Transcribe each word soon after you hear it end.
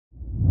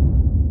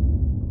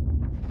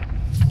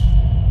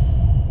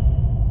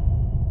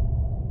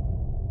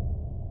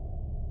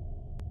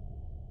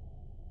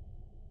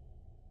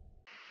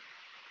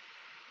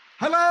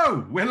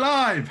we're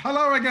live.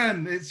 Hello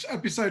again. It's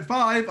episode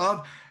 5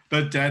 of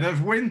The Dead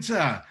of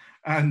Winter.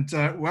 And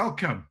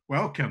welcome.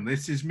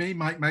 This is me,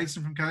 Mike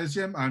Mason from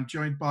Chaosium. I'm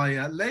joined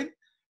by Lynne,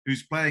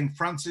 who's playing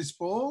Francis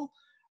Ball,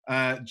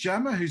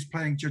 Jema, who's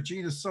playing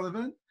Georgina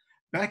Sullivan,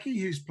 Becky,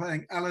 who's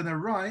playing Eleanor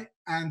Wright,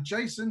 and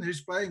Jayson,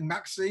 who's playing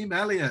Maxime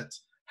Elliot.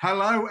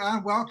 Hello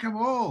and welcome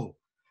all.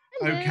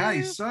 Hello.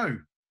 Okay, so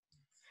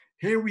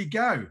here we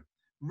go.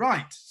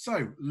 Right,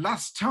 so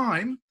last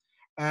time,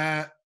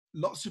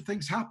 lots of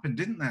things happened,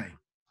 didn't they?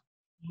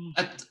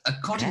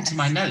 According to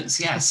my notes,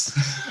 yes.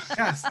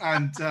 Yes,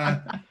 and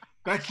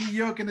Becky,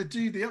 you're going to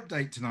do the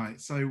update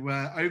tonight, so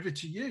over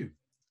to you.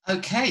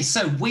 Okay,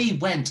 so we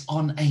went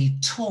on a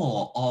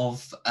tour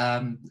of,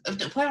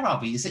 where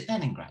are we? Is it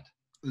Leningrad?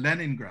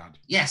 Leningrad.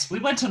 Yes, we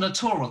went on a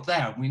tour of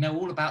there, and we know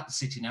all about the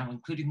city now,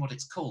 including what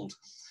it's called.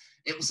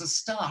 It was a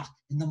start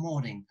in the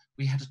morning.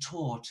 We had a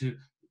tour to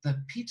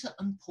the Peter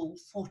and Paul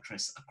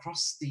Fortress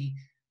across the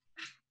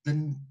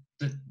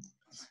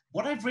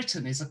what I've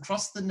written is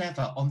across the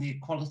Never on the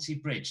Equality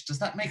Bridge. Does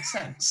that make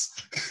sense?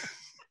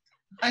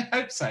 I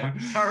hope so.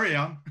 Carry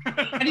on.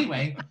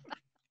 Anyway,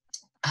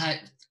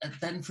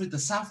 then through the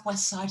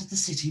southwest side of the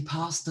city,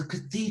 past the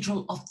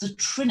Cathedral of the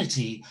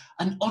Trinity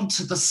and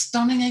onto the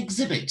stunning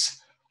exhibit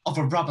of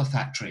a rubber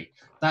factory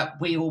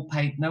that we all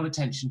paid no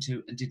attention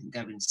to and didn't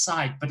go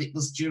inside. But it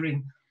was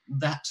during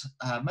that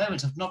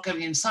moment of not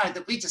going inside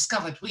that we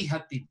discovered we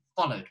had been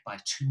followed by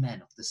 2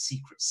 men of the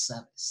Secret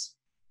Service.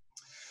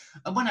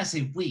 And when I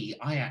say we,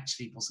 I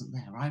actually wasn't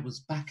there. I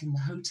was back in the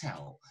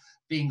hotel,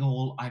 being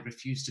all, I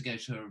refuse to go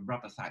to a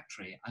rubber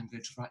factory. I'm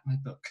going to write my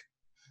book.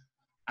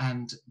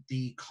 And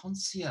the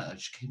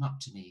concierge came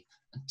up to me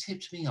and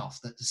tipped me off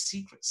that the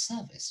Secret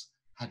Service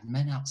had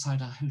men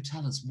outside our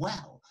hotel as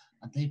well,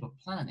 and they were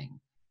planning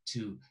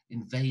to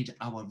invade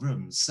our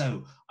rooms.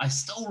 So I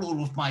stole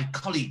all of my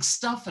colleagues'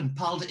 stuff and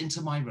piled it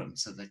into my room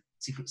so the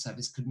Secret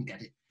Service couldn't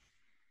get it.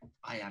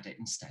 I had it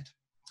instead.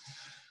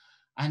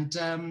 And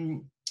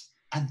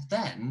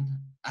then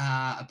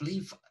I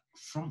believe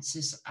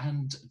Francis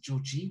and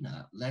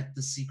Georgina led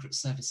the Secret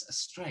Service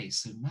astray,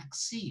 so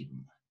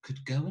Maxime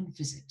could go and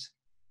visit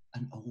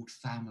an old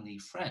family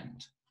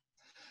friend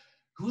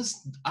who has,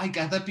 I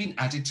gather, been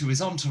added to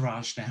his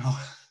entourage now.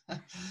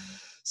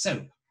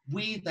 So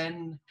we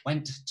then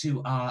went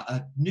to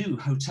our new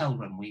hotel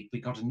room. We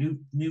got a new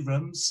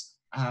rooms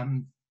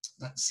that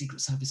the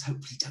Secret Service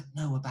hopefully don't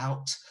know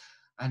about.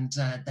 And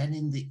then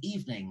in the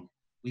evening,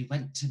 we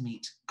went to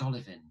meet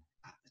Sullivan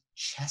at the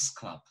chess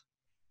club.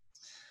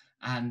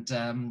 And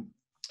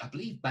I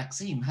believe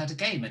Maxime had a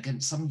game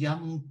against some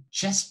young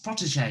chess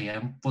protege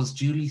and was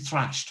duly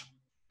thrashed.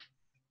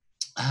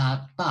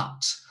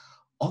 But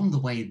on the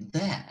way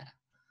there,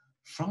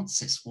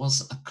 Francis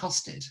was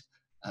accosted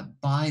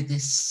by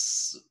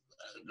this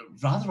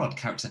rather odd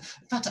character.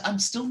 In fact, I'm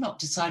still not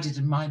decided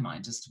in my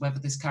mind as to whether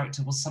this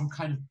character was some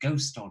kind of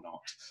ghost or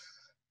not.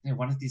 You know,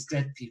 one of these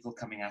dead people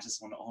coming at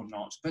us or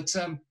not. But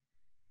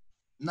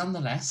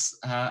nonetheless,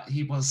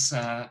 he was,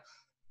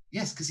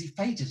 yes, because he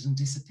faded and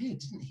disappeared,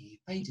 didn't he? He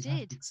faded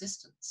out of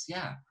existence,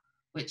 yeah,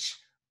 which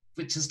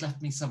has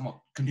left me somewhat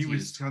confused. He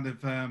was kind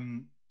of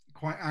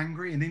quite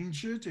angry and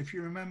injured, if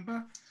you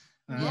remember.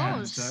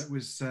 Yes. And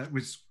was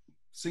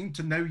seemed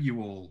to know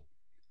you all,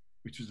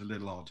 which was a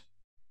little odd.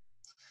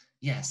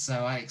 Yes,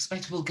 so I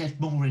expect we'll get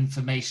more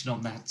information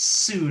on that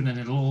soon, and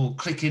it'll all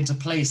click into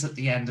place at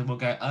the end, and we'll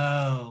go,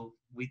 oh,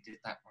 we did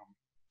that wrong.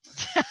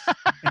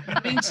 In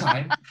the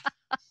meantime,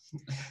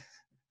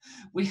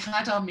 we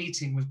had our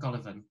meeting with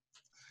Sullivan,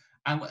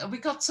 and we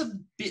got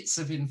some bits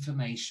of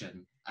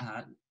information.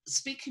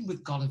 Speaking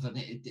with Sullivan,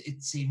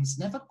 it seems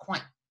never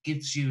quite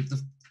gives you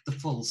the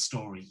full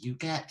story. You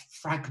get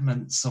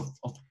fragments of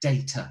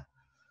data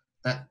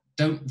that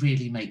don't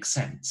really make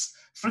sense.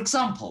 For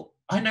example,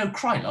 I know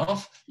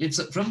Krylov lives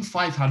at room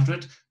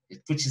 500,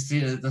 which is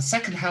the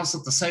second house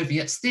of the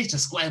Soviets, Theatre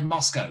Square,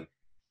 Moscow.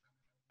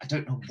 I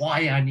don't know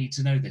why I need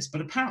to know this, but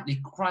apparently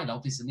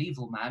Krylov is an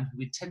evil man who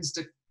intends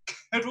to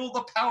get all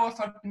the power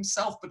for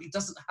himself, but he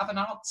doesn't have an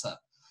answer.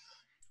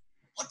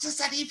 What does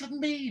that even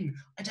mean?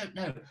 I don't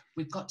know.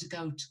 We've got to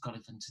go to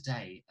Sullivan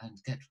today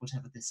and get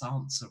whatever this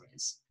answer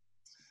is.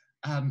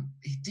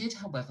 He did,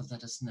 however,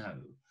 let us know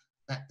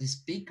that this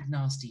big,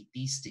 nasty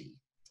beastie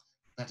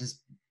that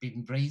has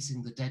been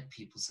raising the dead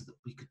people so that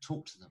we could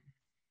talk to them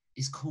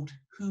is called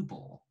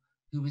Hubor,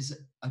 who is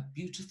a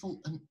beautiful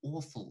and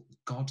awful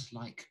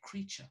godlike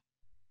creature.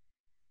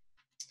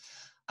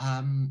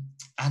 And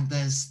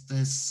there's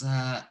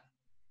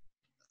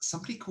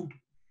somebody called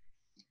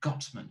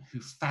Gottman who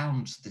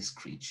found this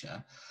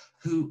creature,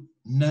 who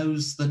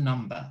knows the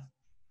number.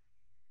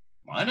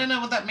 I don't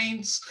know what that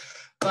means,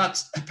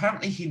 but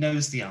apparently he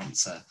knows the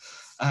answer.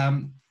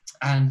 And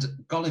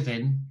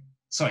Gottman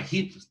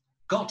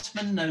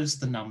knows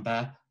the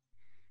number.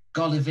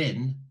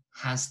 Sullivan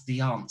has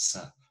the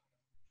answer.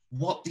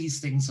 What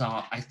these things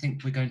are, I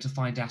think we're going to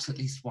find out at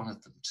least one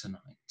of them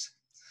tonight.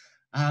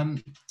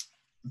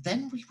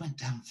 Then we went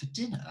down for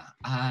dinner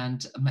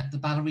and met the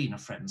ballerina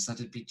friends that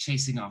had been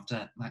chasing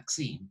after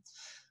Maxime.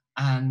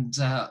 And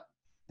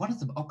one of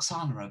them,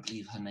 Oksana, I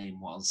believe her name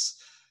was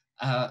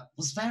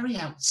very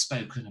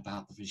outspoken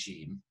about the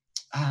regime.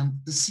 And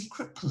the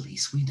secret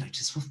police, we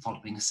noticed, were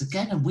following us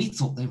again, and we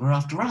thought they were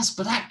after us,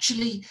 but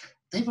actually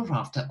they were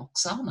after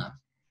Oksana.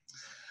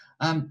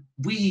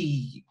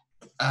 We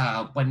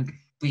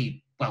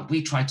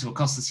tried to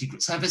accost the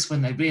Secret Service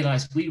when they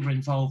realised we were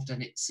involved,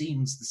 and it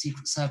seems the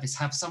Secret Service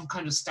have some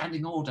kind of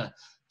standing order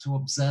to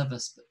observe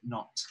us but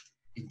not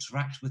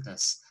interact with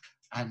us.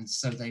 And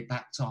so they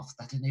backed off.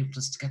 That enabled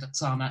us to get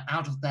Oksana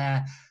out of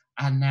there,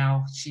 and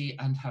now she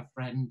and her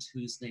friend,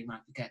 whose name I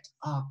forget,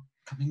 are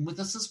coming with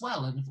us as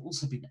well, and have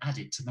also been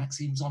added to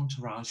Maxime's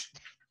entourage.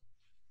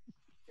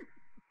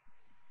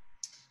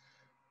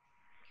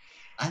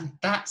 And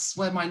that's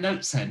where my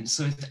notes end.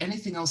 So if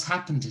anything else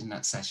happened in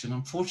that session,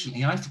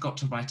 unfortunately, I forgot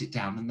to write it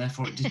down, and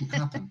therefore it didn't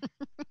happen.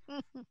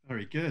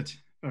 Very good.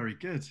 Very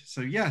good.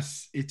 So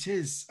yes, it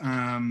is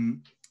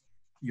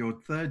your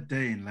third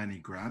day in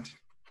Leningrad.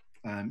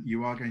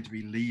 You are going to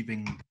be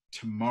leaving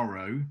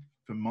tomorrow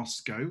for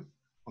Moscow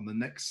on the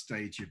next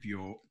stage of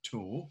your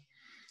tour.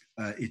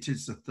 It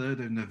is the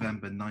 3rd of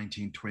November,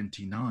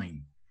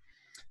 1929,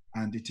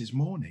 and it is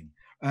morning.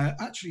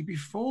 Actually,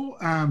 before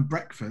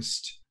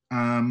breakfast,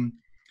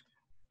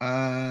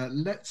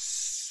 let's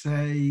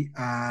say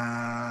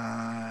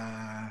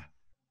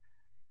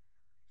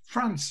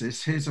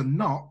Francis hears a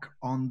knock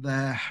on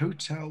their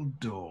hotel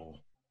door.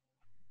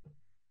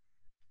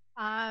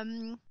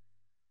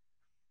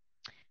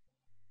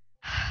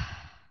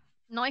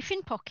 Knife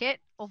in pocket,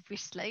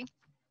 obviously.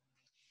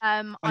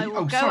 Are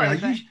you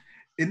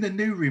in the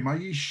new room? Are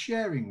you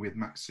sharing with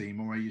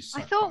Maxime, or are you?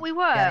 I thought we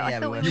were. Yeah, I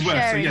thought we were You were.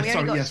 sharing. So, we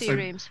only got two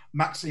rooms.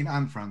 Maxime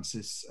and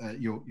Francis,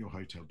 your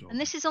hotel door. And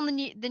this is on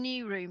the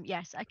new room.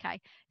 Yes. Okay.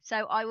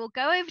 So I will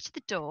go over to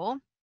the door.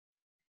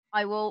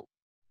 I will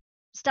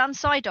stand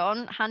side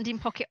on, hand in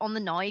pocket on the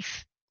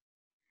knife.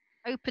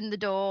 Open the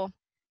door.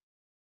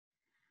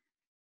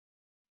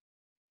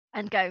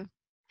 And go,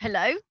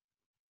 hello?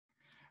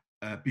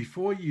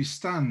 Before you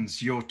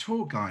stands your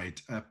tour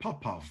guide,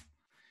 Popov,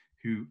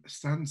 who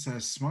stands there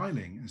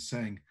smiling and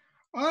saying,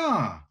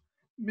 "Ah,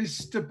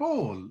 Mr.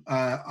 Ball,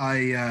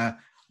 I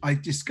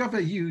discover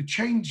you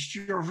changed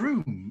your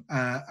room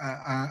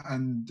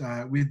and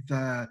with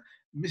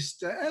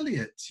Mr.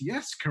 Elliot.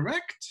 Yes,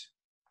 correct?"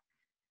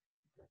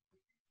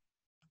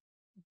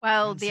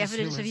 Well, the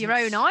evidence of your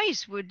own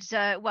eyes would.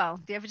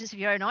 The evidence of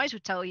your own eyes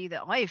would tell you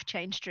that I have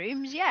changed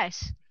rooms.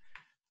 Yes.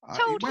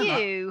 Told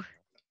you.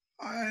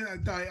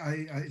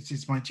 It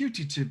is my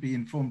duty to be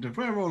informed of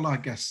where all our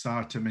guests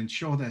are to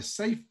ensure their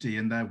safety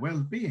and their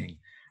well-being.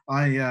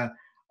 I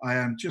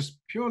am just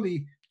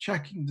purely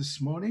checking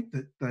this morning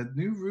that the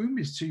new room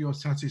is to your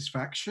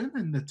satisfaction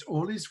and that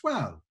all is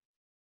well.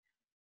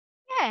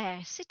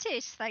 Yes, it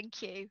is.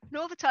 Thank you. And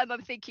all the time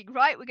I'm thinking,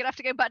 right, we're going to have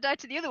to go back down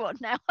to the other one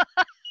now.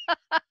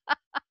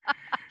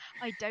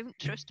 I don't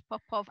trust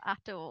Popov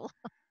at all.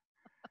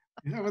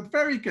 Yeah, well,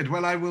 very good.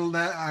 Well, I will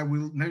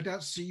no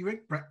doubt see you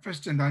at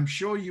breakfast, and I'm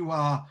sure you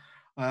are.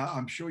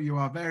 I'm sure you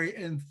are very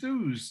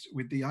enthused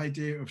with the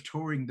idea of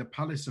touring the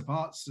Palace of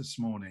Arts this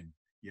morning.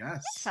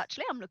 Yes. Yes,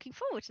 actually, I'm looking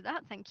forward to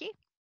that. Thank you.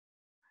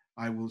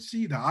 I will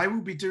see that. I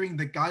will be doing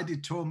the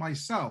guided tour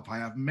myself. I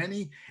have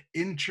many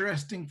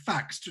interesting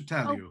facts to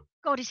tell you.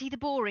 God, is he the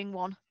boring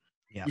one?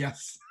 Yeah.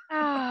 Yes.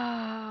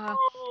 I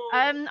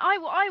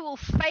will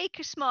fake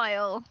a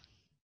smile.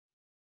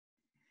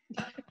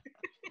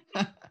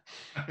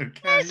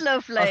 Okay. That's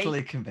lovely.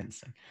 Utterly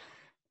convincing.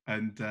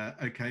 And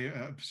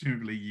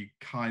presumably you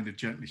kind of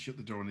gently shut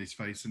the door on his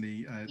face, and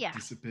he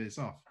disappears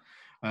off.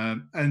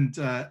 And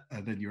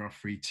then you're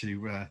free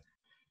to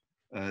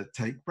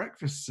take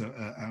breakfast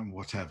and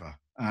whatever.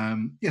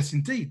 Yes,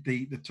 indeed.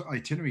 The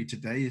itinerary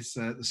today is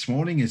this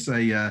morning is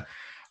a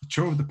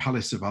tour of the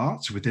Palace of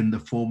Arts within the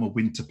former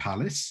Winter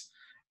Palace,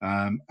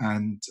 and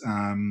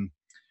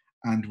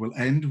we'll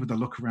end with a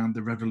look around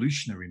the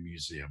Revolutionary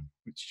Museum,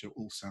 which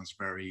all sounds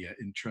very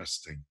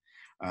interesting.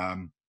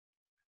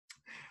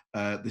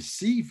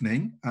 This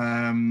evening,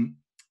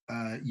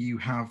 you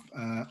have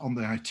on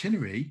the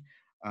itinerary,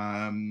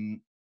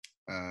 when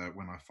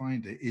I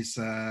find it, is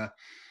an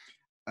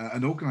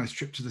organised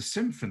trip to the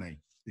symphony,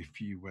 if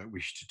you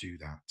wish to do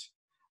that.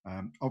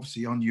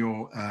 Obviously, on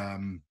your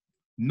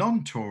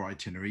non-tour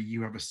itinerary,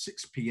 you have a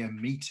 6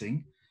 p.m.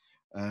 meeting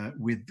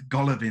with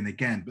Golovin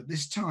again, but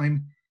this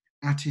time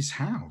at his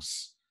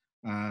house,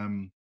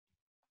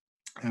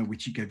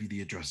 which he gave you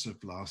the address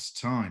of last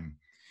time.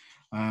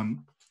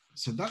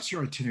 So that's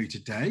your itinerary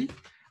today.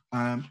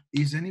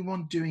 Is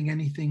anyone doing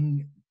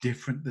anything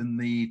different than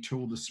the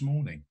tour this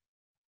morning?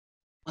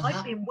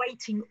 I've been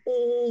waiting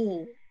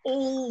all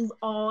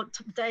our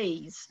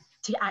days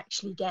to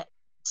actually get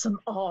some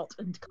art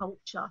and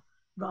culture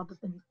rather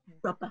than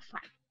rubber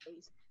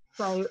factories.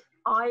 So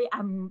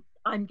I'm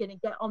going to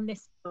get on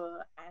this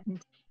tour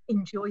and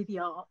enjoy the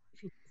art,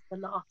 which is the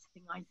last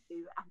thing I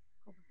do, and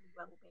probably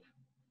will be.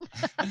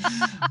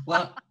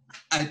 Well,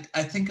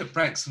 I think at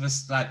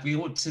breakfast, like, we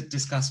ought to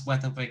discuss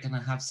whether we're going to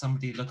have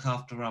somebody look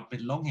after our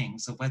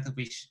belongings, or whether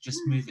we should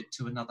just move it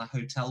to another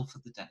hotel for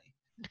the day.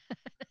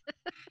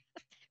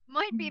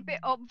 Might be a bit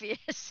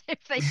obvious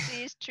if they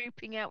see us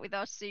trooping out with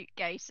our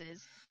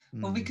suitcases.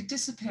 Or we could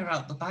disappear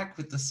out the back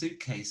with the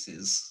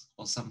suitcases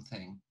or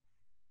something.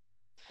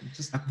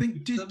 I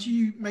think, did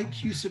you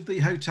make use of the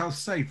hotel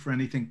safe for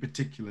anything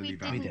particularly We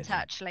valuable? didn't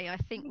actually. I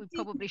think we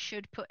probably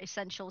should put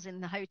essentials in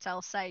the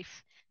hotel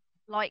safe,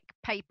 like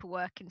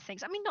paperwork and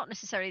things. I mean, not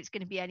necessarily it's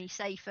going to be any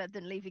safer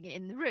than leaving it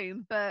in the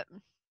room, but...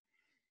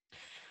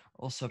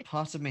 Also,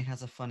 part of me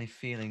has a funny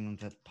feeling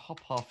that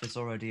Popoff is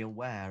already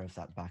aware of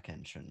that back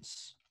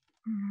entrance.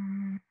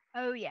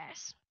 Oh,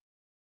 yes.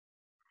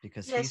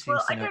 Because he Yes, seems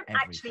well, to I know don't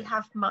everything. actually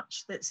have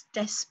much that's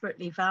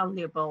desperately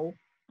valuable,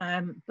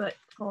 but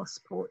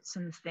passports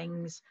and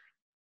things,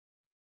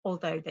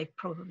 although they've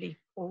probably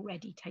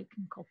already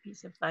taken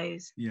copies of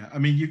those. Yeah, I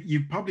mean,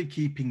 you're probably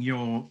keeping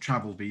your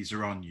travel visa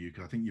on you,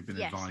 because I think you've been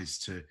Yes.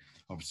 advised to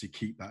obviously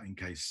keep that in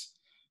case,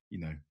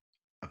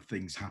 of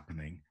things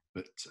happening.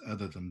 But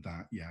other than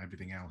that, yeah,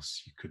 everything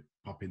else you could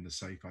pop in the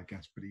safe, I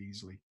guess, pretty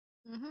easily.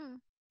 Mm-hmm.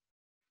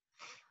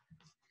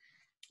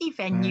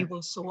 Evenu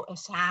will sort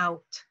us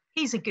out.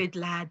 He's a good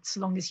lad, so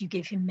long as you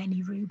give him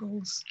many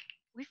rubles.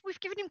 We've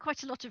given him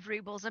quite a lot of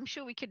rubles. I'm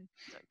sure we could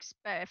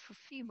spare for a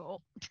few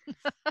more.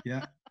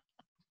 Yeah.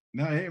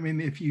 No, I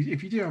mean, if you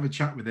do have a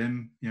chat with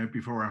him,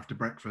 before or after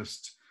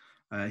breakfast,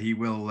 he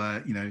will,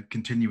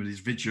 continue with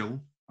his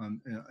vigil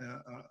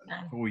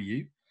for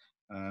you.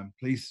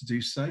 Pleased to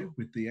do so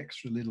with the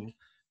extra little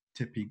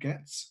tip he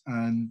gets,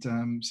 and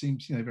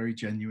seems, very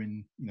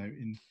genuine,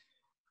 in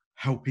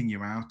helping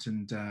you out.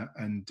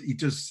 And he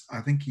does.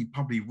 I think he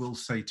probably will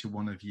say to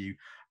one of you,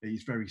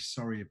 he's very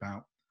sorry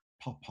about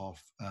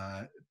Popoff.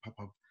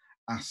 Popoff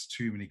asked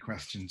too many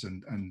questions,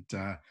 and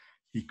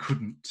he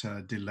couldn't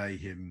delay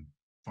him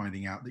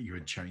finding out that you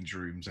had changed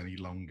rooms any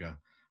longer.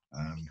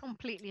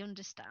 Completely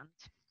understand.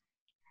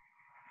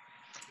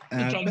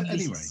 Again, But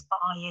he's anyway, a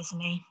spy, isn't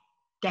he?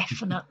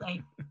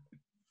 Definitely.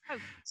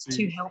 It's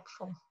too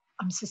helpful.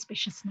 I'm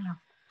suspicious now.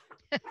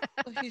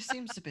 Well, he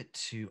seems a bit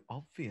too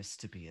obvious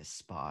to be a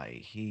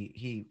spy.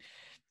 He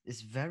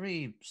is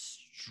very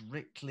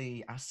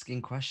strictly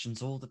asking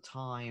questions all the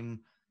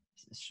time.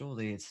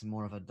 Surely it's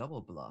more of a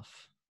double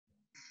bluff.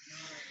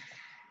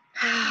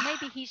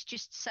 Maybe he's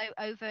just so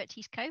overt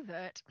he's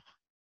covert.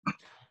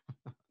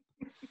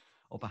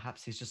 Or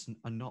perhaps he's just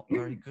a not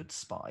very good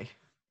spy.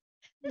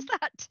 There's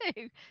that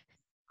too.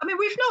 I mean,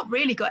 we've not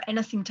really got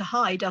anything to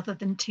hide other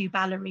than 2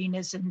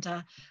 ballerinas and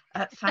a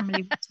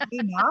family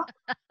retainer.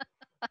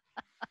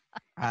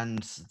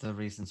 And the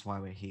reasons why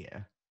we're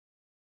here.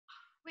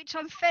 Which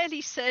I'm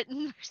fairly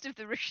certain most of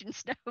the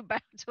Russians know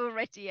about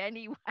already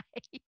anyway.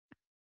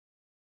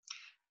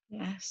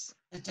 Yes.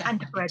 They And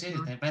definitely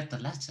do. bread. They read the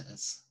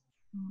letters.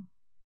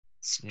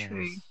 It's Yes.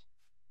 true.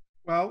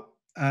 well,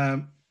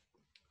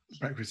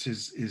 breakfast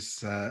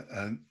is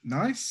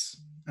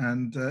nice,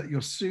 and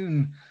you're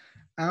soon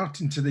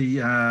out into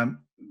the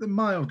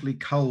mildly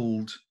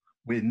cold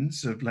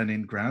winds of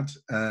Leningrad,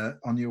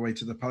 on your way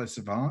to the Palace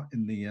of Art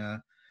in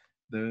the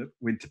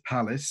Winter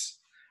Palace,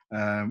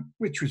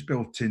 which was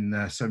built in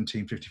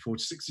 1754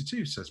 to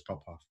 62, says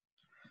Popoff,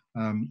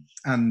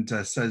 and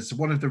says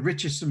one of the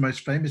richest and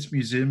most famous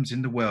museums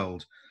in the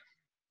world.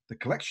 The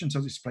collections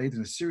are displayed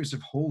in a series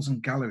of halls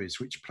and galleries,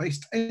 which,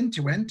 placed end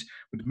to end,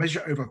 would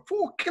measure over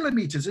 4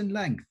 kilometers in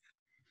length.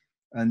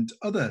 And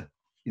other,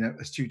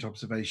 astute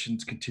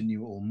observations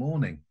continue all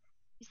morning.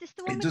 Is this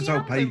the one It with does the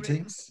hold amber room?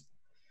 paintings.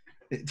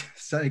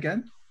 Say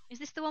again? Is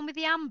this the one with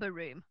the amber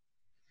room?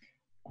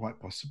 Quite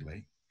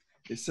possibly.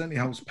 It certainly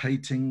holds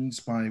paintings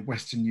by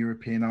Western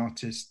European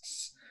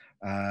artists,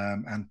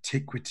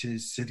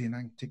 antiquities, Scythian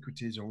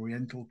antiquities,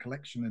 Oriental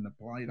collection and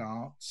applied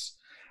arts.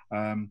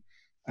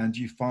 And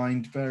you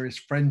find various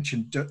French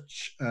and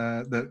Dutch,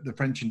 the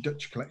French and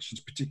Dutch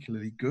collections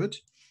particularly good.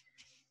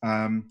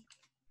 And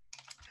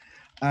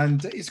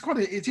it's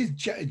it is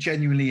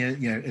genuinely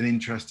an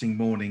interesting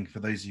morning for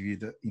those of you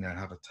that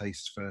have a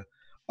taste for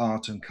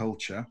art and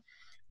culture.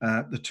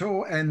 The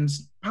tour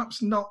ends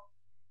perhaps not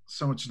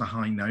so much on a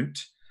high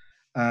note,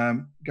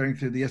 going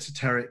through the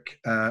esoteric,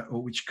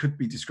 or which could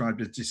be described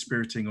as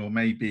dispiriting or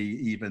maybe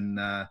even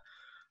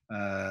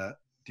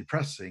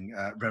depressing,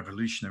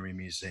 Revolutionary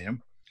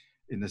Museum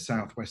in the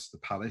southwest of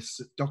the palace.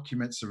 It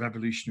documents the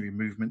revolutionary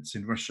movements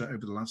in Russia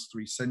over the last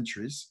 3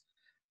 centuries,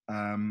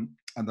 and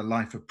the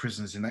life of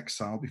prisoners in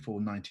exile before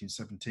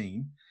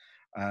 1917.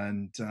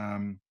 And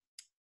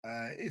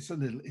it's a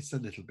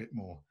little bit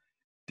more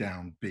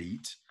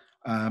downbeat.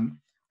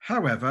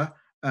 However,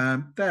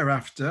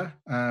 thereafter,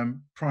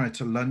 prior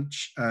to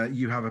lunch,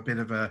 you have a bit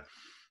of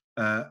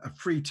a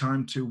free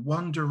time to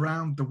wander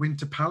around the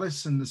Winter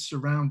Palace and the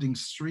surrounding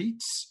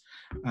streets,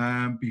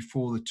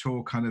 before the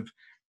tour kind of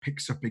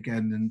picks up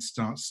again and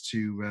starts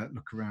to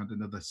look around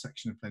another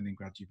section of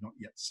Leningrad you've not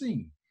yet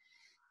seen.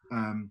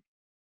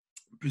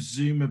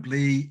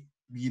 Presumably,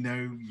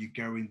 you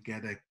go and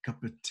get a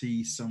cup of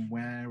tea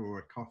somewhere or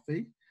a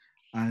coffee.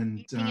 And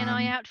Keeping an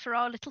eye out for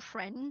our little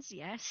friends,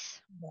 yes.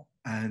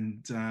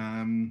 And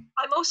I'm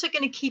also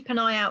going to keep an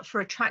eye out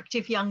for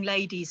attractive young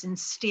ladies and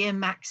steer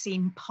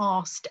Maxime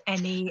past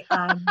any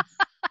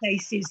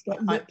places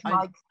that look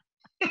like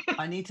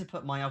I need to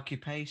put my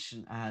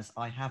occupation as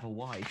I have a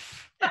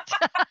wife.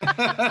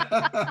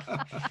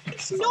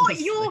 It's not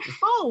your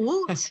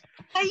fault.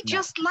 They No.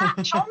 just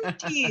latch on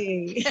to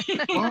you.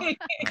 Well, What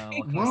can I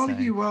while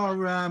say? you are,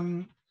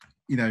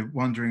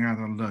 wandering out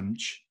on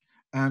lunch,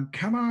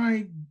 can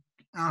I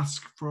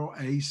ask for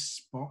a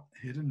spot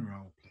hidden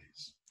roll,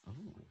 please?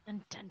 Ooh.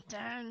 Dun, dun,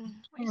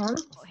 dun. Yeah. Where's the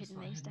spot hidden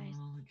these days?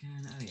 Roll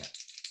again. Oh, yeah.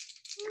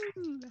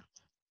 Ooh.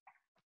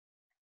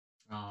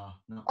 Oh,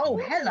 not Oh,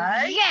 good.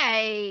 hello.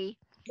 Yay!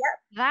 Yep.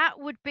 That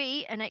would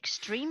be an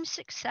extreme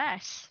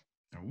success.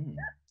 Oh,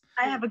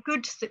 I have a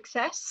good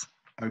success.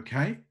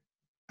 okay.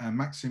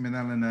 Maxime and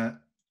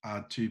Eleanor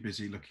are too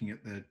busy looking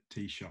at the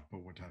tea shop or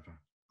whatever.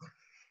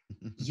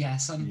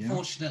 Yes,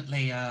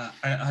 unfortunately,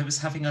 I was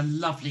having a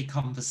lovely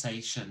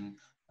conversation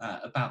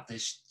about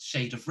this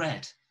shade of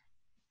red.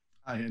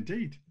 Aye,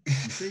 indeed.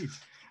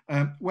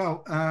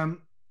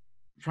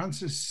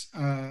 Francis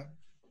and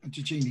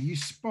Georgina, you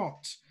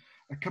spot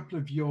a couple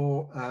of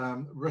your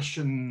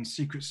Russian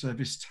Secret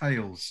Service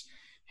tails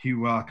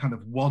who are kind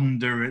of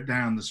wander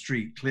down the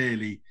street,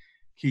 clearly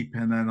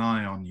keeping an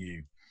eye on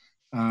you.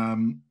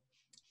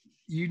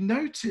 You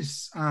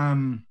notice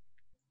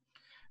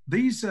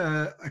these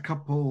are a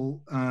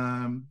couple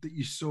that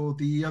you saw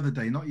the other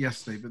day, not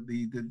yesterday, but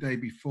the day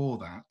before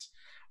that.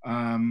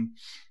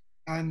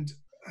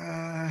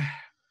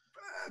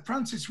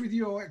 Francis, with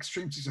your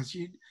extreme success,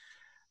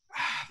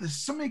 there's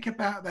something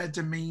about their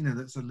demeanor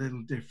that's a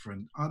little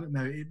different. I don't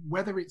know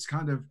whether it's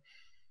kind of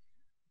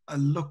a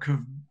look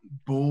of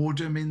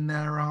boredom in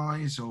their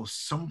eyes or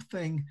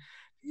something.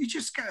 You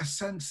just get a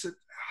sense that,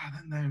 I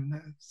don't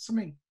know,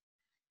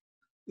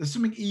 there's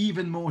something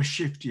even more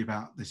shifty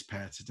about this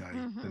pair today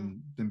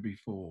than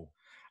before.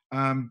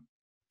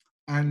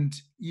 And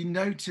you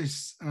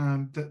notice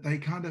that they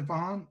kind of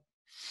aren't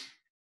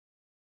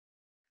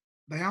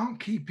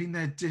keeping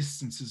their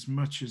distance as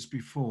much as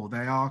before.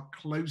 They are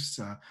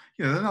closer.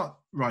 They're not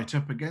right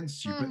up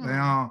against you, but they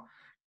are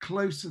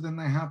closer than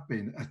they have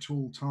been at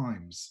all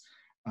times.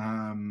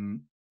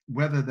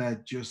 Whether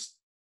they're just,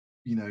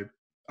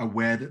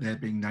 aware that they're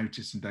being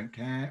noticed and don't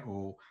care,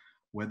 or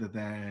whether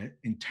they're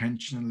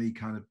intentionally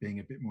kind of being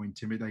a bit more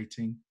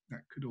intimidating,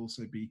 that could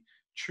also be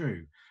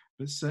true.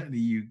 But certainly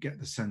you get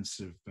the sense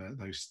of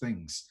those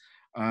things.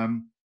 As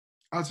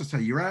I say,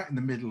 you're out in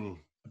the middle of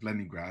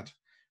Leningrad,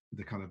 with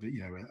a kind of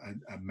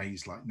a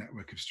maze-like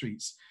network of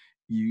streets.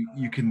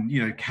 You can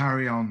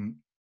carry on,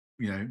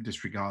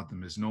 disregard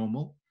them as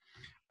normal.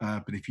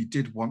 But if you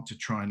did want to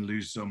try and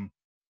lose them,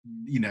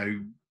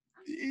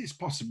 it's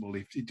possible.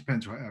 It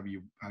depends how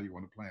you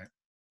want to play it.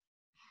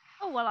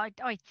 Oh, well, I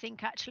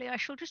think actually I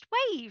shall just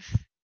wave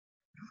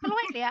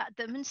politely at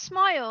them and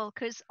smile,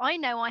 because I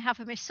know I have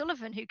a Miss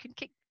Sullivan who can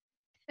kick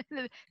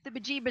the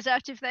bejeebers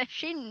out of their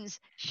shins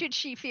should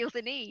she feel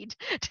the need.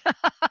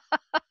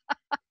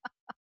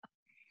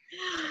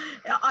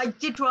 I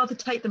did rather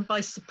take them by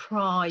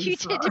surprise. You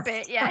did a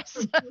bit, yes.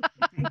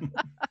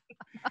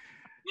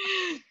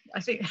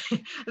 I think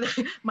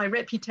my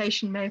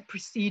reputation may have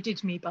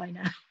preceded me by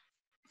now.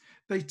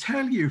 They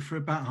tell you for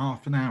about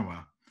half an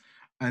hour.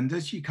 And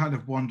as you kind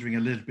of wandering a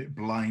little bit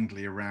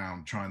blindly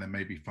around, trying to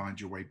maybe find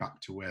your way back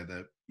to where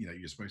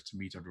you're supposed to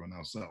meet everyone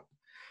else up,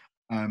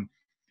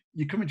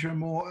 you come into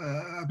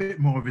a bit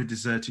more of a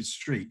deserted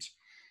street.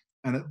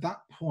 And at that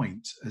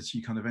point, as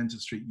you kind of enter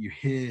the street, you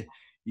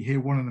hear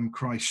one of them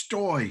cry,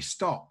 "Stoy,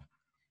 stop!"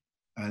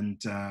 And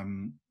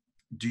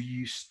do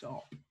you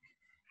stop?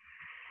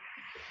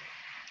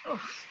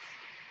 Oh,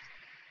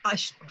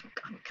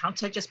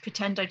 can't I just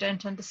pretend I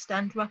don't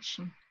understand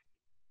Russian?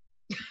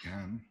 You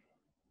can.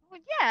 Well,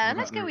 yeah,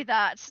 let's go with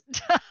that.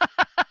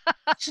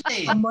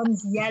 Actually,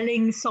 Someone's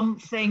yelling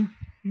something.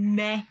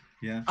 Meh.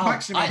 Yeah.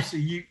 Maxime,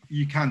 obviously,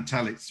 you can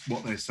tell it's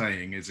what they're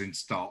saying is in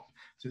stop.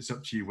 So it's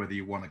up to you whether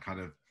you want to kind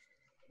of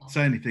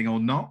say anything or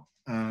not.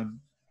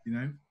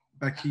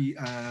 Becky,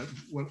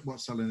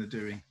 what's Eleanor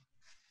doing?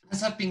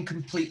 As I've been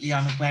completely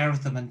unaware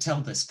of them until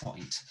this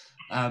point,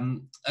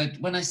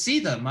 when I see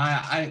them,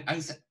 I've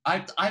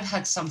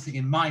had something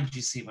in mind.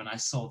 You see, when I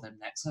saw them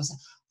next, I was like,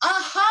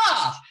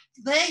 "Aha!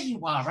 There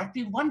you are! I've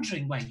been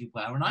wondering where you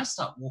were," and I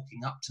start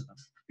walking up to them.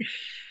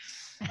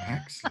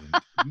 Excellent.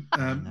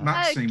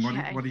 Maxime,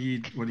 Okay. what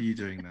are you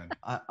doing then?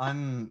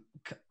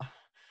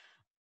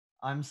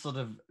 I'm sort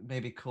of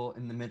maybe caught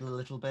in the middle a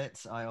little bit.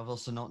 I've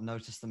also not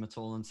noticed them at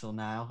all until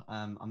now.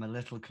 I'm a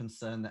little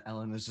concerned that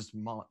Eleanor's just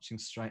marching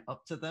straight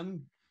up to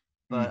them,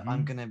 but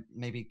I'm gonna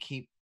maybe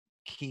keep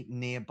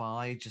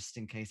nearby just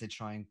in case they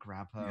try and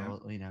grab her, or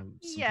something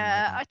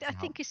Yeah, like that. I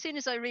think as soon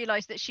as I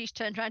realise that she's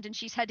turned around and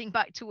she's heading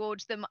back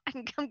towards them,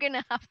 I'm going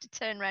to have to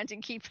turn around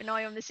and keep an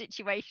eye on the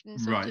situation.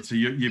 Right, so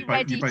you're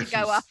ready both to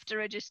go after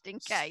her just in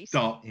case.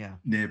 Stop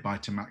nearby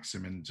to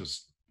Maxime and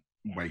just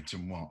wait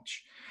and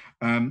watch.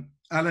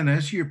 Eleanor,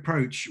 as you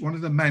approach, one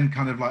of the men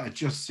kind of like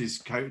adjusts his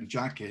coat and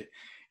jacket,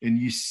 and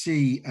you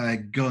see a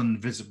gun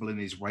visible in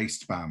his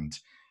waistband.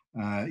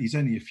 He's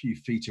only a few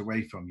feet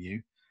away from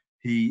you.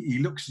 He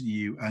looks at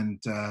you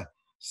and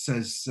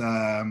says,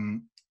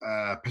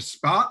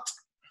 "Paspat."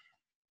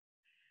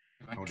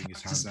 My holding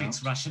his character hand speaks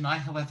out. Russian. I,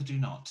 however, do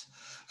not.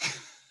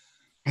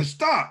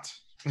 Start.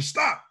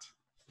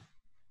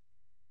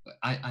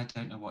 I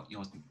don't know what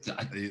you're.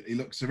 He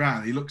looks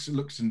around. He looks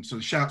and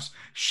sort of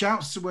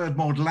shouts the word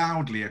more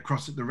loudly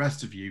across at the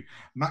rest of you.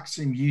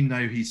 Maxime, you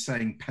know he's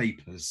saying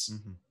papers.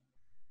 Mhm.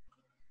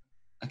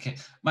 Okay,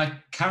 my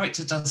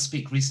character does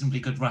speak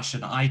reasonably good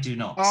Russian. I do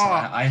not. So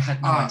Ah, I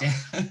had no idea.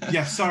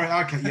 Yeah, sorry.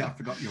 Okay, yeah, I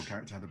forgot your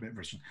character had a bit of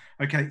Russian.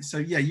 Okay, so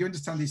yeah, you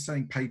understand he's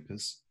saying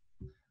papers.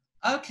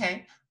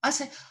 Okay, I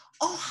say,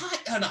 oh hi,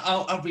 and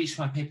I'll reach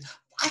my paper.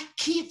 I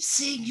keep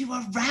seeing you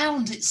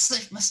around. It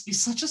must be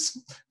such a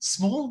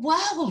small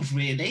world,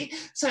 really.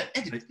 So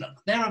anyway,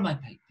 look, there are my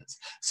papers.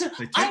 So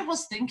I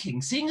was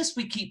thinking, seeing as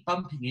we keep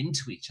bumping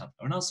into each other,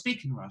 and I'll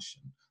speak in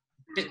Russian,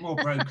 a bit more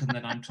broken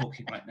than I'm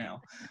talking right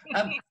now.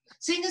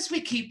 Seeing as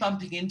we keep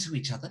bumping into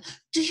each other,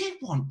 do you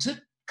want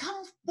to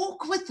come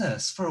walk with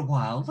us for a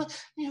while?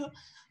 You know,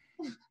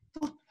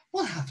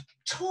 we'll have a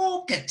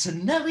talk, get to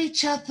know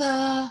each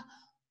other.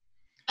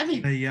 I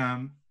mean,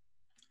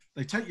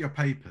 they take your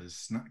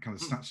papers, kind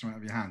of snatch them out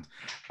of your hand,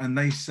 and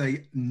they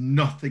say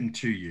nothing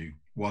to you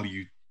while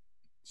you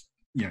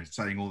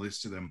saying all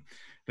this to them.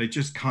 They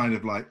just kind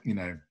of like,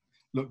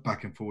 look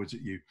back and forwards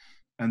at you,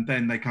 and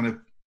then they kind of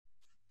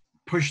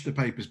push the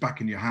papers back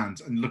in your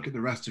hands and look at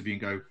the rest of you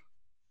and go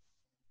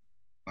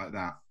like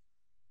that.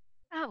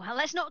 Oh, well,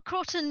 let's not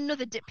court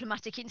another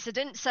diplomatic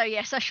incident. So,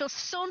 yes, I shall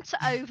saunter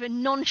over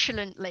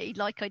nonchalantly,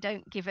 like I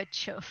don't give a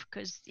chuff,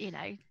 because,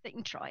 they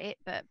can try it,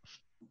 but,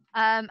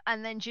 and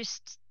then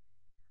just,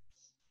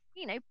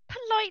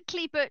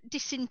 politely but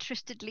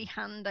disinterestedly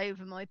hand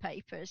over my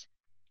papers.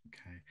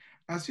 Okay.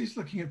 As he's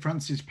looking at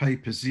Francis'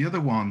 papers, the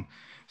other one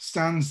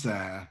stands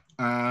there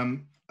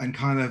and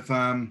kind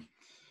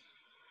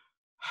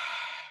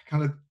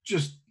of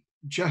just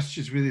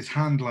gestures with his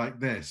hand like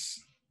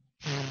this.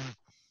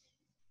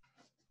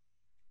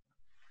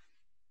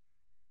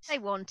 They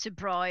want to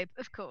bribe.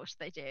 Of course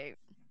they do.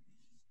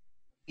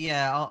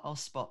 Yeah, I'll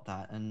spot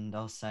that, and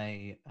I'll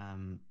say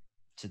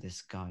to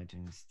this guy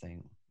doing this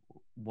thing,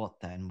 what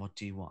then? What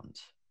do you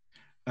want?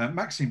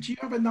 Maxime, do you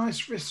have a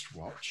nice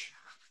wristwatch?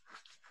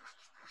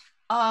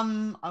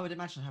 I would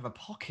imagine I have a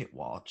pocket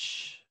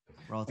watch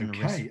rather than a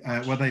wristwatch.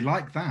 Okay, well, they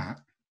like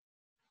that.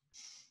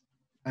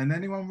 And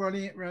anyone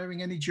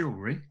wearing any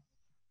jewellery?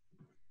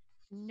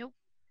 Nope.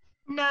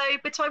 No,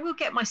 but I will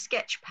get my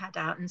sketch pad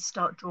out and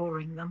start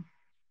drawing them.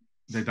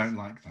 They don't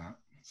like that.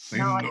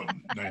 No,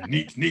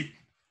 neat.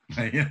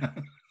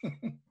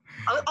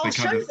 I'll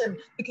show them,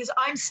 because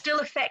I'm still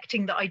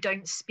affecting that I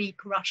don't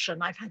speak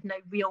Russian. I've had no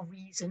real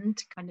reason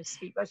to kind of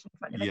speak Russian in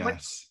front of everyone.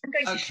 Yes. I'm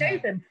going to show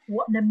them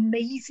what an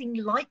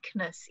amazing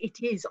likeness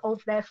it is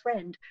of their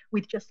friend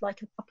with just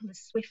like a couple of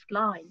swift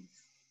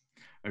lines.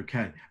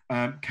 Okay.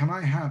 Can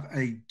I have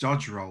a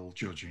dodge roll,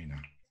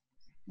 Georgina?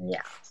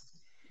 Yes.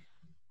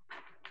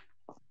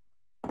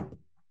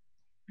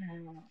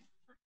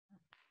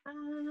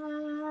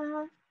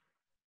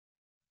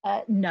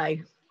 No,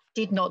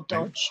 did not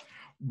dodge.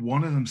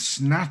 One of them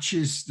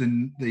snatches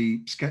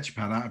the sketch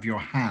pad out of your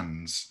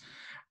hands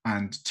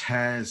and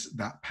tears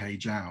that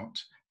page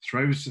out,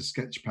 throws the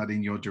sketch pad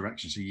in your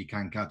direction so you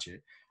can catch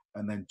it,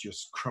 and then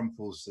just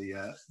crumples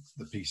the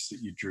piece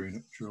that you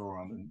draw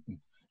on and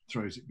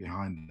throws it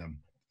behind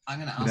them. I'm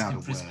going to ask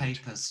him for his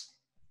papers.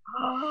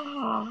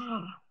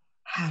 Oh,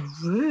 how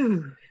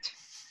rude.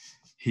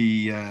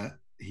 He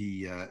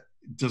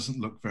doesn't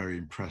look very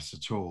impressed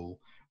at all.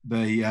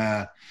 They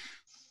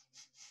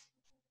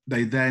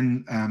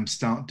then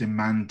start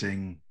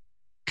demanding,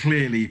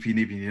 clearly, if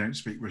you don't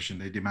speak Russian,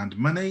 they demand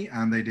money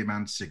and they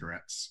demand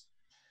cigarettes.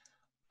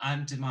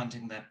 I'm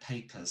demanding their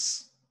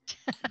papers.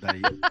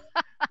 They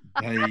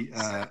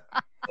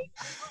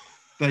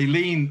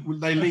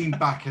lean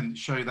back and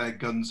show their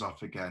guns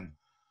off again.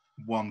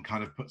 One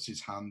kind of puts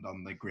his hand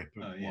on the grip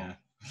of one.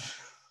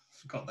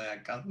 Forgot they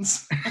had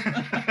guns.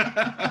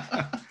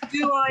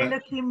 Do I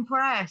look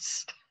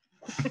impressed?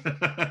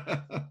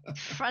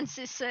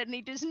 Francis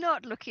certainly does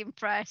not look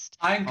impressed.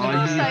 I'm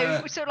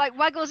also sort of like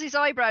waggles his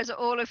eyebrows at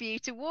all of you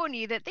to warn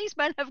you that these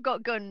men have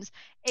got guns.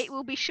 It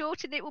will be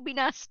short and it will be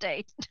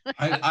nasty.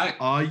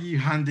 Are you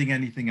handing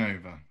anything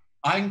over?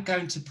 I'm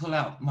going to pull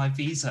out my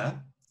visa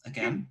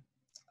again,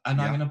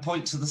 and I'm going to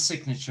point to the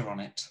signature on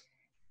it.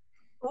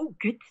 Oh,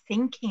 good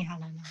thinking,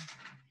 Eleanor.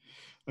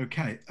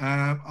 Okay,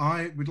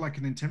 I would like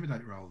an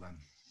intimidate roll then.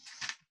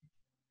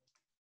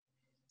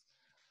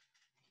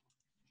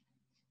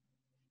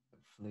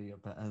 Hopefully you're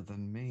better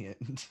than me at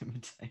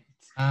intimidate.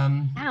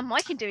 Damn,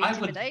 I can do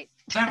intimidate. I would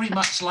very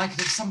much like it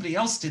if somebody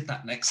else did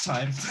that next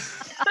time.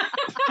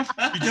 You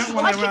don't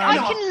want I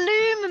can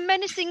loom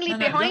menacingly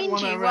behind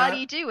you while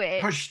you do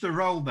it. Push the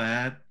roll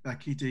there,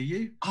 Becky, do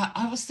you?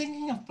 I was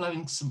thinking of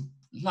blowing some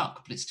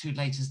luck, but it's too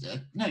late.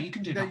 No, you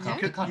can do luck.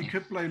 You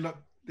could blow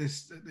luck at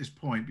this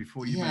point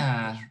before you make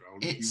the first roll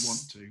if you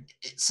want to.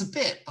 It's a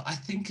bit, but I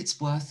think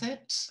it's worth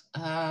it.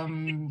 How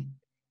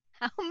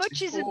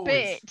much is a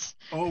bit?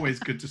 Always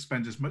good to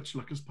spend as much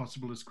luck as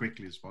possible as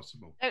quickly as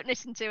possible. Don't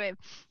listen to him.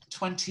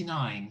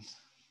 29.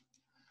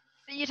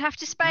 You'd have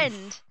to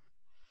spend.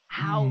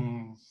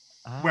 Ow.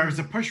 Whereas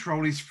a push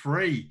roll is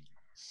free.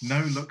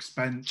 No luck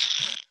spent.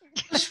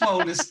 Push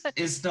roll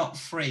is not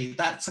free.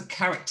 That's a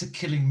character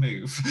killing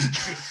move.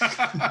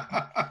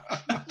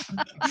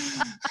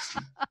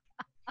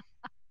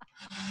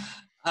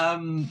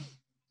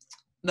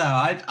 No,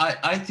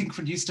 I think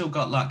when you still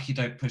got luck, you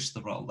don't push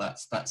the roll.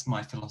 That's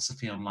my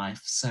philosophy on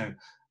life. So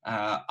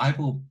I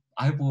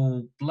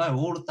will blow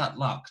all of that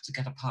luck to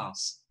get a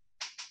pass.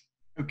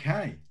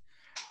 Okay.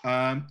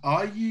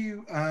 Are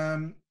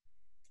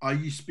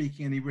you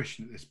speaking any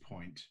Russian at this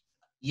point?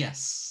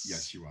 Yes.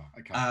 Yes, you are.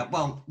 Okay.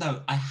 Well,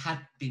 no, I had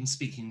been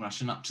speaking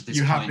Russian up to this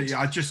you point. have.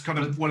 I just kind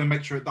of want to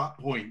make sure at that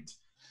point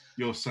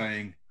you're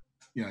saying,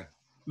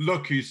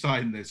 look who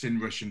signed this in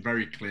Russian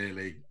very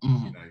clearly.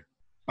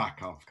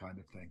 Back off kind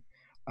of thing.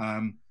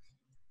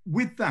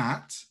 With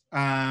that,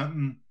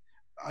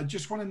 I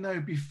just want to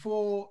know,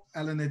 before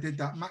Eleanor did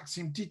that,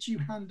 Maxime, did you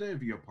hand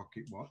over your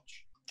pocket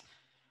watch?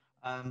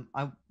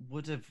 I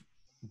would have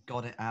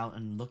got it out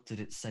and looked at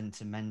it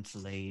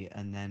sentimentally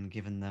and then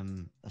given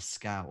them a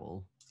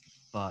scowl,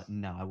 but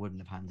no, I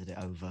wouldn't have handed it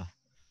over.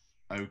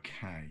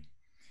 Okay,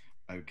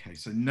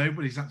 so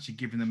nobody's actually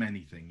given them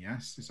anything,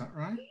 yes? Is that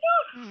right?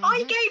 No, I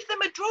gave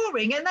them a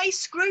drawing and they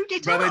screwed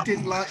it up. But they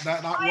didn't like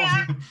that. That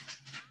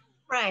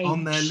wasn't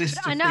on their list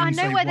of things. I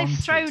know where they've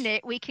wanted. thrown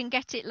it. We can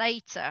get it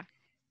later.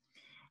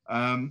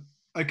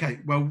 Okay,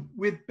 well,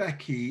 with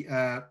Becky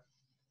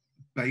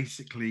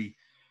basically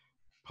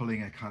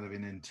pulling a kind of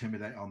an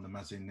intimidate on them,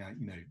 as in,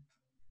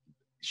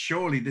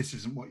 surely this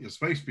isn't what you're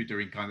supposed to be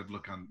doing kind of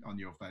look on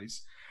your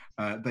face.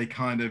 They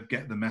kind of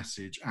get the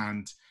message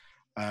and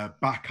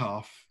back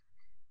off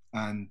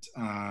and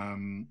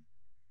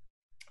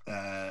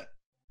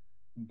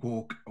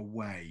walk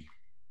away,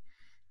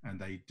 and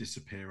they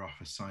disappear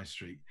off a side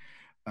street.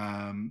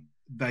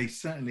 They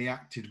certainly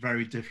acted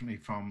very differently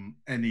from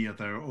any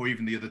other, or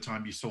even the other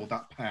time you saw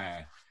that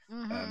pair.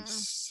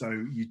 So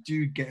you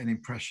do get an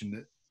impression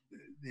that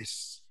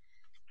this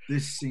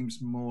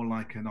seems more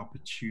like an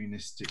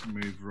opportunistic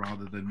move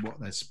rather than what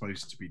they're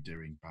supposed to be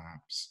doing,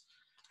 perhaps.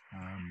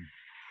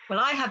 Well,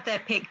 I have their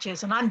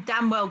pictures, and I'm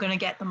damn well going to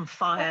get them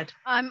fired.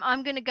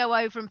 I'm going to go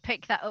over and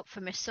pick that up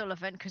for Miss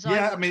Sullivan, because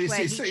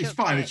it's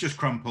fine. It's just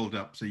crumpled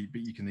up, but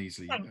you can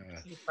easily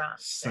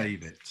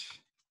save it.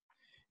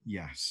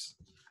 Yes.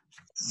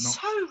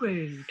 So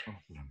rude.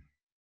 Problem.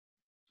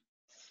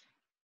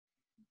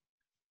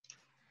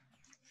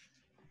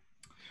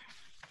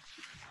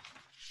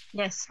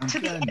 Yes, to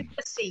the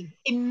embassy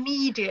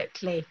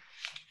immediately.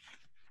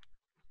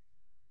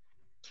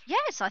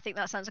 Yes, I think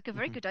that sounds like a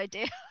very good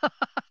idea.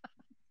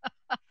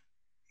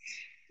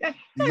 The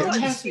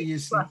embassy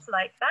isn't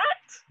like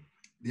that.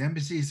 The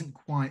embassy isn't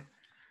quite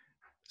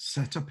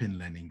set up in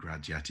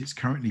Leningrad yet. It's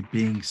currently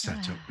being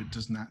set up. It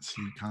doesn't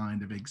actually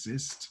kind of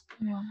exist.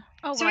 Yeah.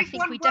 Oh, well, I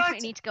think we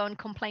definitely need to go and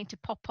complain to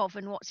Popov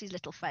and what's his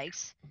little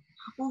face.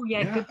 Oh,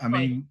 yeah. Good I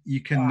mean,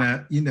 you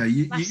can, you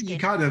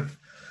kind of,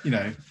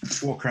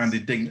 walk around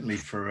indignantly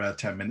for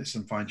 10 minutes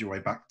and find your way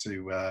back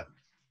to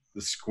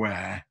the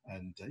square,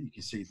 and you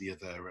can see the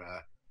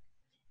other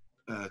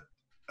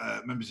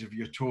members of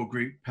your tour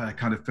group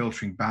kind of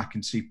filtering back,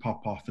 and see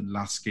Popov and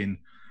Laskin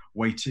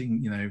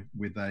waiting,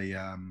 with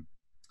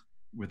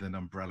an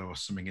umbrella or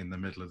something in the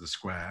middle of the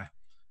square.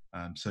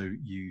 So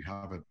you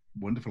have a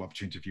wonderful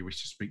opportunity if you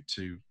wish to speak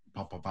to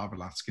Popov or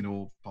Laskin,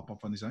 or Popov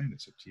on his own.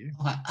 It's up to you.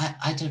 Well,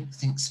 I don't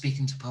think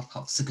speaking to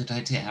Popov's a good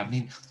idea. I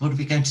mean, what are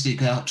we going to do?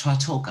 Go out to our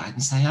tour guide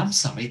and say, I'm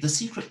sorry, the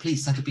secret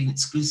police that have been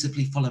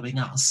exclusively following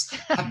us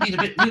have been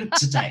a bit rude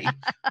today.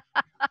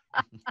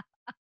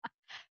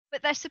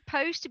 But they're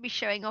supposed to be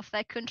showing off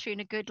their country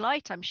in a good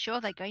light. I'm sure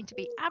they're going to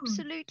be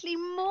absolutely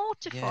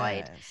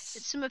mortified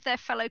that some of their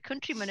fellow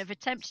countrymen have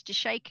attempted to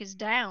shake us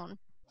down.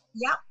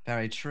 Yep.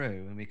 Very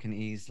true, and we can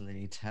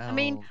easily tell. I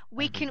mean,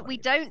 we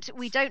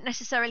don't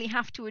necessarily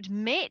have to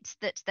admit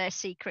that they're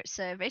Secret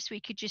Service. We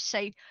could just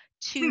say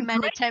two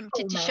men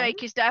attempted to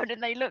shake us down, and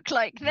they look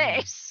like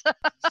this.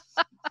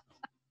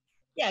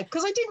 Yeah,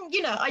 because I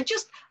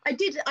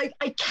didn't,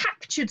 I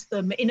captured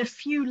them in a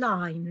few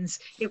lines.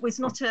 It was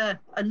not a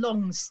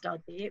long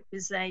study. It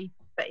was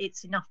but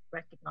it's enough to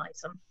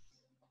recognise them.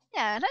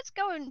 Yeah, let's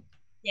go and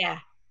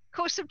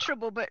cause some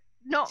trouble, but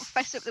not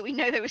fess up that we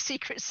know they were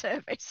Secret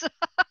Service.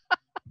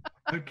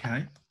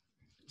 Okay.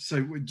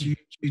 So do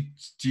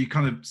you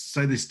kind of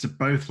say this to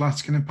both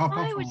Laskin and Popov?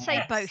 I would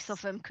say both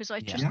of them, because I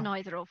trust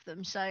neither of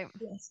them. So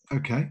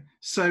okay.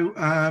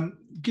 So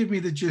give me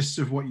the gist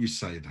of what you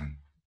say then.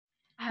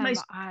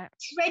 Most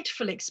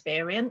dreadful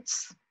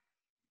experience.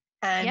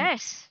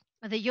 Yes,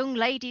 the young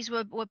ladies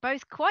were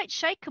both quite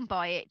shaken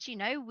by it.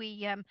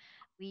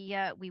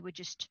 We were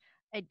just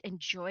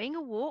enjoying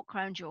a walk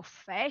around your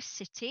fair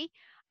city,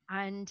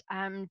 and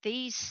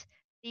these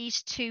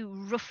two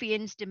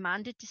ruffians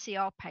demanded to see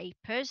our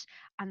papers,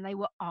 and they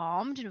were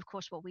armed. And of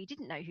course, we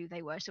didn't know who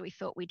they were, so we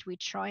thought we'd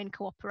try and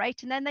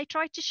cooperate. And then they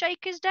tried to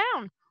shake us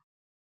down.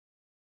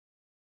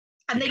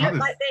 And they look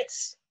like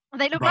this.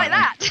 They look like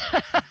that.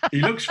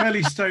 He looks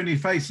fairly stony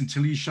faced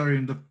until you show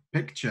him the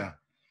picture,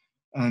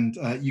 and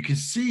you can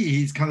see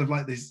he's kind of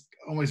like this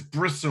almost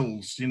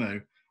bristles, you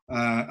know,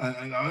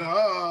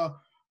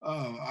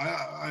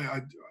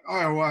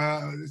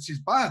 this is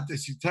bad.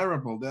 This is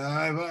terrible.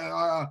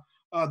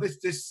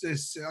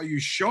 This. Are you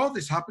sure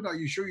this happened? Are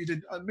you sure you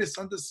didn't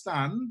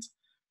misunderstand?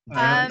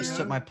 I just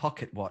took my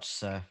pocket watch,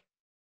 sir.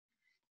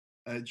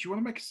 Do you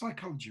want to make a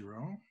psychology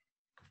roll?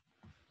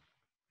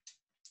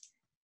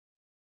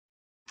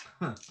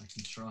 I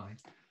can try.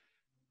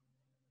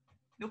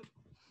 Nope.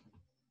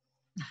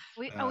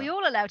 Are we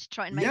all allowed to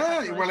try and make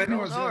yeah, well,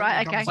 rolls? All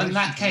right, okay. Well, in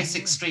that case,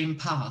 extreme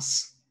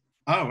pass.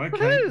 Oh,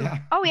 okay. Yeah.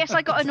 Oh, yes,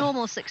 I got a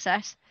normal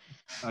success.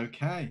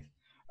 Okay.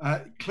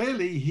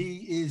 Clearly,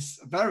 he is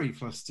very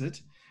flustered,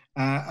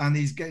 and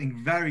he's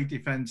getting very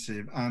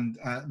defensive and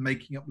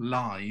making up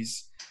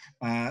lies.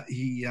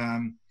 He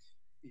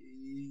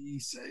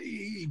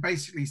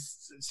basically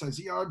says,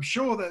 "Yeah, I'm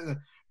sure that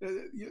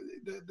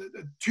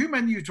the two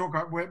men you talk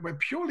about, we're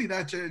purely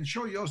there to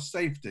ensure your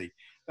safety,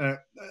 the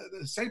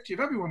safety of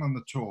everyone on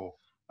the tour."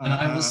 And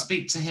I will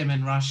speak to him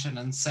in Russian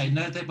and say,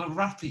 no, they were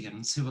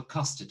ruffians who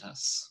accosted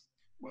us.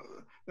 Well,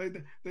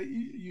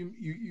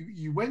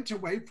 you went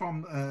away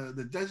from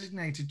the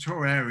designated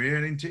tour area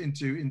and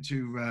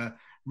into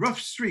rough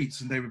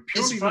streets, and they were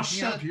purely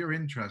looking out for your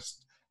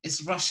interest.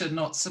 Is Russia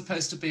not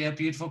supposed to be a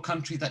beautiful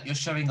country that you're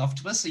showing off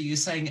to us? Are you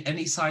saying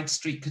any side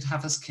street could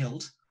have us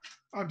killed?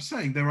 I'm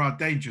saying there are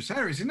dangerous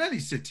areas in any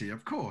city,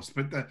 of course,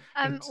 but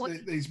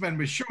these men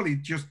were surely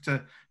just to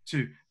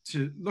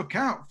look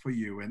out for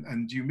you,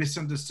 and you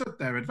misunderstood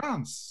their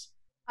advance.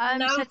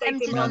 No, So they them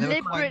did not.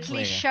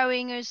 deliberately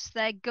showing us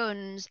their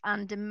guns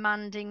and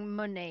demanding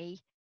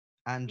money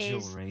And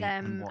is jewelry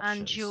them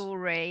and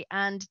jewelry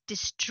and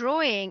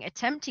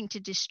attempting to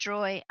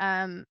destroy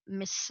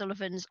Miss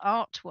Sullivan's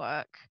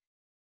artwork.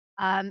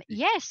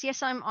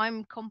 Yes,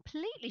 I'm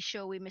completely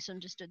sure we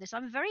misunderstood this.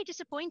 I'm very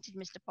disappointed,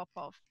 Mr.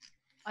 Popov.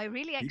 I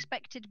really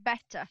expected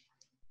better.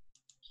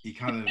 He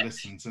kind of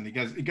listens and he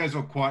goes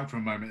all quiet for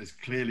a moment. It's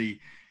clearly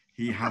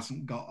he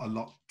hasn't got a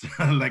lot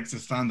legs to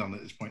stand on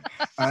at this point.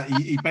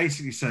 He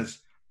basically says,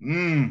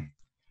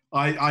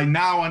 I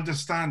now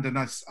understand, and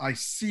I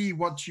see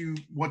what you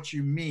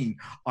mean.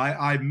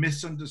 I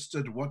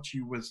misunderstood what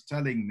you was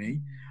telling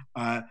me.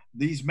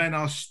 These men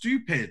are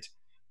stupid.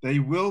 They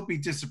will be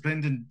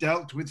disciplined and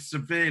dealt with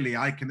severely.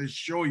 I can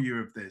assure you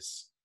of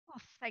this. Oh,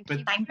 thank But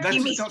you. let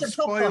us not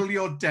spoil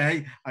your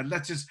day, and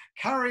let us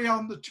carry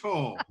on the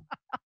tour.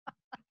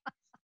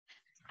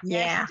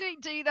 Yeah. Yes,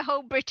 do the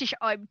whole British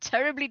 "I'm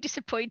terribly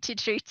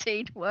disappointed"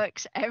 routine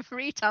works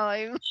every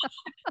time.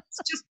 It's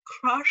just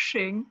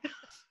crushing.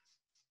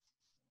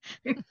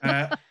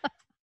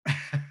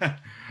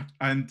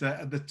 And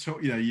the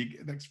tour,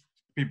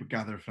 people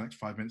gather for the next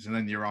 5 minutes, and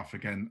then you're off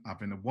again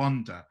having a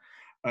wander.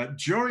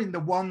 During the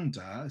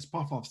wander, as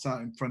Popov sat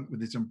in front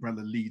with his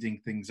umbrella, leading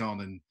things on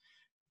and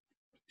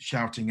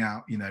shouting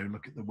out,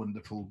 look at the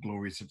wonderful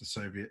glories of the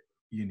Soviet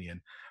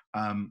Union.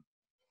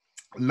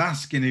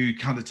 Laskin, who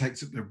kind of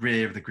takes up the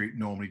rear of the group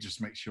normally, just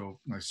makes sure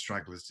no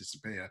stragglers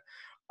disappear,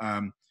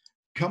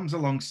 comes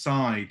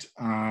alongside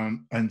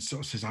and sort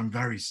of says, "I'm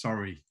very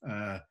sorry.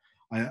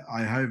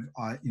 I hope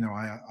I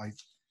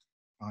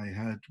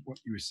heard what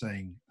you were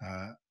saying,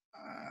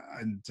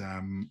 and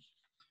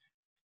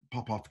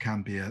Popov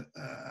can be a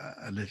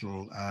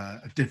little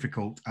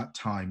difficult at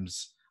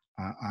times.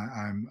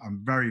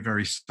 I'm very,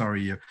 very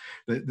sorry.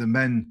 The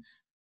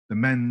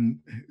men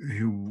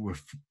who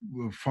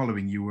were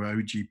following you were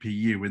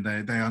OGPU, and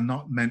they are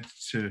not meant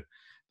to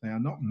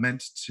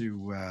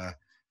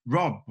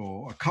rob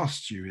or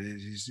accost you.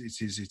 It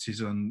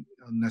is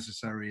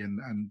unnecessary,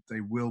 and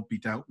they will be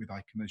dealt with,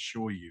 I can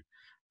assure you.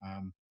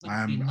 I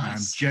am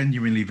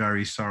genuinely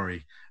very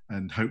sorry,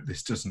 and hope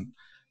this doesn't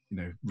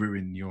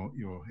ruin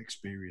your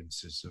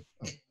experiences of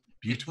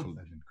beautiful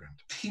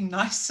Leningrad. Be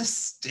nicer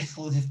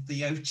still if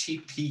the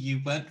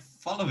OGPU weren't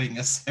following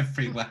us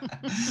everywhere.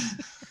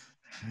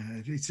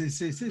 It is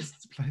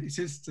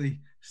the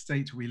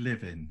state we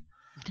live in.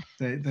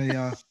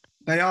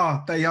 They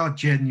are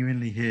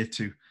genuinely here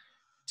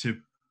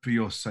for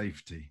your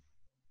safety.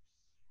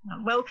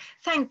 Well,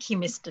 thank you,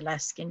 Mr.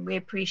 Laskin. We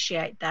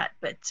appreciate that.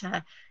 But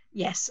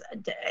yes,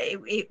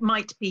 it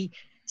might be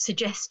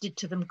suggested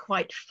to them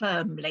quite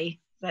firmly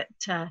that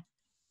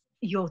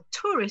your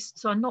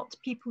tourists are not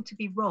people to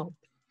be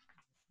robbed.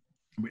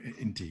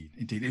 Indeed.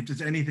 If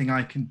there's anything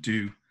I can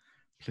do,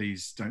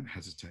 please don't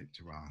hesitate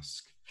to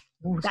ask.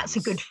 Oh, that's a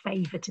good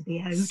favour to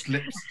be owed.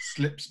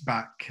 Slips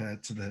back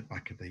to the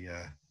back of the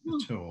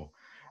tour.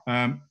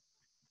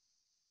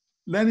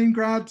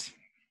 Leningrad,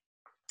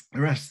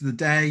 the rest of the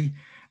day,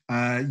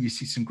 you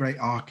see some great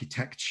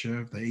architecture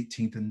of the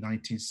 18th and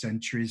 19th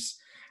centuries.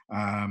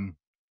 There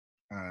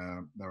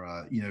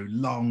are,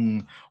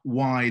 long,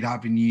 wide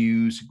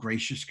avenues,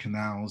 gracious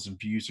canals, and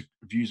views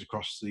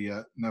across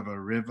the Neva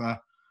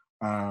River.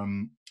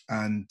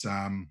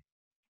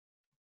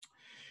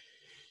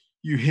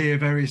 You hear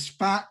various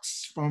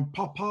facts from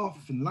Popov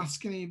and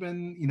Laskin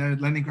even.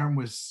 Leningrad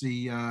was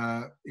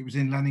it was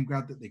in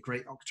Leningrad that the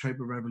Great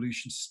October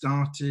Revolution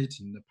started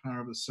and the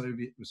power of the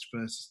Soviet was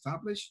first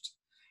established.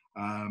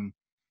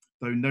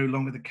 though no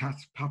longer the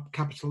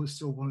capital, is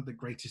still one of the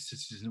greatest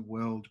cities in the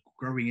world,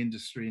 growing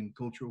industry and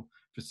cultural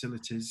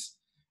facilities.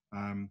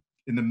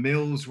 In the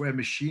mills where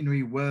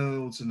machinery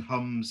whirls and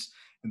hums,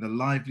 in the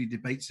lively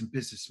debates and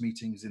business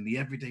meetings, in the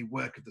everyday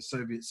work of the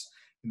Soviets,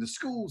 in the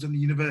schools and the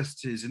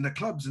universities, in the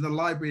clubs and the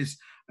libraries,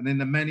 and in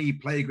the many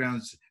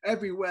playgrounds,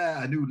 everywhere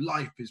a new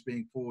life is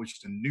being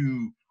forged, a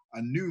new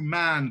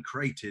man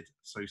created,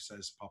 so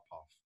says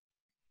Popov.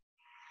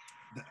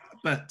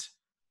 But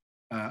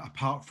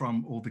apart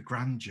from all the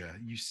grandeur,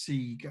 you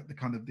see the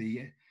kind of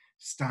the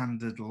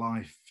standard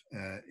life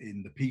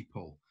in the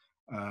people.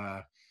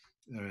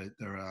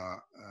 There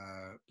are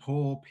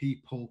poor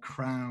people,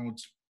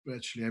 crowds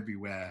virtually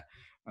everywhere.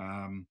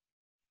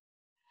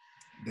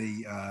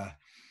 The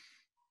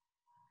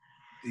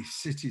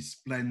city's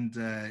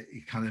splendor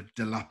kind of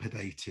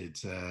dilapidated.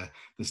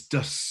 There's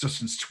dust,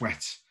 soot and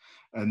sweat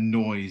and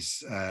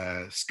noise,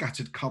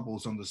 scattered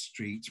cobbles on the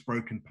streets,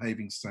 broken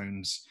paving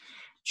stones,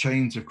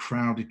 chains of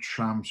crowded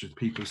trams with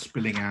people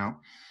spilling out,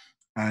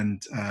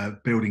 and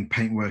building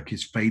paintwork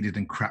is faded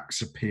and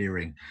cracks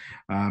appearing.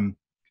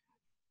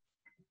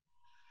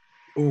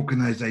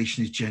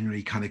 Organization is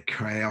generally kind of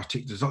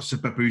chaotic. There's lots of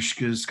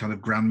babushkas, kind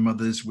of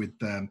grandmothers with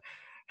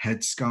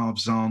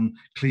headscarves on,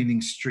 cleaning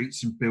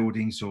streets and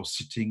buildings, or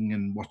sitting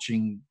and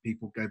watching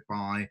people go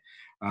by.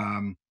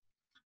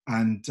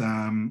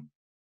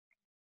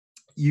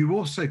 You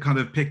also kind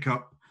of pick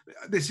up,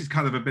 this is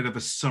kind of a bit of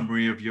a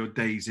summary of your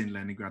days in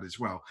Leningrad as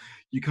well.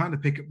 You kind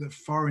of pick up that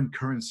foreign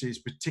currency is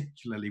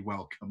particularly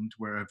welcomed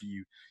wherever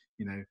you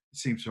know, it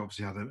seems to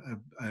obviously have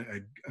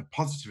a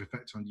positive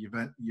effect on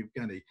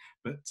Yevgeny,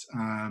 but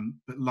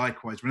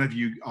likewise, whenever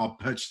you are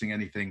purchasing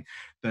anything,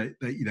 that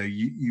you know,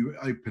 you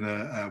open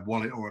a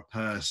wallet or a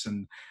purse,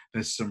 and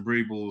there's some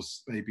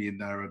rubles maybe in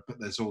there, but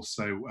there's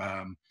also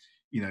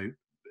you know,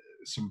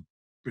 some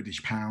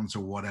British pounds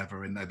or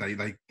whatever, and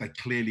they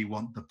clearly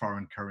want the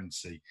foreign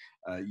currency.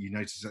 You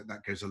notice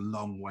that goes a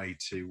long way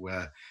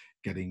to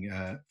getting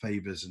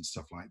favors and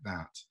stuff like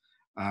that.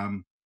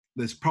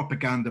 There's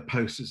propaganda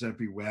posters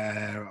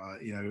everywhere,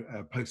 you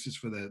know, posters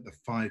for the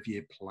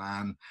 5-year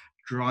plan,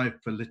 drive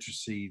for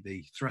literacy,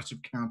 the threat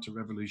of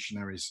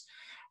counter-revolutionaries.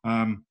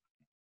 The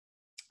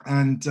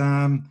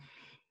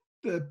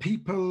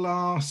people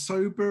are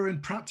sober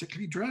and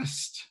practically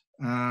dressed.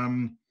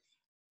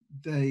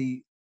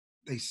 They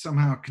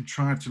somehow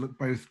contrive to look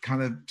both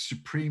kind of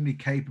supremely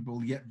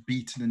capable yet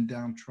beaten and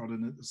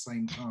downtrodden at the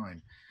same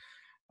time.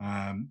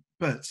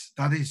 But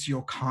that is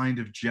your kind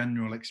of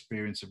general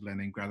experience of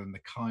Leningrad, and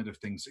the kind of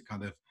things that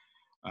kind of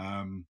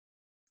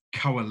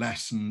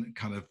coalesce and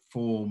kind of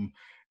form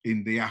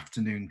in the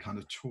afternoon kind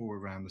of tour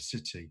around the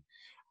city.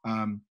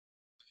 The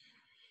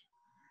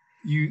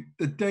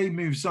day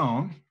moves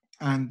on,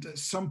 and at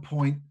some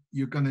point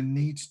you're going to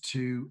need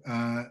to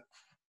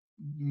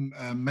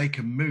make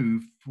a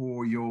move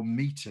for your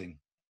meeting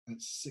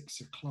at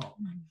 6 o'clock.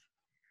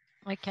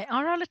 Okay,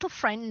 are our little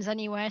friends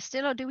anywhere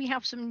still, or do we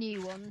have some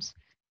new ones?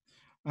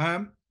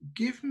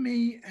 Give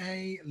me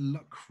a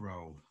luck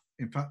roll.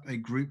 In fact, a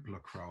group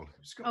luck roll.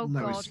 Who's got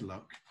lowest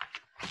luck?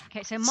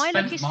 Okay, so my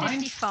luck is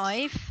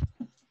 55.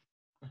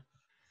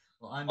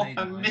 Well, I made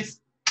mine.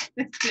 Missed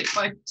it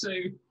by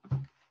 2.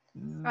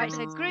 Right,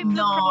 so group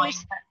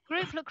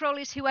luck roll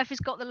is whoever's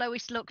got the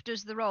lowest luck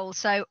does the roll.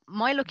 So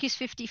my luck is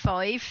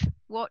 55.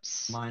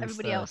 What's Mine's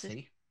everybody 30.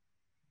 else's?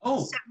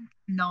 Oh,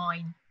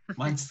 9.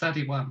 mine's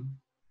 31.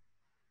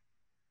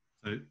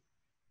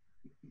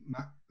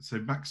 So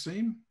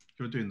Maxime,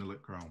 you're doing the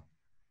luck roll.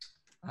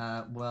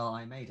 Well,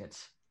 I made it.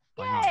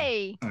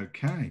 Yay!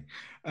 Okay.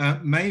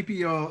 Maybe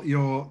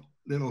your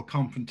little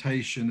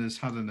confrontation has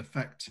had an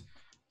effect,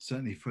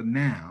 certainly for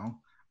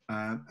now,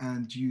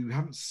 and you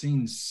haven't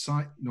seen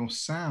sight nor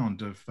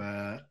sound of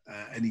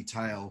any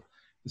tale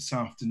this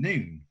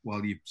afternoon,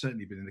 while you've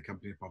certainly been in the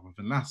company of Popov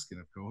and Laskin,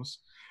 of course.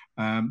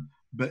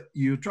 But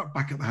you drop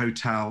back at the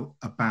hotel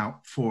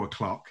about 4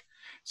 o'clock,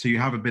 so you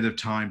have a bit of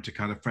time to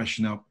kind of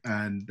freshen up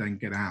and then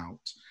get out.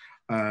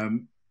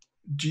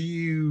 Do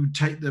you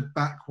take the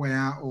back way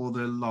out or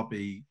the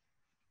lobby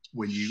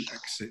when you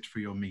exit for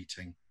your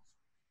meeting?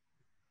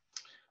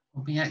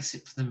 When we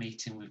exit for the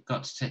meeting, we've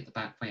got to take the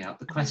back way out.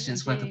 The question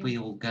is whether we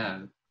all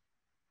go.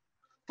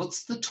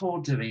 What's the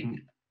tour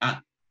doing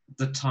at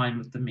the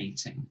time of the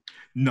meeting?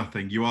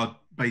 Nothing. You are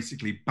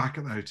basically back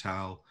at the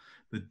hotel.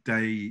 The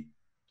day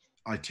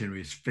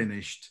itinerary is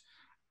finished,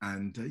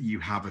 and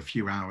you have a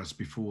few hours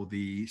before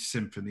the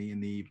symphony in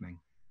the evening.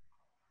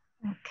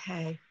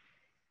 Okay.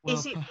 Well,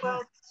 is it perhaps...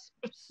 worth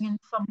splitting in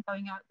some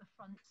going out the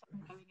front,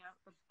 some going out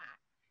the back,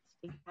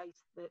 in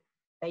case that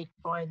they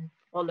try and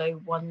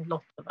follow one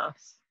lot of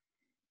us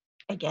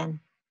again?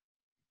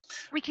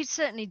 We could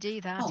certainly do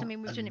that. I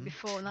mean, we've done it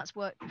before, and that's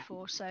worked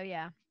before. So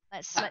yeah,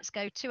 let's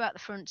go 2 out the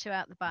front, 2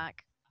 out the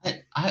back.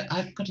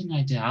 I've got an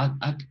idea.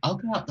 I'll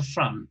go out the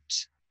front,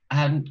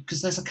 and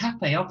because there's a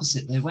cafe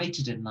opposite they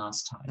waited in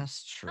last time.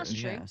 That's true. That's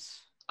true.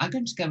 Yes. I'm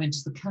going to go into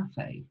the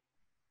cafe.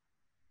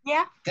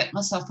 Yeah. Get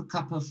myself a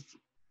cup of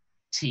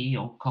tea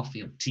or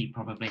coffee, or tea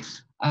probably,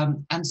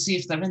 and see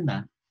if they're in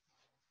there.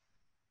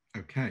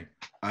 Okay.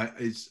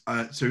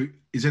 So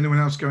is anyone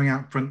else going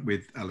out front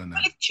with Eleanor?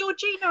 If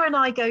Georgina and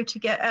I go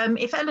together,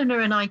 if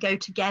Eleanor and I go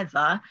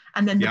together,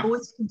 and then the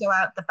boys can go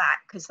out the back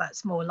because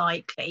that's more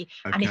likely.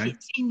 Okay. And if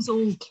it seems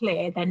all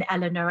clear, then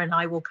Eleanor and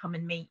I will come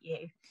and meet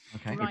you.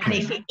 Okay. Right. And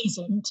if it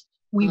isn't,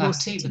 we will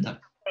sit and keep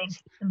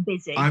them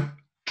busy.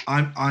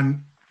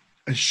 I'm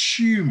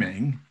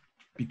assuming,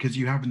 because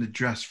you haven't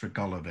addressed for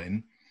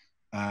Golovin,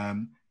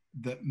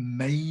 that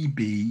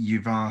maybe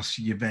you've asked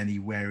Yevgeny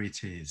where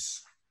it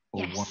is,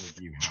 or one of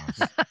you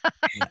has.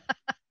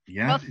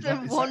 Yeah. Rather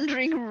than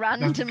wandering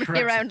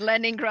randomly around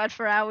Leningrad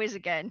for hours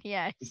again.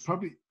 Yes. It's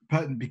probably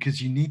pertinent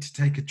because you need to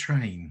take a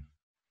train.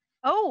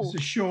 Oh. It's a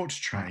short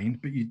train,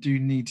 but you do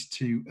need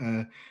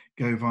to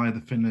go via the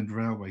Finland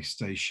railway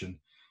station.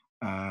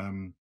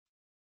 And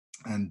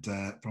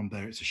from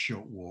there, it's a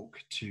short walk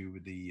to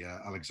the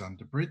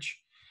Alexander Bridge,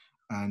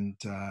 and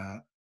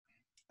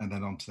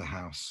then onto the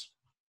house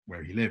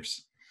where he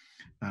lives.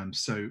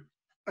 So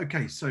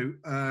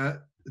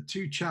the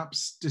two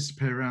chaps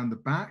disappear around the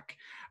back.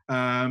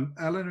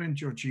 Eleanor and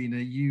Georgina,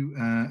 you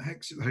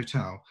exit the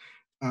hotel.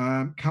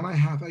 Can I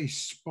have a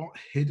spot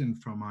hidden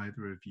from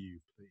either of you,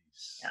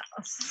 please?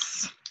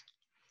 Yes.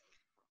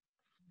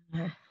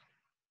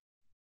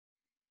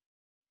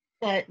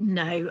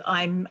 No,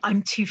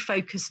 I'm too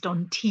focused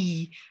on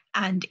tea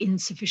and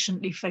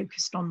insufficiently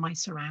focused on my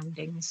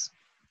surroundings.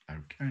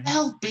 Okay.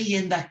 They'll be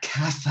in the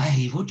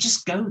cafe. We'll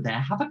just go there,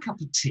 have a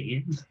cup of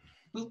tea, and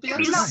we'll be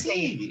able to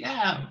see.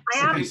 Yeah. I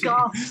am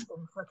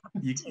gasping for a cup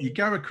of tea. You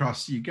go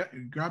across, you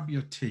grab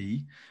your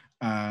tea,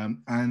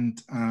 and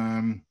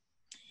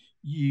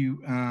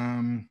you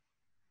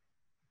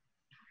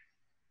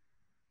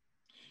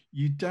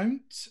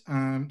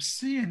don't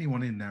see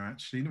anyone in there,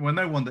 actually. Well,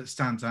 no one that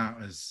stands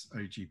out as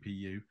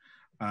OGPU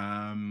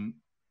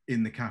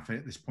in the cafe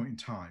at this point in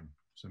time.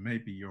 So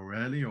maybe you're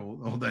early,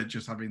 or they're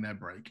just having their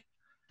break,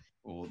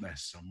 or they're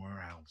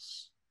somewhere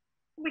else.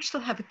 We shall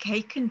have a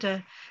cake and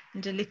a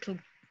little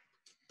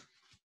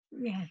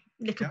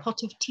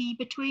pot of tea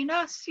between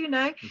us, you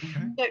know.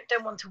 Okay.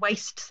 Don't want to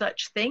waste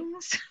such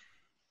things.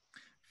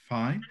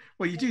 Fine.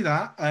 Well, you do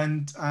that,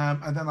 and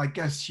then I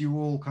guess you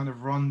all kind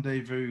of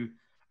rendezvous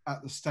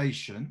at the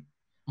station.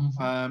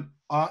 Mm-hmm.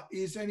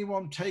 Is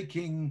anyone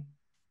taking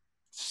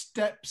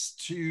steps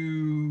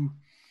to,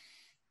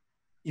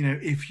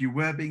 if you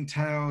were being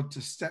tailed,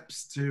 to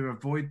steps to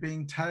avoid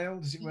being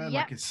tailed, as it were?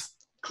 Yep.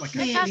 Like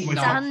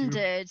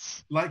standard.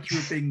 Like you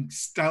were being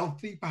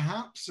stealthy,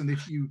 perhaps, and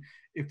if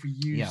we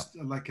used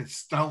like a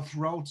stealth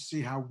roll to see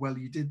how well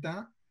you did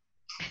that.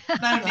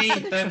 No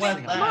need.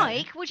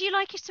 Mike, would you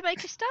like us to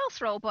make a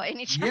stealth roll by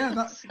any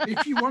chance? Yeah,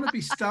 if you want to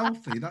be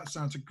stealthy, that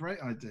sounds a great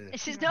idea.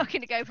 This is not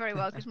going to go very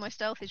well because my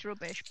stealth is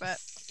rubbish. But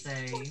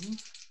same.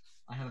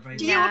 I have a very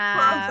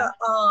private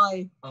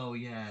eye. Oh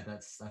yeah,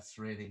 that's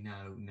really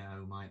no.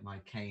 My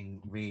cane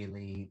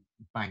really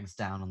bangs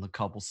down on the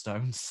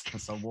cobblestones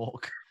as I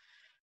walk.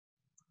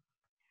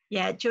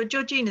 Yeah,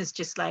 Georgina's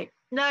just like,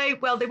 no,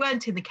 well, they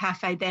weren't in the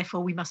cafe,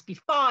 therefore we must be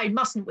fine,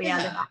 mustn't we,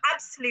 Eleanor?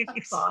 Absolutely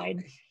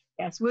fine.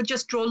 Yes, we'll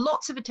just draw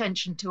lots of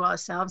attention to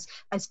ourselves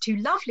as two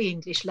lovely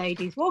English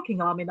ladies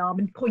walking arm in arm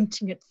and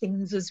pointing at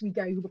things as we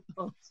go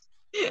past.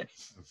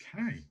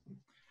 Okay.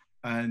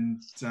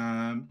 And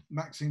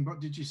Maxime, what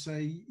did you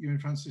say you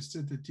and Francis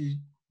did? Did you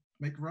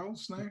make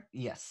rolls now?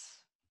 Yes.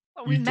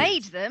 Well, we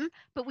made them,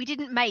 but we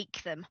didn't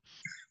make them.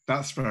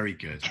 That's very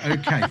good.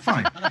 Okay,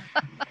 fine.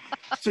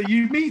 So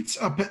you meet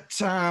up at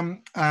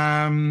where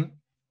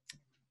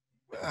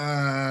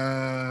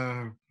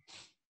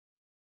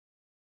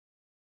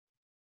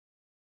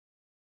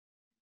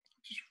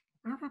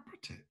have I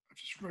put it? I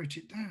just wrote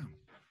it down.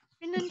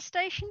 Finland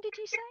Station, did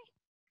you say?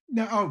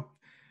 No,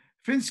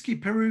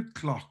 Finsky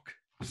Peruglok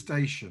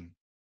Station.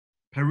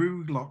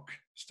 Peruglok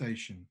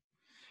Station.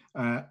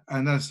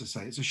 And as I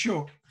say, it's a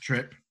short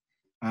trip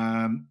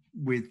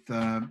with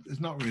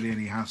there's not really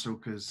any hassle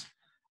because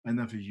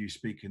enough of you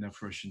speak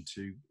enough Russian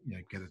to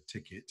get a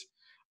ticket.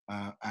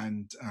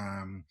 And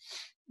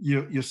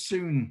you're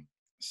soon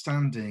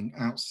standing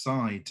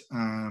outside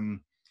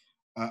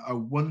a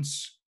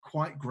once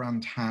quite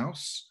grand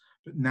house,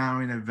 but now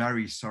in a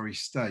very sorry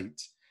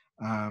state.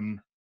 The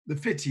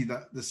city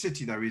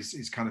though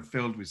is kind of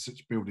filled with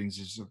such buildings,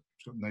 as I've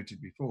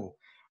noted before.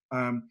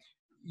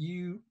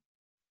 You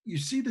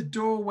see the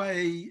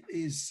doorway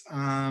is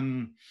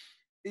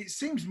it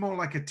seems more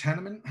like a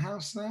tenement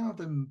house now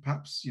than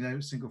perhaps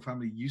a single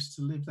family used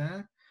to live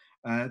there.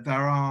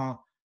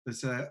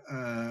 There's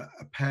a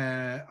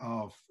pair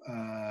of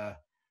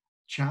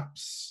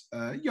chaps,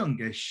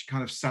 youngish,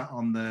 kind of sat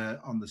on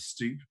the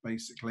stoop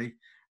basically,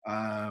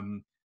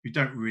 who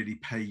don't really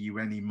pay you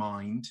any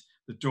mind.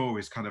 The door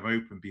is kind of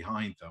open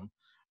behind them.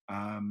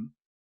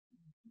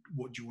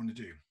 What do you want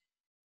to do?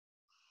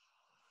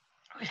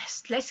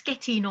 Let's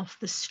get in off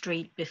the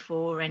street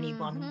before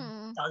anyone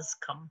does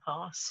come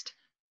past.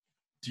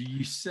 Do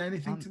you say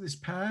anything to this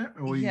pair,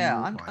 or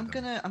I'm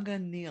gonna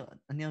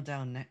kneel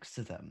down next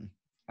to them,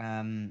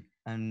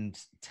 and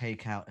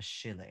take out a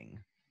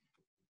shilling,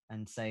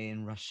 and say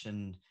in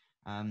Russian,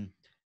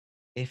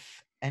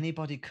 if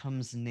anybody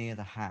comes near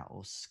the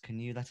house, can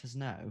you let us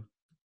know?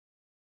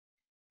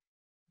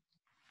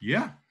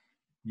 Yeah,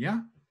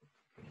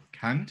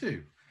 can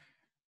do.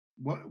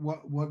 What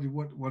do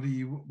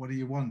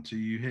you want? Are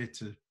you here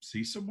to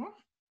see someone?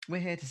 We're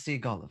here to see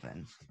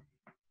Sullivan.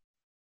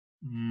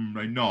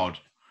 They nod,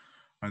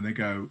 and they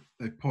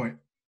point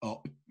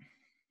up.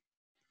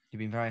 You've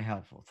been very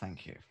helpful,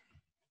 thank you.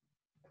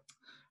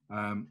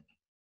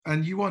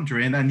 And you wander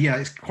in, and yeah,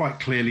 it's quite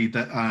clearly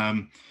that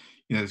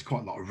there's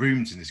quite a lot of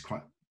rooms in this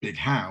quite big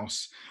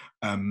house.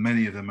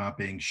 Many of them are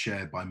being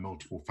shared by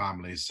multiple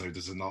families, so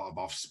there's a lot of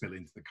off-spill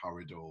into the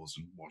corridors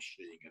and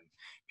washing and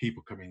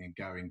people coming and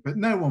going. But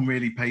no one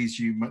really pays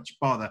you much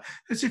bother.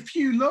 There's a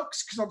few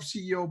looks, because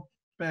obviously you're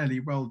fairly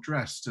well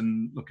dressed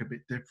and look a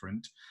bit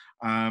different,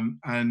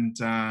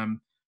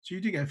 so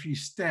you do get a few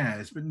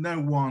stares, but no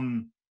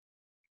one.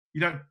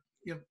 You don't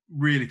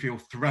really feel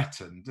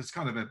threatened. There's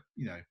kind of a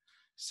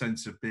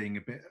sense of being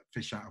a bit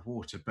fish out of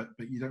water, but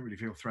you don't really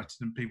feel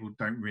threatened, and people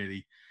don't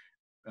really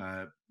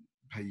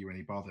pay you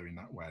any bother in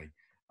that way.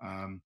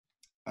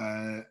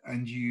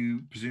 And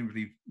you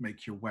presumably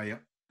make your way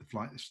up the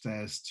flight of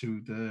stairs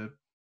to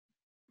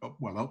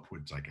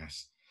upwards, I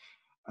guess.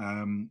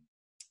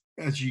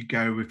 As you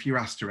go, if you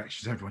ask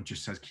directions, everyone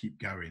just says keep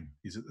going.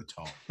 He's at the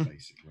top,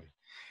 basically.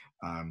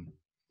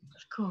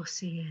 Of course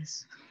he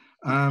is.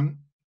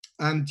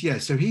 And yeah,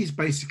 so he's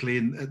basically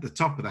at the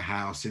top of the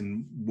house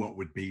in what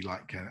would be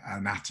like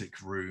an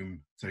attic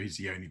room. So he's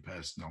the only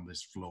person on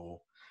this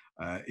floor.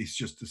 It's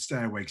just the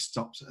stairway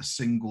stops at a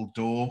single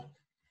door,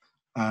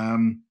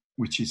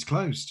 which is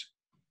closed.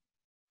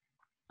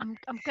 I'm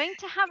going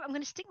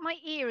to stick my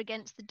ear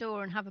against the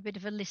door and have a bit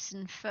of a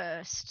listen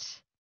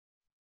first.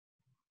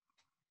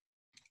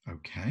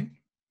 Okay.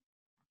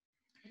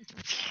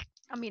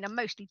 I mean, I'm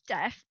mostly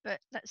deaf, but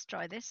let's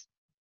try this.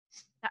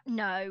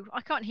 No,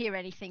 I can't hear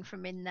anything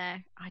from in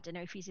there. I don't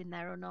know if he's in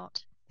there or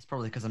not. It's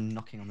probably because I'm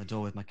knocking on the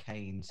door with my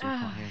cane, so you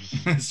can't hear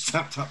anything.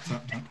 Tap, tap,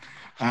 tap,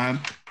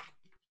 tap.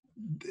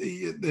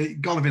 The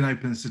Sullivan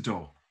opens the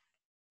door.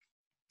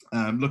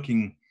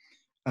 Looking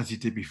as he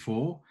did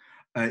before,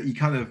 he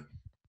kind of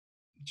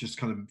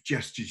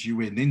gestures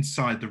you in.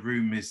 Inside the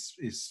room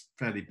is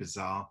fairly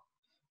bizarre.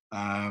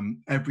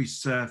 Every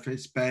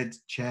surface, bed,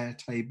 chair,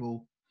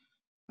 table,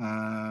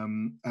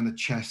 and a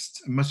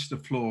chest, and much of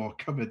the floor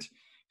covered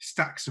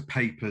stacks of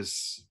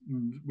papers,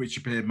 which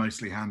appear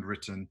mostly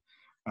handwritten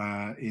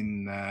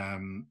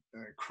in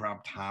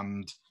crabbed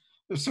hand.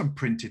 There's some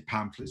printed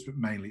pamphlets, but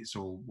mainly it's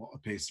all what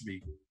appears to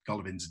be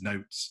Sullivan's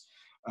notes.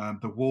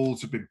 The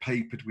walls have been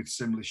papered with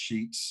similar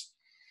sheets,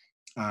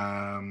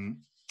 and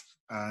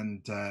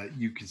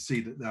you can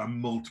see that there are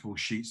multiple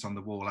sheets on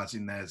the wall, as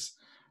in there's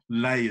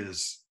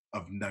layers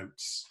of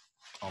notes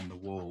on the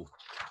wall.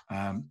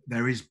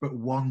 There is but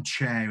one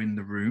chair in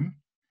the room.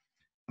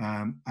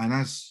 And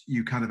as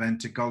you kind of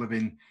enter,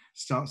 Sullivan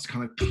starts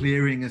kind of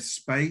clearing a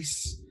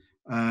space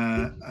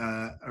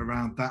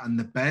around that and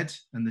the bed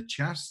and the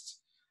chest.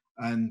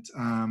 And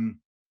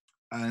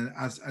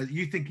as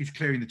you think he's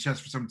clearing the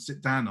chest for someone to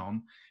sit down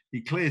on,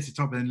 he clears the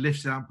top and then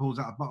lifts it out and pulls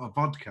out a bottle of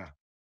vodka.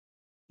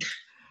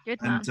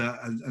 Good man.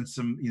 And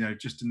some,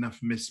 just enough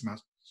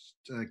mismatched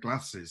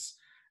glasses.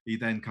 He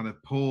then kind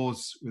of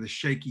pours with a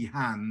shaky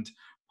hand,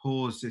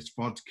 pours this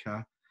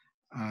vodka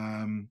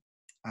and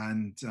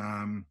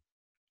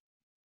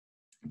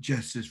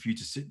gestures for you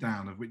to sit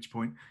down, at which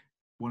point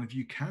one of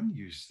you can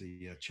use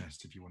the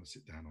chest if you want to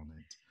sit down on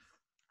it.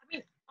 I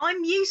mean,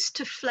 I'm used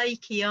to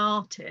flaky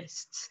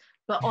artists,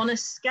 but on a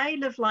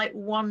scale of like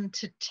 1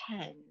 to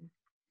 10,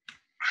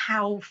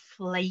 how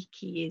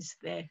flaky is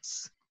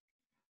this?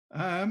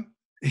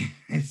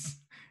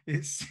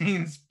 It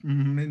seems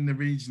in the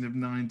region of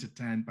 9 to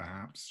 10,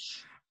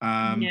 perhaps.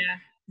 Yeah.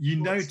 You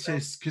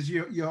notice, because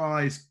your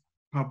eyes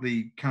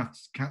probably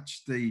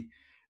catch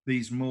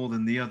these more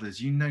than the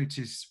others, you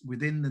notice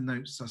within the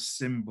notes are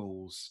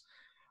symbols.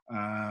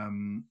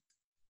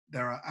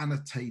 There are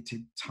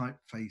annotated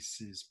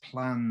typefaces,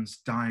 plans,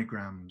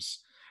 diagrams.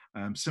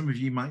 Some of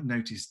you might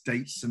notice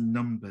dates and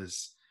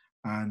numbers,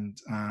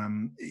 and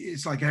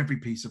it's like every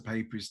piece of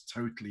paper is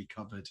totally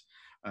covered.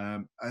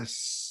 A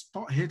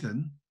spot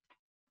hidden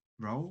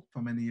roll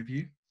from any of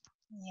you?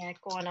 Yeah,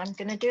 go on. I'm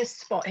going to do a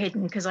spot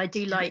hidden because I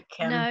do like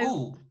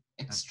Oh,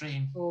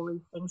 extreme. story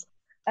things.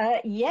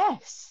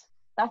 Yes,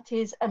 that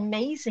is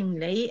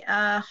amazingly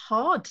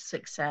hard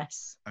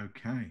success.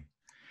 Okay.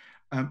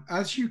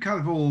 As you kind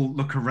of all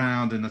look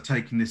around and are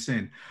taking this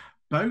in,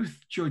 both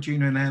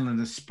Georgina and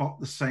Eleanor spot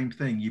the same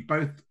thing. You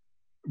both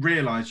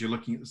realize you're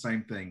looking at the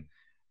same thing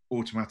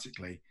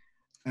automatically,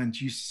 and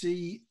you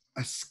see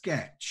a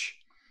sketch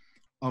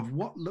of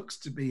what looks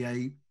to be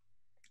a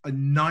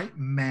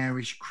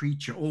nightmarish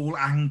creature, all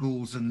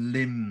angles and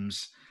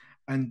limbs,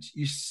 and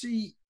you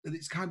see that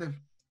it's kind of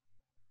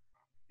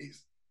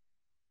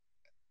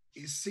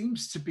it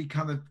seems to be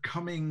kind of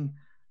coming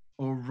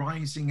or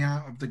rising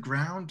out of the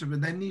ground,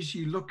 and then as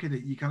you look at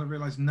it, you kind of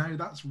realize, no,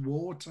 that's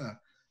water.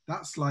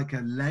 That's like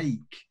a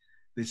lake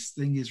this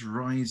thing is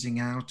rising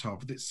out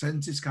of. It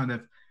sends this kind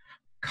of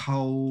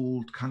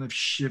cold kind of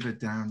shiver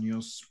down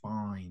your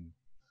spine.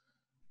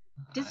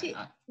 Does it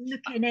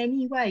look in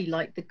any way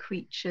like the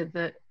creature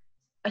that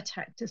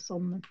attacked us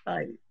on the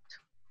boat?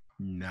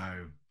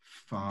 No,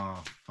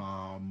 far,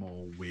 far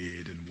more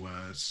weird and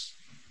worse.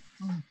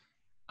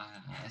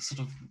 I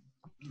sort of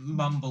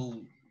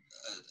mumble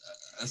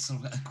a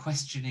sort of a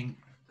questioning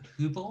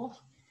Hubor.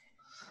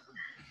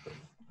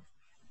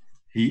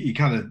 He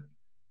kind of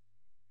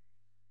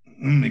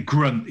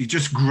he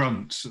just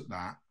grunts at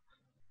that,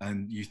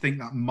 and you think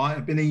that might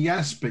have been a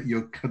yes, but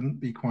you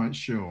couldn't be quite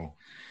sure.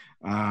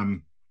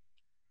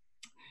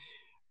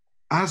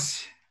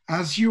 As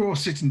you're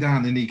sitting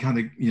down and he kind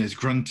of is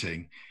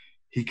grunting,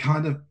 he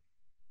kind of,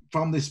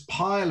 from this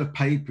pile of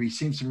paper, he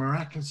seems to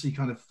miraculously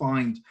kind of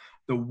find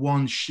the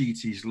one sheet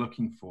he's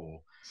looking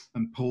for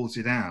and pulls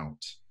it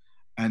out,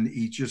 and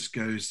he just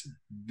goes,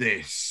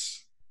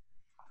 "This,"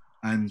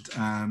 and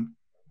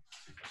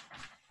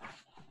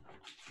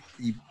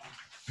he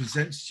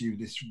presents to you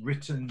this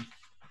written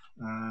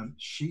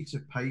sheet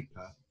of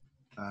paper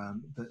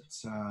that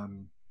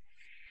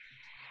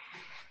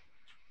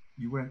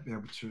you won't be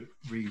able to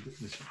read at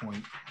this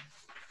point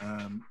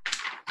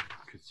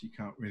because you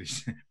can't really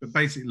see. But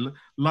basically,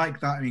 like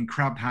that, I mean,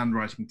 crabbed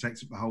handwriting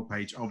takes up the whole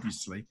page,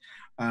 obviously.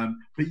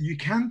 But you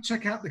can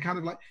check out the kind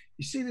of, like,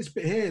 you see this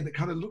bit here that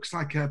kind of looks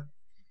like a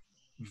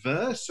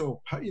verse,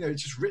 or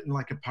it's just written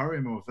like a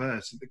poem or a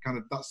verse.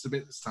 That's the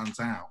bit that stands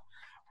out.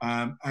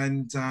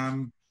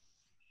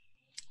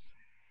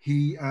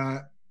 He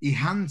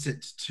hands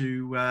it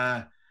to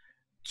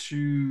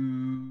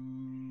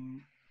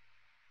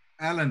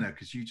Eleanor,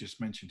 because you just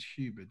mentioned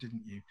Hubert,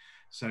 didn't you?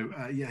 So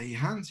he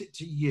hands it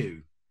to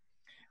you.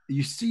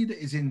 You see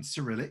that it's in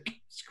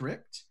Cyrillic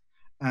script,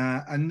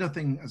 and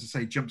nothing, as I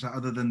say, jumps out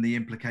other than the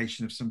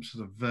implication of some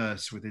sort of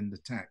verse within the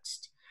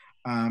text.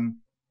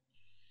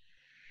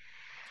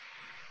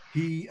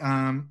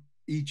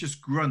 He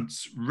just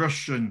grunts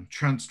Russian,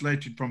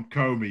 translated from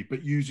Komi,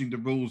 but using the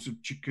rules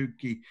of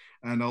Chikuki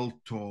and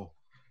Altor.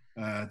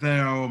 They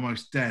are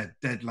almost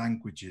dead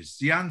languages.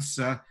 The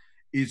answer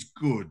is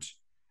good.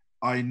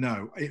 I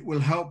know. It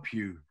will help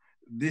you.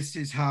 This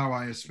is how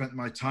I have spent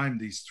my time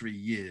these 3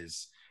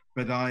 years,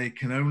 but I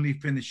can only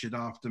finish it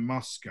after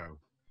Moscow.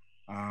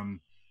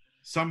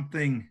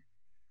 Something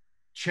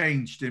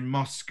changed in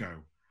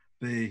Moscow.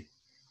 I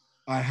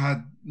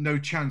had no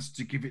chance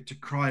to give it to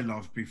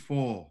Krylov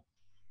before.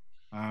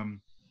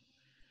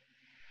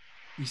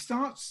 He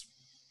starts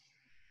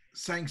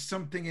saying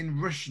something in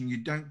Russian you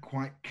don't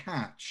quite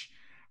catch.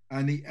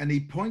 And he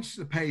points to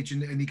the page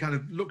and he kind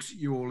of looks at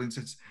you all and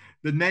says,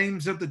 "The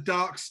names of the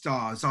dark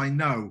stars I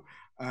know.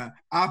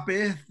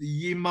 Abith,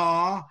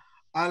 Ymar,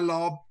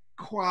 Alob,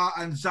 Kwa,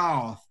 and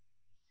Zarth."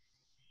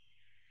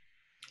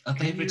 Are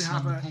they written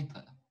on the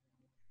paper?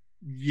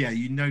 Yeah,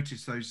 you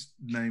notice those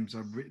names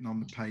are written on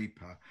the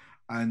paper.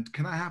 And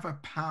can I have a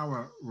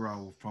power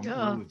roll from all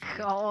of you? Oh,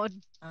 God.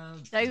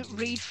 Don't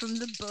read from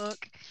the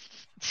book.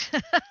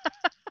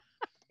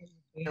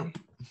 Nope.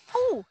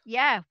 Oh,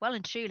 yeah. Well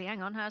and truly.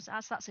 Hang on.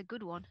 That's a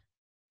good one.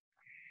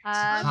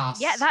 Pass.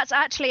 Yeah, that's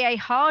actually a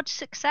hard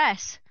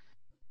success.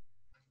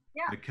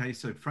 Yeah. Okay,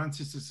 so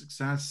Francis, a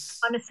success.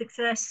 I'm a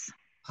success.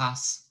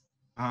 Pass.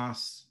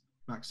 Pass.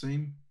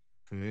 Maxime?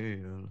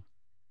 Fail.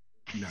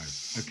 No.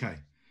 Okay.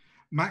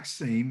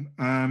 Maxime,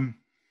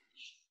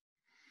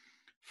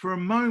 for a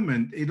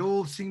moment, it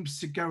all seems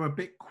to go a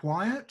bit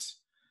quiet,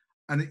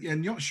 and you're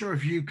not sure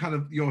if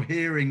your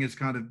hearing has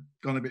kind of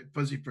gone a bit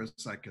fuzzy for a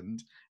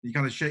second. You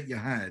kind of shake your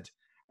head,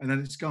 and then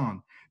it's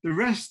gone. The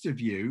rest of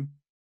you,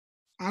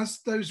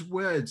 as those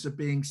words are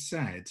being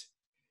said,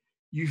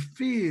 you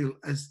feel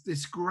as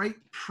this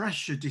great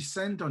pressure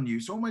descend on you.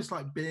 It's almost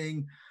like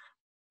being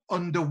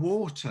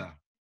underwater.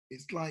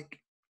 It's like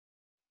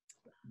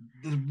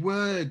the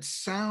words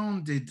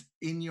sounded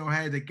in your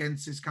head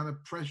against this kind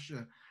of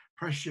pressure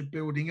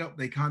building up.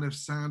 They kind of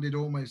sounded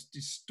almost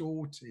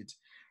distorted.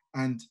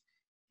 And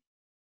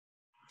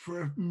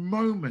for a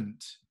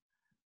moment,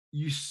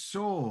 you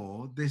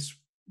saw this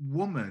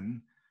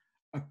woman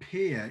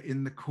appear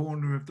in the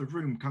corner of the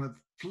room, kind of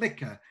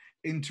flicker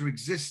into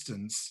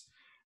existence,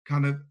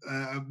 kind of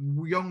a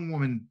young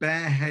woman,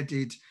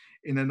 bareheaded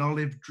in an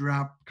olive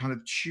drab kind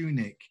of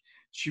tunic.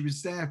 She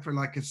was there for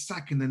like a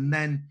second, and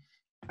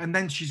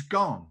then she's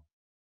gone.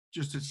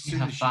 Just as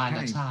soon as she came.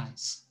 Did she have violet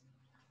eyes?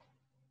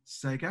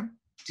 Say again?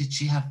 Did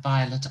she have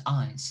violet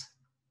eyes?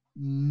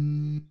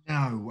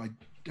 No, I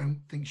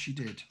don't think she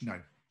did.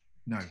 No.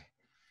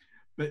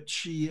 But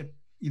she,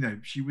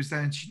 she was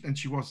there and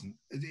she wasn't.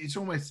 It's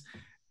almost,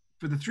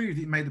 for the three of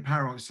you that made the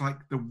parallel, it's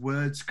like the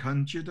words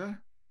conjured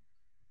her.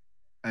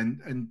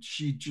 And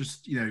she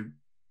just,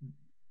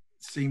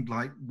 seemed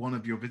like one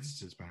of your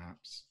visitors,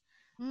 perhaps.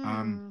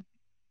 I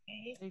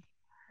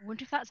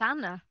wonder if that's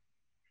Anna.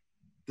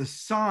 The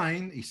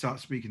sign, he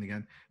starts speaking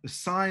again, the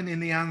sign in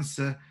the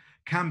answer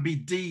can be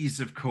D's,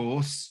 of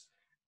course.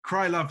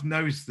 Krylov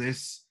knows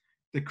this.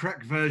 The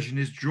correct version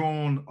is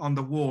drawn on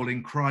the wall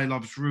in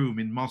Krylov's room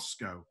in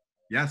Moscow.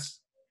 Yes?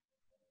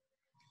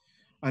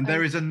 And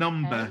there is a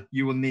number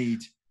you will need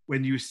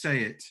when you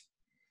say it.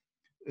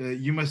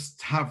 You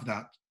must have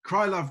that.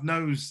 Krylov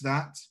knows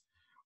that,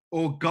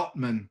 or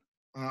Gottman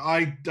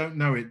I don't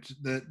know it.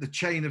 The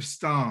chain of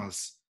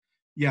stars.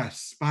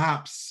 Yes,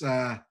 perhaps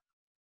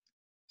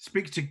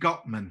speak to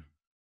Gottman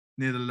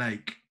near the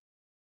lake.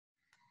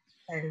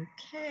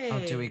 Okay. How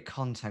do we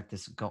contact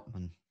this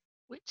Gottman?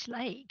 Which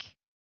lake?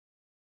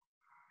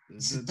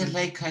 Is it the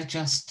lake I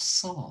just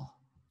saw?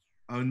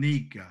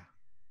 Oniga,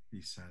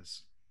 he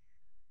says.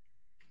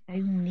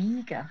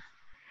 Oniga.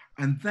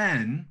 And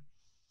then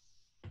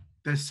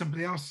there's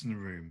somebody else in the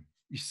room.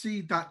 You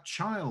see that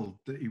child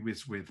that he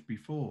was with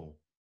before,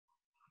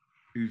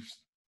 who's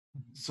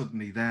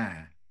suddenly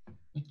there.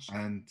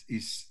 And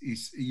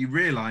you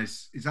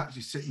realise he's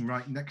actually sitting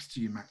right next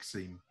to you,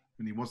 Maxime,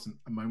 when he wasn't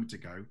a moment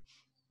ago.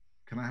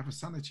 Can I have a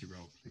sanity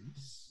roll,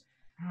 please?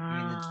 You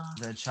mean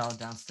the child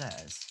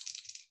downstairs?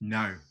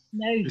 No.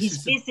 No, This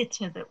his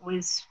visitor that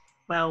was,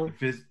 well...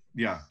 the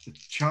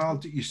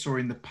child that you saw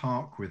in the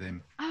park with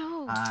him.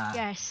 Oh,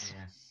 yes.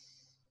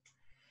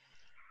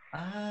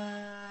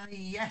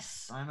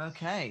 Yes, I'm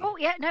okay. Oh,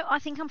 yeah, no, I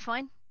think I'm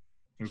fine.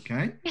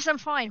 Okay. Yes, I'm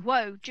fine.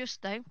 Whoa,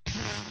 just though.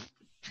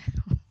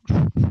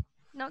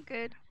 Not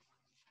good.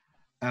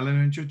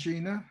 Eleanor and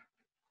Georgina?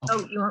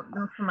 Oh, you want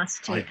one from us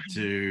too?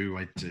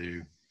 I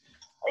do.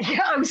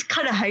 Yeah, I was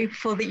kind of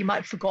hopeful that you might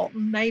have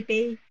forgotten,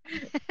 maybe.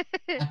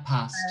 I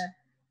passed.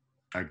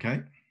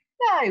 Okay.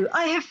 No,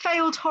 I have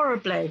failed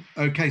horribly.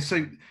 Okay,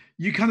 so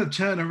you kind of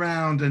turn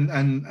around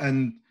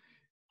and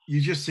you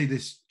just see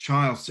this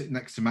child sitting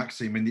next to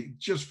Maxime, and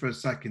just for a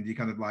second, you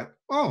kind of like,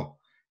 oh,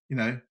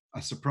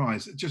 a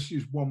surprise. Just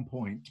use 1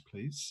 point,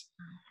 please.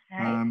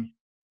 Okay.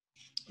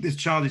 This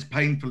child is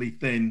painfully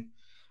thin.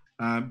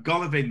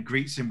 Golovin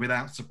greets him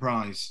without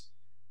surprise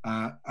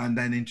and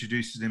then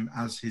introduces him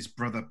as his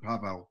brother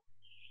Pavel.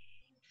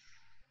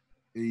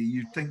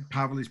 You'd think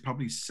Pavel is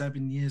probably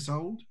 7 years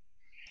old.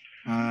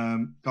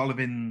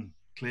 Golovin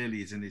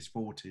clearly is in his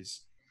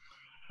 40s.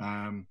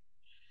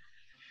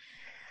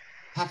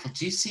 Pavel,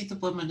 do you see the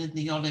woman in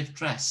the olive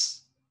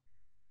dress?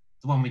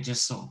 The one we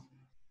just saw?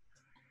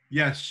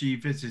 Yes, she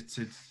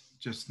visited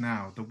just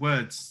now. The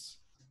words,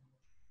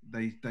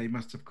 they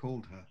must have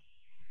called her.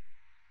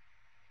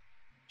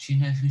 Do you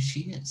know who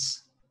she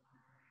is?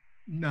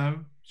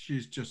 No,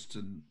 she's just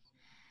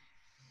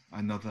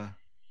another.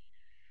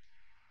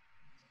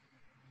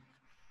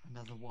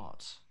 Another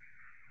what?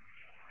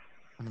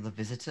 Another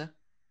visitor?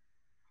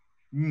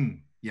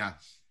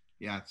 Yes.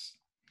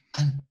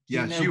 And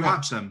Yes, you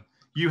have them.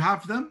 You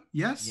have them?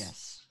 Yes?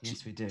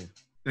 Yes, we do.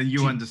 Then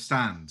you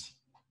understand.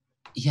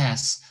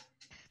 Yes.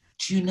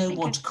 Do you know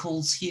what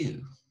calls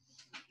you?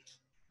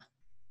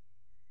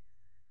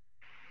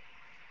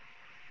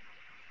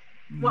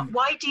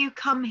 Why do you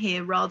come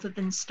here rather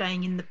than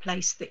staying in the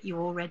place that you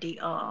already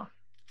are?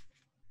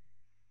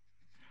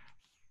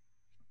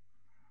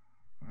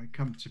 I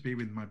come to be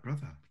with my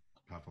brother,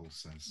 Pavel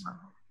says. Oh.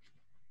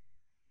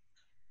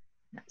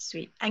 That's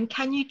sweet. And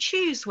can you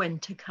choose when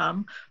to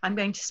come? I'm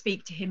going to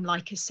speak to him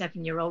like a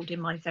 7-year-old in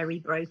my very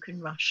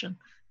broken Russian.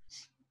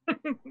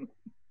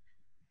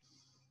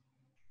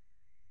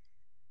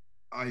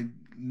 I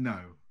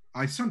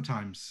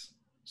sometimes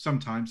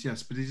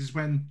yes, but it is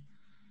when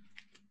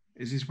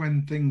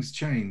things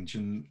change,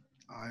 and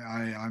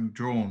I'm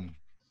drawn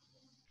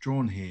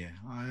here.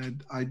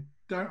 I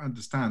don't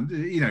understand.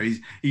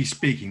 He's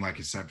speaking like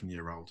a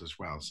 7-year-old as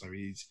well, so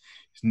he's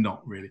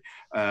not really.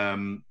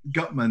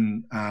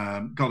 Golovin,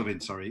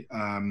 sorry.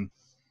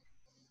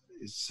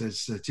 It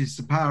says that it's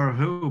the power of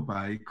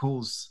Huba. It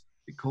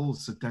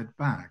calls the dead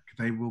back.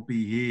 They will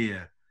be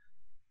here.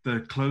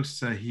 The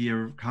closer he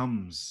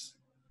comes,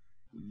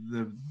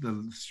 the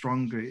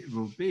stronger it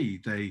will be.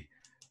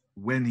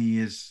 When he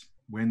is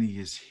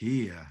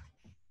here,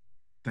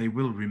 they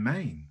will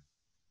remain,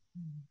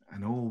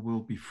 and all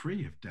will be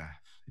free of death.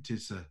 It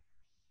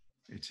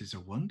is a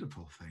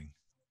wonderful thing.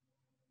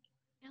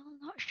 I'm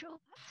not sure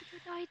that's a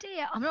good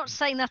idea. I'm not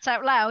saying that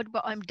out loud,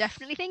 but I'm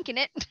definitely thinking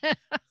it.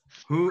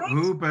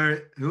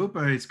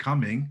 Huber is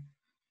coming.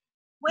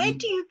 Where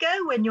do you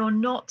go when you're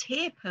not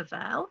here,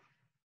 Pavel?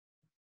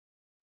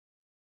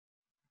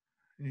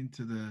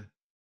 Into the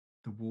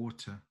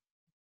water.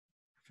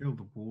 Feel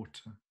the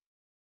water.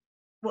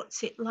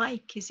 What's it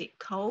like? Is it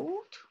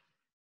cold?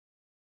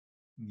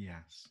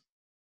 Yes.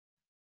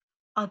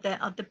 Are there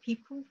other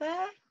people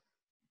there?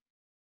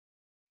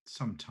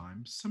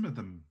 Sometimes. Some of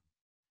them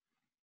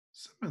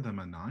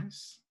are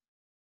nice.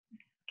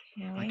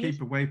 Okay. I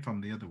keep away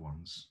from the other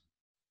ones.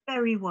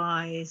 Very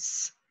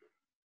wise.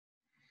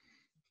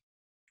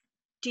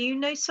 Do you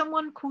know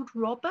someone called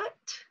Robert?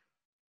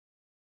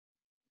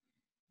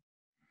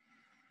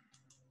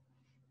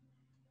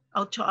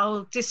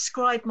 I'll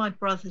describe my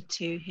brother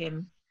to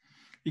him.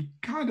 He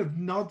kind of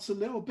nods a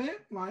little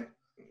bit, like,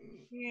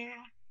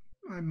 yeah,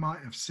 I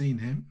might have seen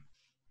him.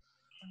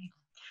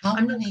 How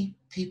many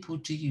people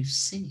do you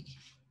see?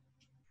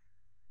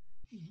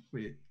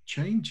 It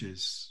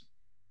changes.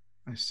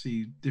 I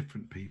see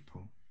different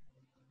people.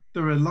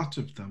 There are a lot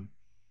of them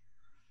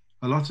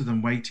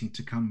waiting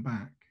to come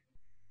back.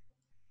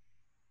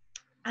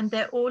 And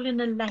they're all in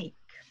a lake.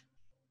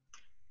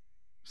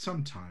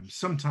 Sometimes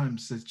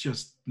there's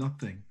just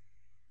nothing.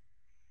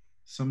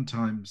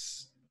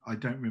 sometimes I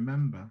don't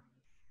remember.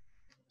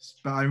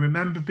 But I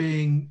remember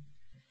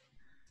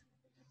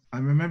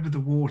the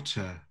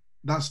water.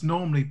 That's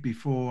normally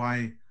before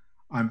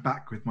I'm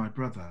back with my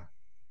brother.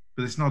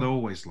 But it's not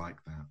always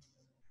like that.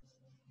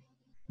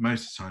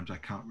 Most of the times I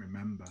can't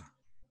remember.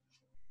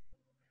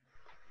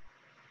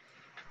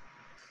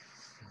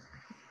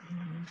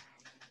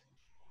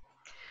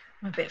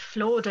 I'm a bit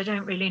floored. I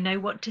don't really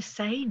know what to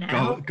say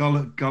now.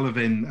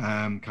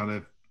 Golovin kind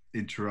of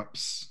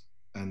interrupts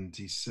and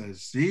he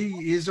says,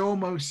 he is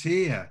almost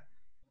here.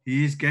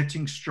 He is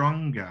getting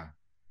stronger.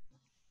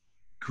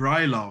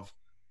 Krylov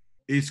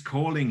is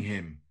calling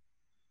him,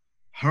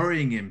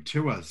 hurrying him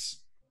to us.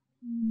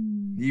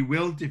 He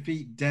will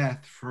defeat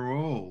death for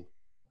all.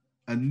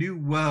 A new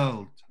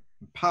world.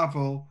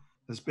 Pavel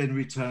has been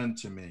returned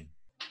to me.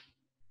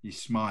 He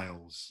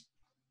smiles.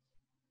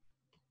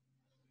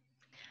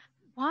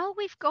 While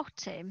we've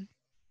got him,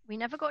 we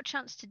never got a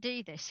chance to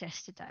do this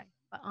yesterday,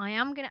 but I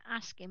am going to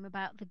ask him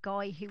about the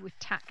guy who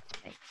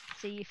attacked me,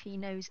 see if he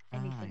knows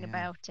anything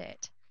about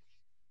it.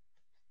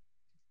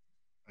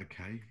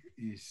 Okay,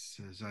 he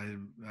says, I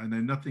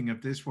know nothing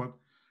of this.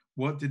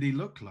 What did he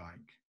look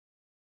like?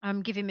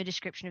 Give him a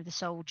description of the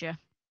soldier.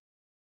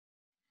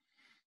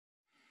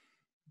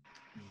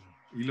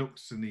 He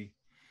looks and he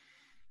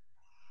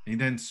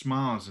then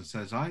smiles and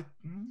says, I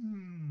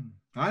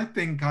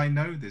think I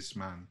know this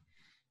man.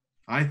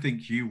 I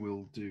think you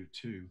will do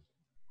too.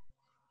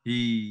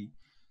 He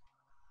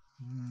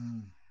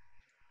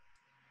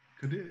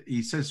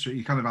says,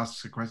 he kind of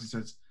asks a question,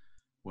 says,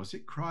 was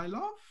it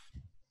Krylov?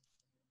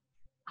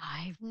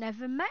 I've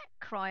never met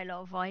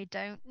Krylov. I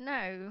don't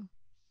know.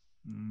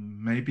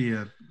 Maybe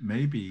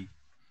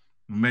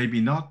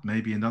not.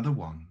 Maybe another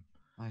one.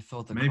 I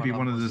thought that maybe Krylov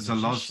one of the was a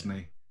magician.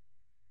 Zalozny.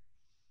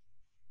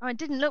 Oh, it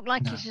didn't look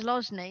like a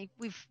Zalozny.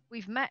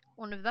 We've met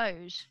one of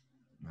those.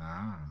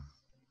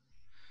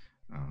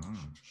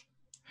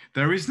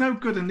 There is no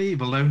good and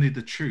evil, only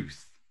the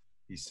truth,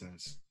 he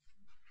says.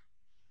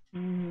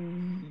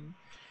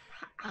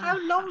 How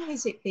long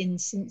has it been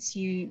since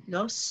you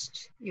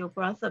lost your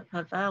brother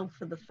Pavel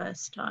for the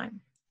first time?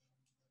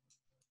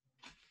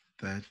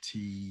 30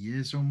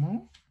 years or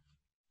more.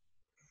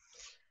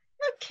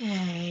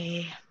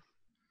 Okay.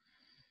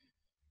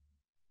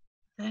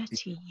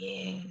 30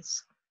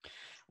 years.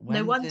 When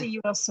no wonder you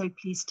are so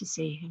pleased to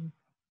see him.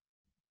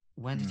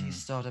 When did he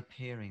start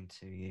appearing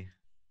to you?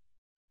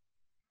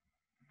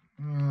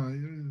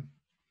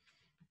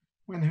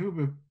 When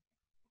Hubert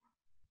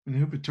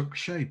took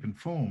shape and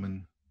form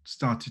and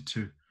started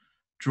to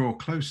draw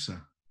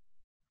closer.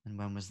 And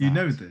when was that? You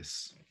know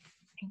this.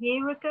 A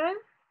year ago?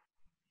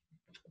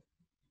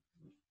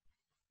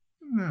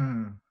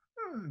 No,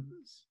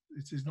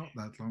 it is not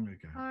that long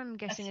ago. I'm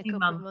guessing a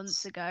couple of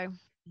months ago.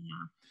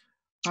 Yeah.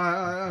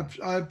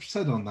 I've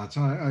said on that.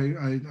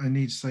 I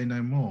need to say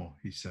no more.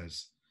 He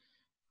says.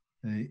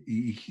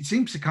 He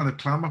seems to kind of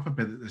clam up a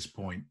bit at this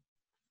point,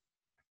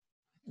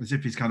 as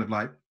if he's kind of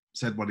like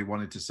said what he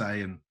wanted to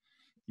say, and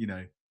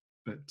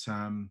but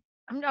I'm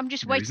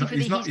just waiting for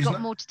he's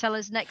got more to tell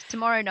us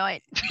tomorrow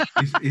night.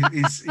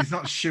 he's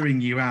not shooing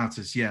you out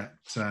as yet,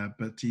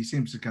 but he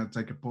seems to kind of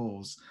take a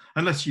pause.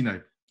 Unless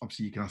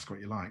obviously you can ask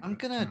what you like. I'm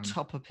gonna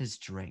top up his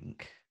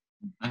drink.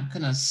 I'm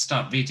gonna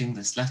start reading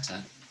this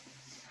letter.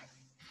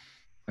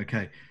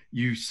 Okay,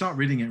 you start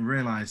reading it and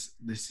realize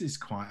this is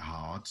quite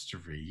hard to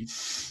read.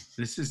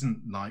 This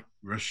isn't like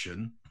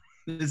Russian.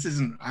 This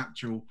isn't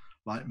actual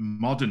like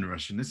modern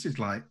Russian. This is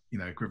like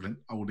equivalent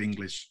Old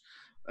English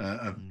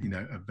of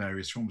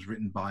various forms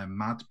written by a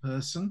mad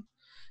person.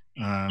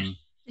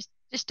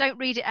 Just don't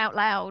read it out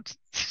loud.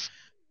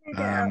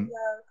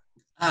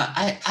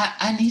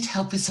 I need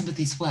help with some of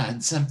these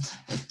words.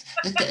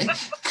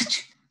 Could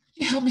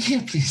you help me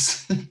here,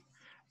 please?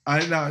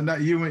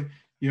 No.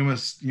 You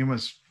must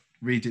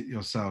read it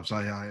yourselves.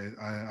 I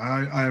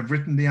have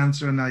written the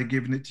answer and I've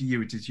given it to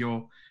you. It is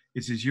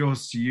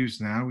yours to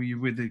use now. You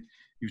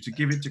to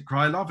give it to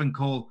Krylov and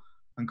call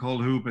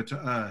Huber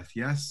to Earth.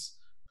 Yes.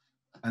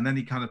 And then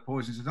he kind of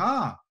paused and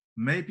said,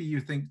 maybe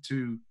you think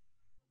to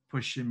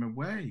push him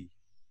away.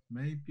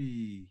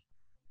 Maybe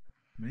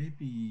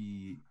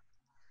the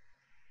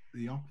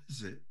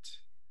opposite.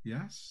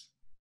 Yes.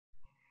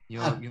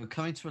 You're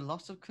coming to a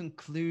lot of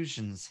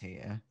conclusions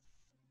here.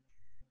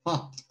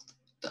 Well,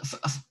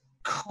 of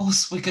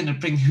course we're going to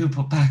bring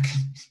Huber back.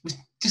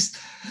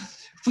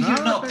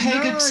 You're not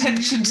paying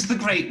attention to the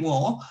Great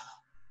War.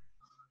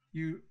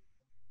 The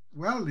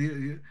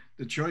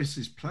choice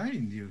is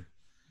plain.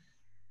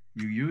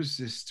 You use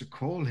this to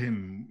call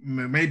him,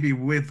 maybe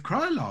with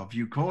Krylov,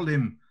 you call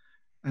him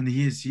and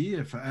he is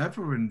here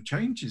forever and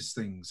changes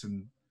things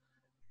and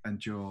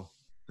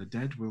the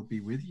dead will be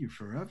with you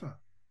forever.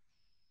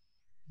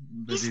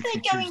 But is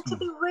there going to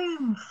be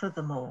room for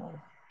them all?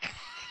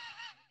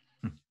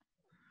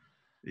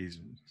 He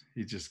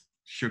just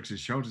shrugs his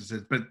shoulders and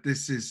says, but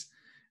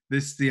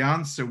the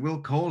answer will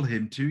call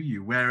him to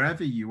you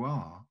wherever you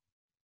are.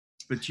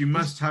 But you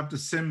must have the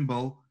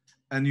symbol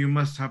and you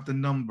must have the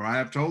number. I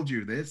have told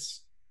you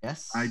this.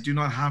 Yes. I do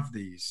not have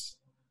these.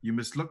 You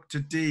must look to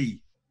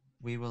D.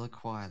 We will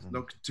acquire them.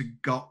 Look to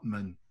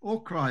Gottman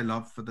or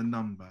Krylov for the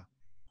number.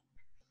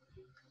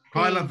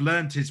 Krylov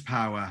learnt his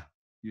power,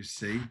 you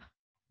see.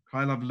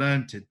 Krylov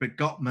learnt it, but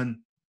Gottman,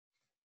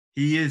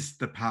 he is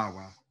the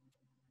power.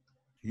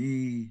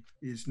 He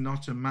is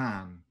not a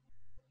man.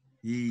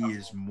 He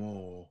is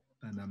more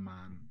than a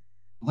man.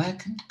 Where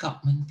can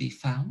Gottman be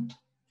found?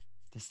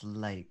 This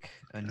lake.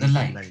 The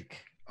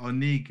lake.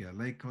 Onega,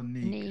 Lake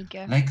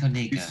Onega. Lake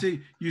Onega.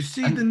 You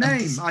see the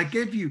name. I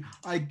give you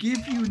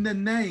the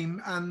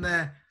name and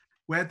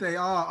where they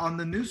are on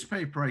the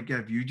newspaper I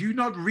gave you. Do you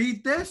not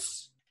read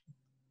this?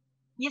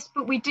 Yes,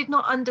 but we did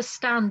not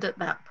understand at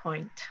that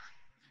point.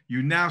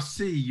 You now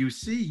see. You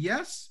see,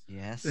 yes?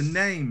 Yes. The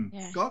name,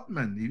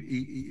 Gottman.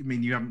 I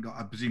mean, you haven't got,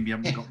 I presume you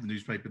haven't got the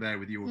newspaper there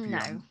with you.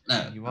 No.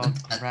 You are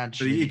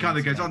gradually. So he kind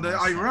of goes on.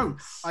 I wrote,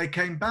 sense. I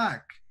came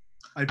back.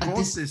 I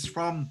bought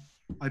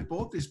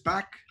this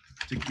back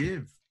to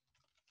give.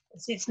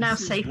 It's now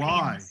This is safely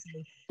why.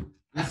 in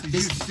You the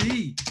safe.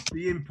 see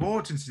the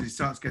importance, and he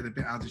starts getting a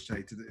bit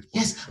agitated. At this point.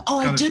 Yes. Oh,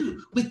 I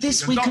do. With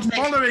this, we You're can not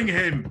make. following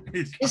him.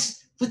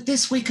 Yes. With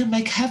this, we can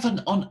make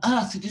heaven on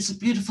earth. It is a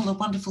beautiful and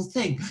wonderful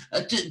thing.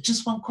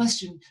 Just one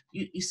question.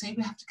 You say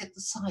we have to get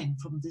the sign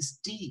from this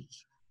D.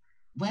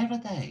 Where are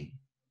they?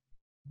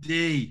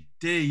 D.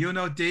 You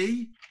know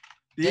D?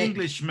 The D.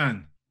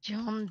 Englishman.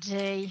 John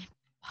D.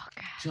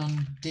 Bugger.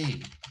 John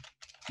D.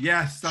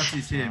 Yes, that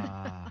is him.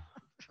 Of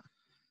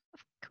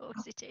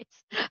course it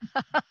is.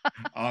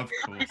 Of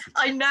course.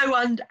 I know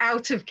I'm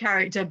out of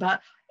character,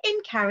 but in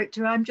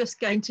character, I'm just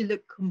going to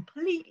look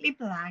completely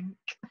blank.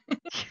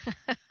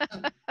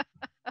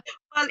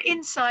 While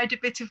inside, a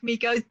bit of me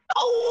goes,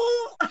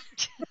 oh!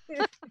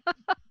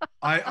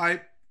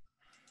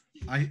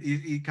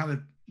 He kind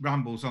of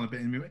rambles on a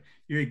bit. And you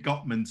hear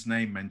Gottman's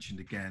name mentioned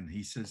again.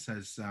 He says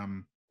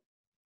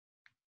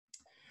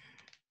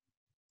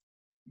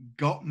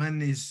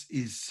Gottman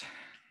is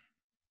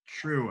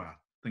truer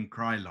than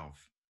Krylov.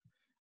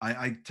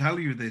 I tell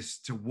you this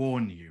to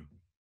warn you.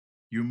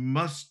 You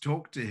must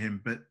talk to him,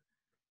 but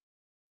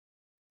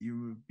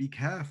you be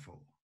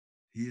careful.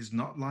 He is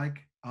not like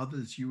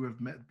others you have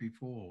met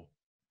before.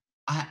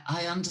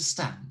 I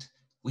understand.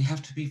 We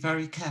have to be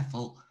very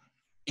careful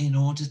in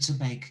order to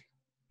make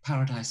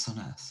paradise on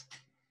earth.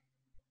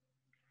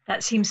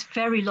 That seems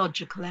very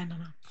logical,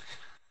 Eleanor.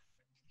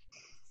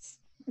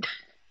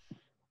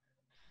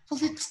 Well,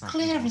 it's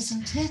clear,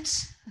 isn't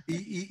it?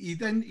 He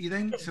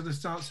then sort of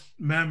starts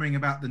murmuring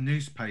about the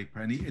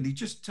newspaper, and he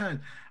just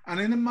turned, and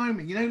in a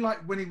moment, you know, like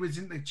when he was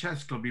in the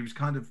chess club, he was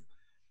kind of,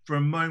 for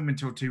a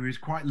moment or two, he was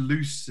quite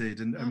lucid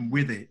and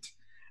with it,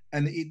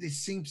 and it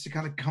seems to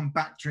kind of come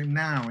back to him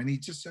now, and he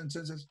just turns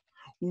and says,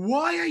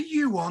 "Why are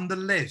you on the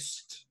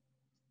list?"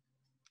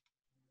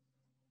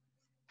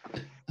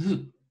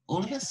 Who?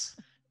 All of us?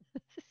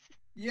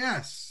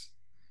 Yes,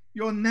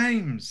 your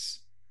names.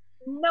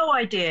 No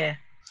idea.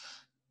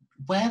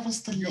 Where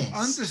was the You list?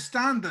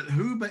 understand that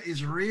Huber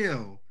is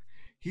real.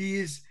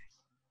 He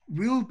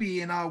will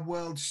be in our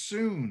world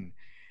soon.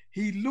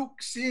 He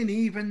looks in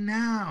even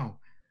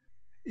now.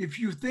 If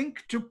you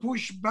think to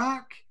push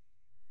back,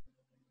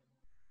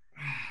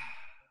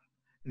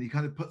 and he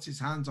kind of puts his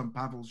hands on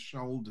Pavel's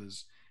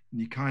shoulders,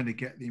 and you kind of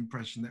get the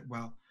impression that,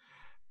 well,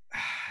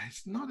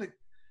 it's not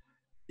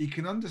he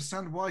can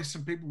understand why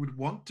some people would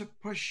want to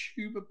push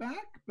Huber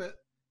back, but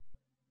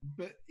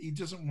he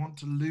doesn't want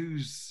to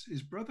lose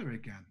his brother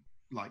again,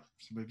 like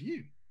some of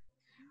you.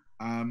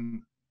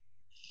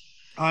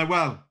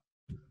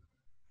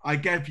 I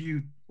gave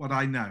you what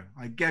I know.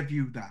 I gave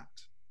you that.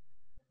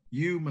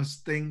 You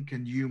must think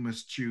and you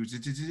must choose.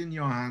 It is in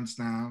your hands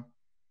now.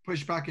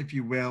 Push back if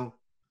you will,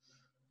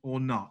 or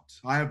not.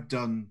 I have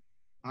done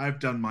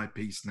my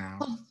piece now.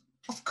 Well,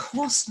 of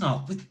course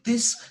not. With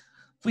this,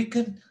 we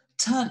can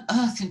turn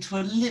Earth into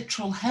a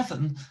literal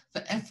heaven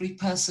for every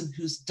person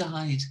who's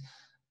died.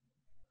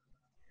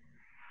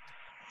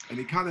 And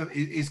it kind of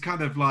is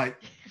kind of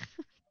like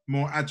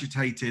more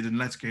agitated and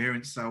less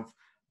coherent self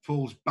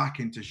falls back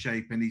into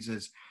shape, and he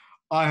says,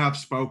 "I have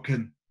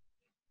spoken."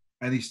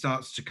 And he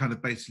starts to kind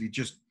of basically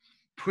just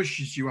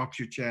pushes you up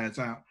your chairs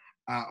out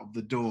of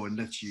the door and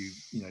lets you,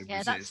 Yeah,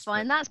 resist. that's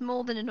fine. That's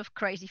more than enough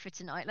crazy for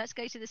tonight. Let's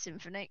go to the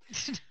symphony.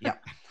 Yeah.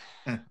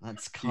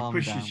 Let's He calm down.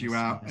 pushes you with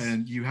some out, of this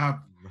and you have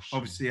rushing.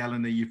 obviously,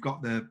 Eleanor, you've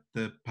got the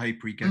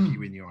paper he gave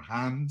you in your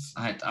hands.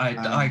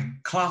 I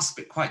clasp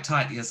it quite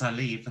tightly as I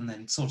leave and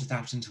then sort it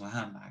out into a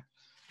handbag.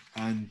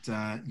 And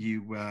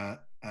you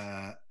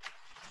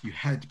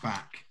head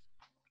back,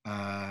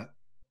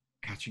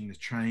 catching the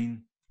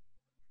train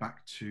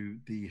back to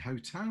the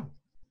hotel.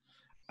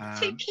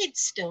 Two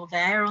kids still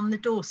there on the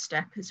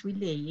doorstep as we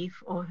leave,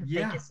 or have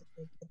they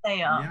disappeared?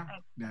 They are. Yeah,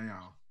 they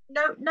are.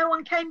 No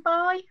one came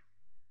by.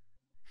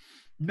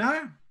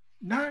 No,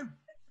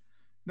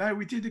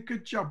 we did a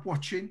good job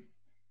watching.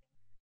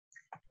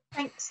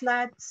 Thanks,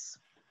 lads.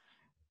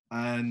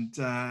 And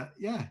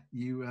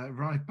you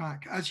arrive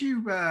back. As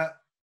you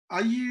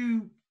are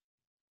you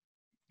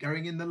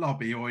going in the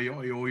lobby, or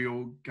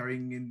you're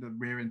going in the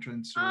rear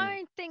entrance? Or...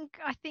 I think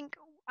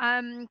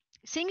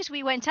seeing as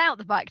we went out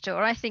the back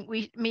door, I think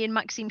me and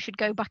Maxime should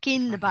go back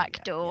in the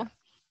back door.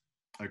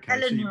 Okay.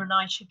 Eleanor and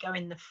I should go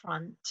in the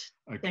front.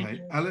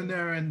 Okay,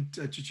 Eleanor and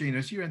Georgina,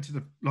 as you enter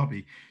the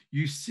lobby,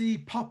 you see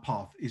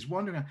Popov is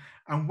wandering around,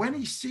 and when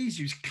he sees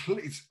you,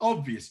 it's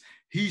obvious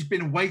he's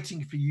been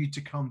waiting for you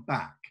to come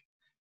back,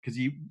 because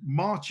he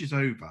marches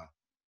over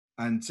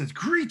and says,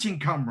 "Greeting,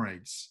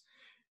 comrades.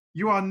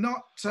 You are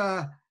not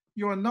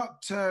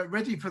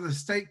ready for the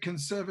state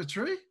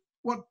conservatory.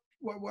 What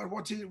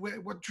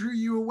drew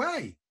you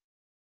away?"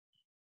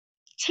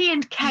 Tea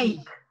and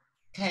cake.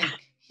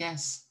 Cake,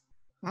 yes.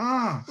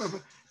 Well,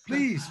 but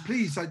please,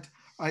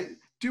 I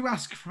do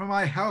ask for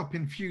my help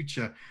in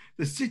future.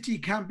 The city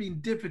can be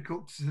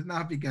difficult to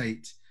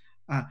navigate.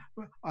 I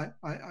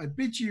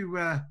bid you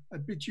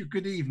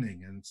good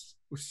evening, and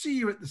we'll see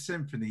you at the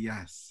symphony.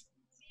 Yes.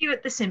 See you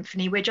at the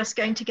symphony. We're just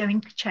going to go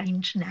and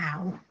change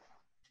now.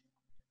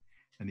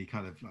 And he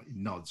kind of like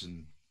nods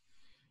and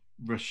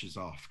rushes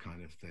off,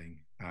 kind of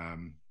thing.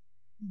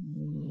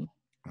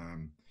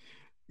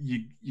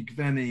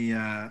 Yevgeny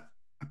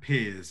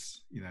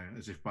appears,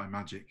 as if by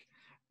magic,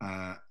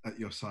 at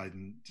your side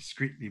and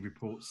discreetly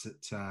reports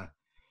that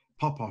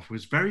Popov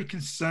was very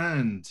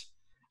concerned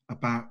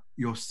about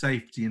your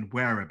safety and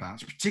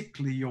whereabouts,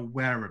 particularly your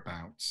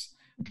whereabouts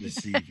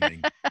this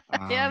evening.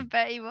 Yeah, I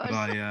bet he was.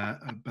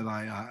 But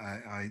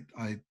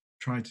I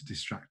tried to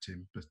distract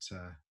him, but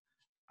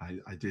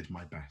I did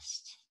my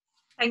best.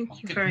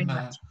 Thank you very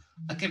much.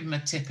 I'll give him a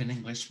tip in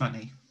English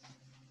money.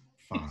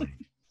 Fine.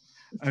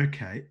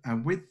 Okay,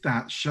 and with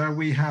that, shall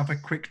we have a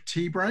quick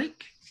tea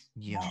break?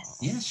 Yes.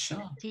 Yes,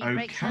 sure.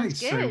 Okay,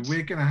 so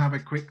we're going to have a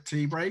quick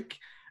tea break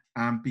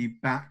and be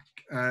back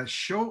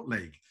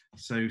shortly.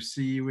 So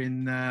see you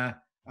in a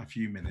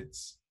few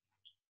minutes.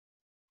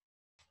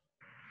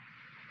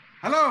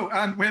 Hello,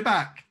 and we're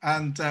back.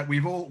 And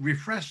we've all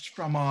refreshed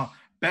from our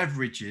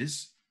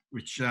beverages,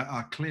 which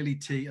are clearly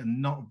tea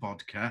and not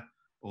vodka,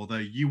 although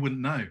you wouldn't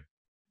know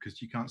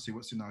because you can't see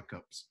what's in our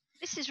cups.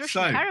 This is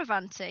Russian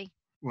caravan tea.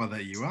 Well,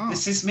 there you are.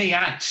 This is me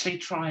actually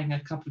trying a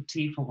cup of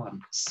tea for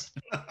once.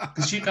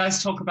 Because you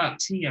guys talk about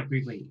tea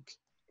every week.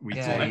 We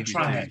do.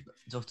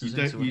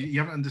 You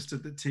haven't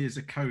understood that tea is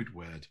a code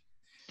word.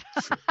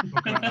 Talk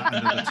about that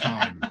another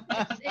time.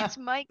 It's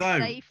Mike's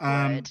safe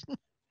word.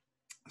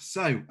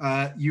 So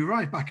you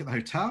arrive back at the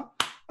hotel.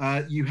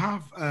 You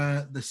have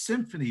the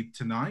symphony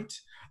tonight.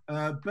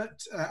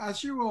 But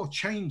as you're all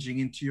changing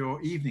into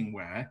your evening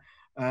wear,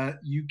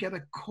 you get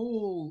a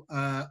call...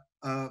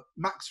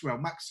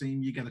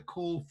 Maxime, you get a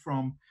call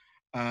from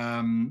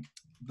the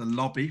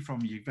lobby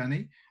from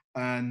Yevgeny,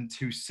 and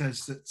who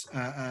says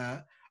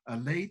that a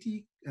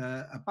lady,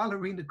 a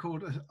ballerina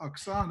called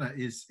Oksana,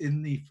 is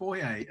in the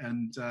foyer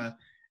and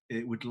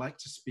it would like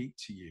to speak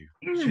to you.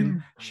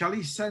 Shall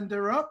he send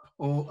her up,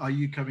 or are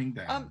you coming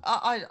down?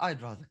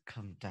 I'd rather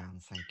come down,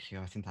 thank you.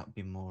 I think that would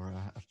be more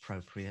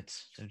appropriate,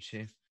 don't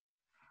you?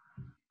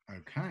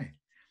 Okay.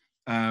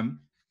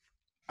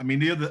 I mean,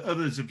 the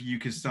others of you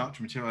can start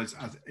to materialize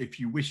as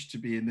if you wish to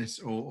be in this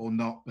or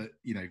not, but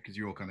because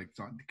you're all kind of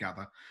starting to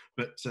gather.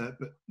 But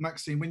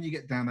Maxime, when you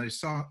get down there,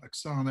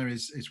 Oksana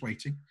is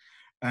waiting,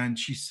 and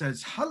she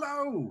says,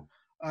 "Hello.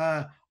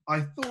 I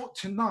thought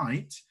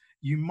tonight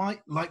you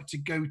might like to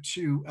go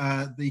to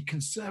the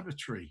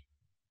conservatory."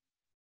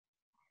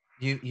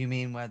 You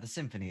mean where the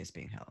symphony is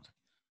being held?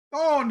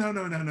 Oh no!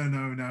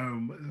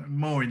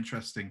 More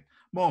interesting,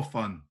 more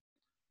fun.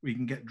 We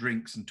can get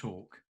drinks and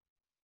talk.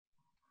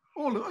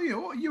 All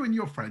you and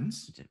your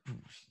friends.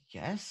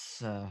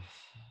 Yes.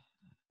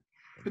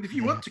 But if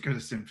you want to go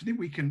to symphony,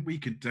 we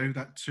could do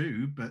that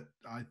too. But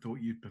I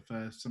thought you'd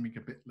prefer something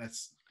a bit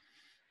less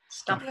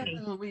stuffy.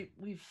 Well,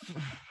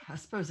 I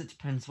suppose it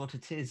depends what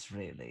it is,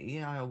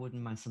 really. I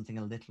wouldn't mind something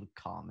a little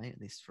calming,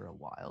 at least for a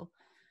while.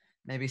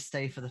 Maybe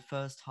stay for the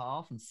first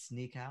half and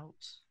sneak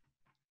out.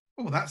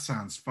 Oh, that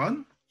sounds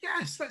fun.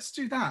 Yes, let's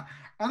do that.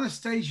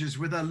 Anastasia's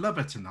with her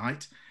lover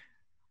tonight.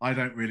 I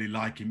don't really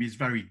like him. He's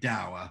very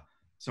dour.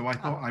 So I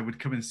thought I would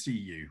come and see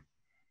you.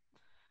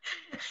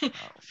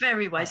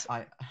 Very wise.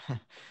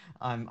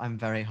 I'm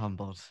very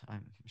humbled,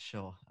 I'm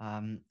sure.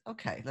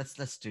 Okay,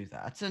 let's do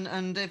that.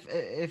 And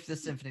if the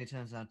symphony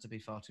turns out to be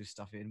far too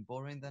stuffy and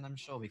boring, then I'm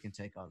sure we can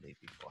take our leave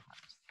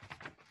beforehand.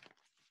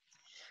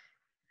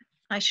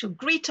 I shall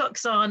greet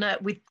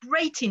Oksana with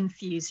great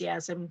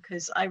enthusiasm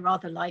because I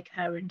rather like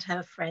her and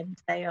her friend.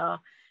 They are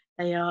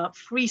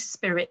free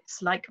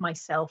spirits like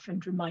myself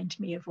and remind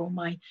me of all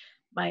my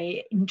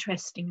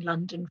interesting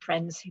London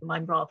friends whom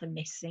I'm rather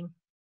missing.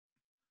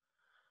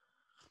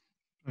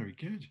 Very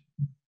good.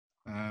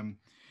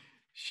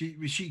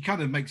 She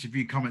kind of makes a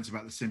few comments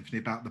about the symphony,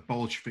 about the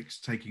Bolsheviks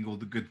taking all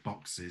the good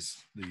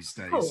boxes these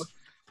days.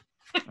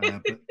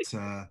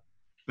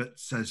 But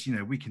says,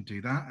 we can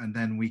do that, and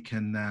then we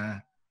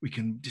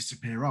can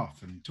disappear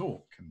off and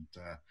talk, and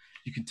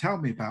you can tell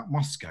me about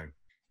Moscow.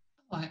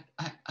 I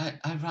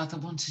rather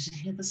wanted to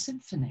hear the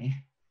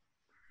symphony.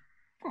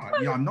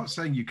 Right, yeah, I'm not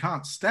saying you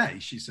can't stay,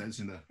 she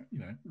says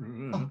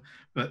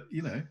but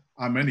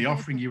I'm only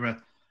offering you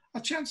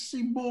a chance to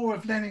see more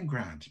of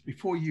Leningrad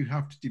before you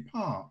have to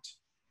depart.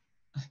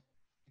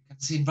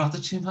 I've seen rather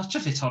too much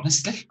of it,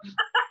 honestly.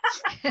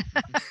 We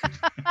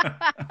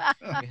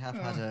have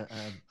had a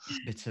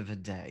bit of a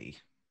day.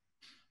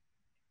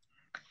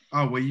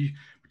 Oh, well, you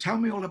tell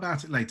me all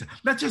about it later.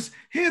 Let's just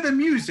hear the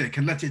music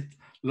and let it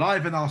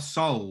liven our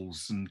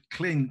souls and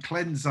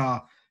cleanse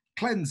our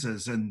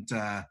cleansers and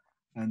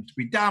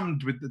be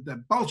damned with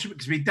the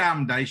Bolsheviks be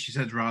damned, eh? She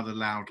said rather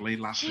loudly,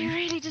 laughing. She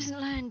really doesn't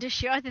learn, does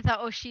she? Either that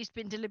or she's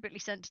been deliberately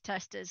sent to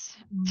testers.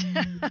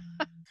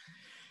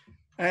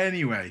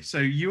 Anyway, so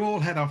you all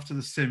head off to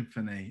the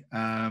symphony,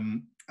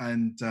 and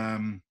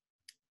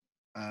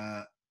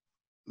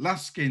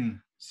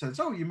Laskin says,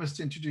 "Oh, you must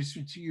introduce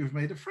me to you. You've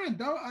made a friend.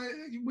 Oh,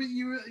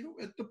 you were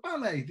at the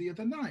ballet the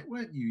other night,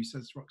 weren't you?" He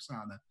says to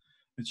Roxana,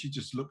 and she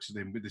just looks at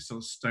him with this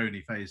sort of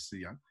stony face.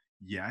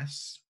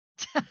 Yes.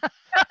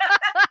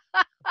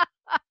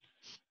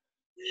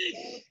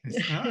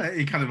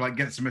 He kind of like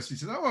gets a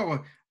message. Says, "Oh,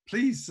 well,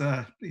 please,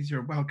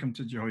 you're welcome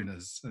to join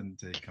us," and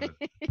he kind of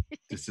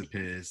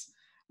disappears.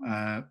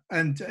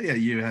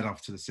 You head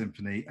off to the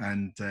symphony,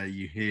 and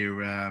you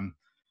hear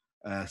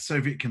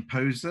Soviet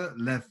composer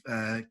Lev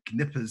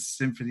Knipper's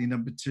Symphony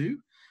No.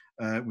 2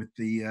 with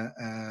the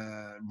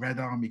Red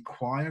Army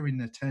Choir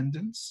in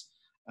attendance,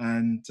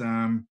 and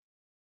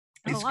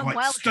it's quite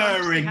well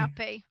stirring,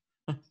 happy.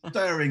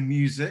 stirring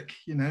music,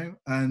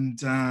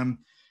 and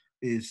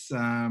is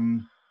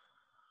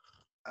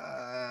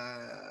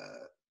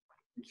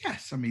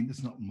yes, I mean,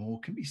 there's not more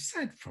can be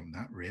said from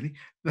that, really.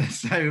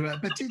 So,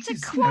 but it's a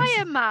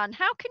choir, man.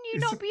 How can you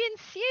not be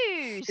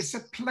enthused? It's a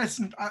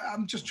pleasant.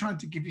 I'm just trying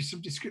to give you some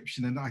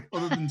description, and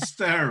other than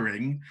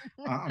stirring,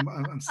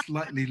 I'm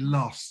slightly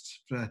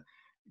lost for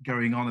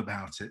going on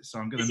about it. So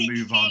I'm going to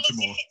move on to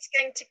more. It's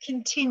going to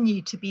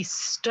continue to be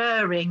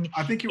stirring.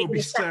 I think it will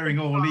be stirring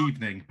all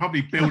evening,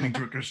 probably building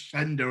to a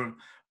crescendo of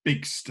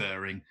big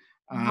stirring.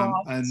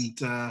 Right.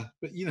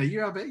 But you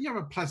have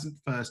a pleasant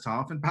first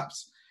half, and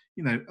perhaps.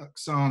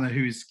 Oksana,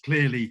 who is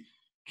clearly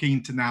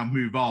keen to now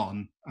move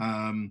on,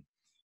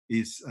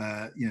 is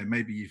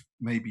maybe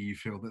you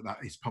feel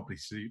that is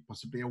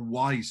possibly a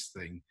wise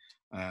thing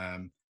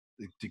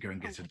to go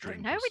and get a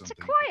drink. No, it's a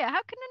choir.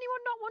 How can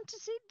anyone not want to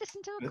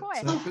listen to a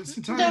choir? I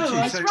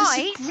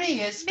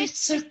disagree. It's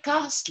so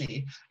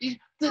ghastly. I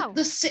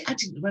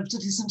didn't know whether to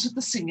listen to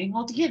the singing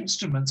or the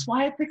instruments.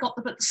 Why have they got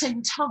them at the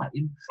same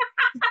time?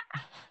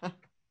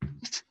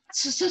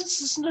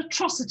 It's an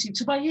atrocity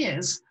to my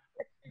ears.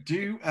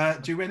 Do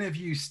any of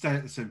you stay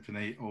at the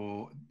symphony,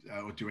 or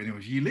do any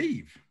of you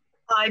leave?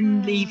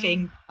 I'm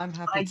leaving. I'm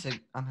happy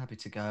to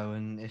go,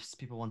 and if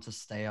people want to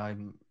stay, I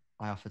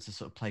offer to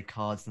sort of play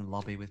cards in the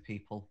lobby with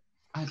people.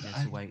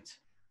 To wait.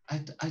 I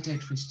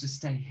don't wish to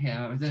stay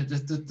here.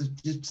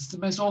 It's the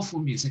most awful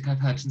music I've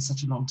heard in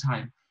such a long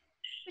time.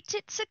 But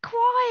it's a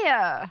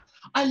choir.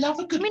 I love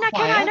a good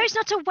choir. I know it's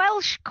not a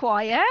Welsh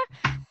choir,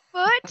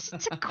 but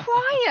it's a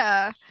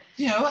choir.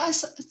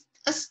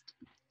 As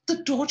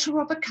the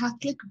daughter of a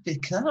Catholic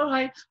vicar,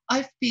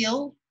 I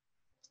feel.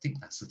 I think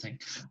that's the thing.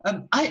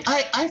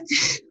 I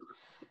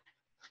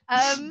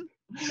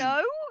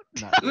No.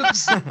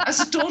 As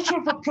a daughter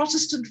of a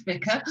Protestant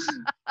vicar.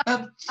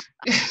 I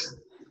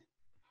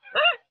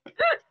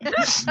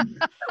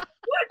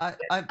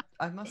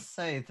must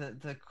say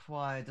that the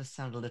choir does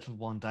sound a little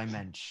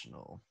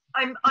one-dimensional.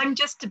 I'm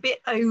just a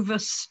bit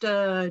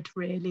overstirred,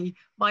 really.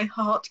 My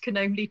heart can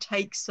only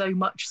take so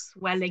much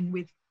swelling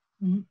with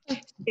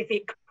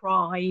civic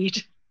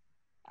pride.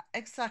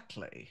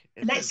 Exactly.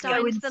 Let's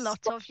go into the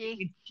lot of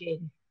you.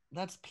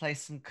 Let's play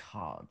some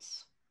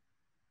cards.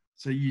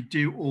 So you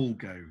do all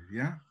go,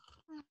 yeah?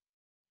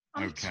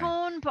 I'm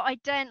torn, but I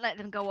don't let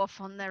them go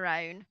off on their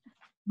own.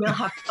 We'll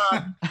have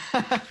fun.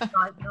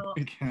 Might not.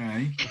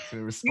 Okay.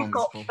 You've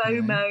got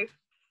FOMO.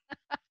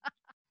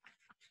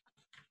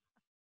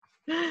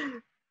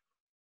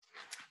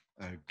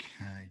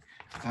 Okay.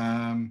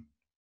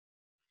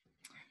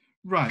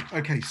 Right.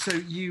 Okay. So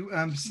you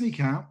sneak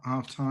out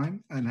half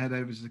time and head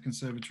over to the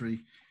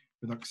conservatory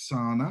with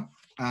Oksana,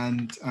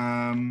 and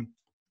I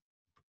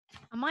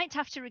might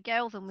have to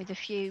regale them with a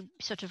few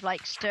sort of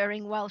like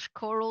stirring Welsh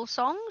choral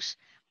songs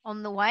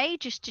on the way,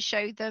 just to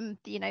show them,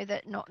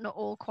 that not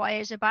all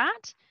choirs are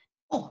bad.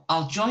 Oh,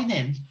 I'll join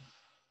in.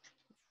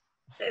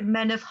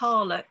 Men of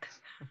Harlech.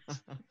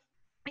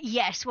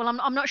 Yes. Well,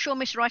 I'm not sure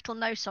Miss Wright will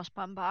know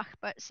Sosbambach,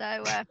 but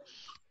so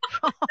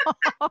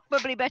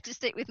probably better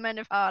stick with Men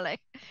of Harlech.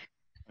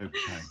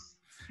 Okay.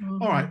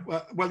 All right.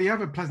 Well, you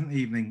have a pleasant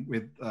evening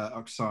with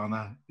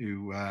Oksana,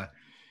 who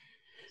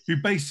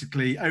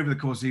basically, over the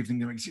course of the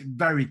evening, makes it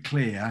very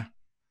clear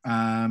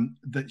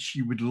that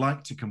she would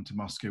like to come to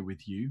Moscow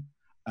with you.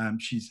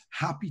 She's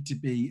happy to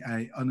be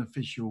an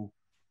unofficial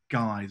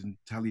guide and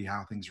tell you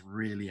how things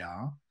really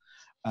are.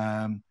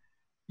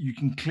 You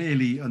can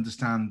clearly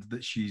understand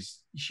that she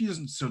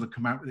doesn't sort of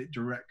come out with it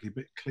directly,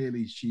 but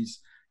clearly she's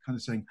kind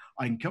of saying,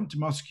 I can come to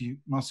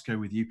Moscow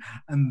with you,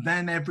 and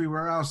then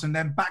everywhere else, and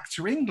then back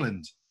to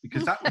England,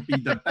 because that would be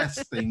the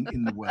best thing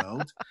in the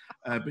world.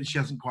 But she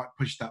hasn't quite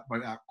pushed that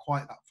boat out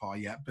quite that far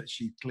yet, but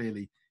she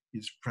clearly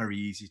is very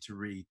easy to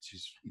read. She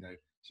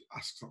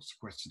asks lots of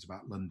questions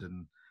about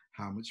London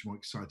how much more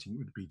exciting it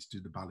would be to do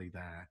the ballet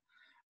there.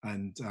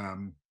 And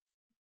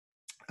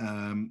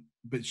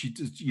but she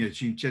does,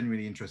 she's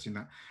genuinely interested in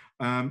that.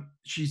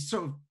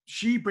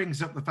 She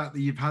brings up the fact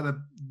that you've had a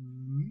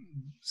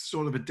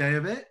sort of a day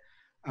of it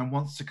and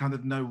wants to kind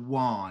of know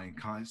why,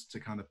 to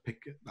kind of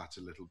pick at that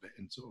a little bit.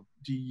 And sort of,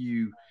 do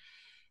you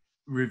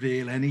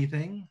reveal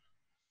anything?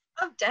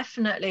 Oh,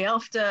 definitely.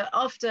 After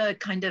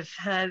kind of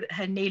her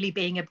nearly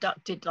being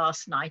abducted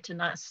last night, and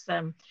that's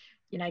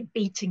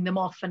beating them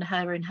off, and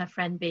her and her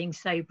friend being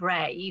so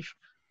brave,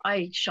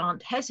 I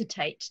shan't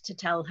hesitate to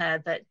tell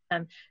her that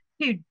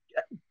two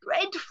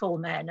dreadful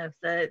men of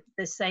the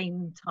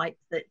same type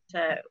that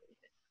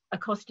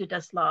accosted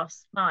us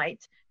last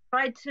night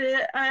tried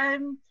to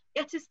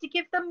get us to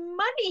give them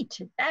money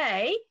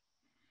today.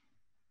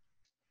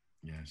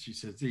 Yeah, she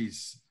says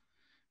these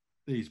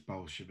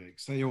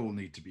Bolsheviks, they all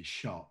need to be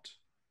shot,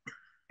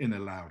 in a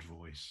loud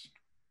voice.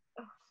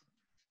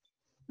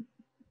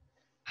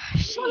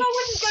 She's Well, I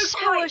wouldn't go so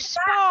quite a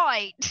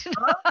spite.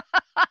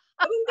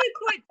 I wouldn't go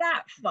quite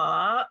that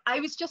far. I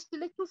was just a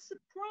little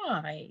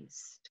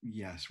surprised.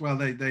 Yes, well,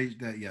 they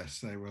yes,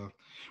 they will.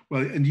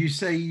 Well, and you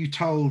say you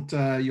told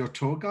your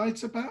tour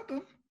guides about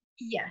them?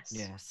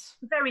 Yes.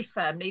 Very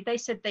firmly. They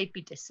said they'd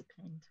be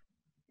disciplined.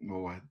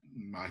 Well,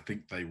 I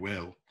think they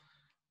will.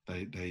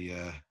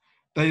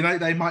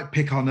 They might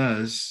pick on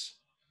us,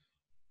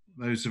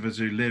 those of us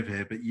who live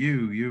here, but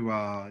you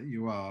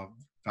are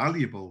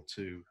valuable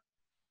to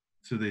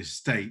this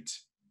state,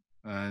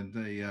 and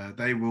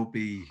they will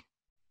be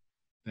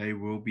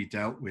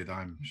dealt with,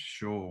 I'm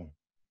sure.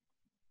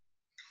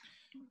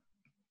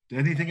 Did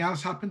anything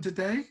else happen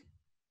today?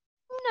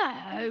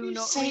 No,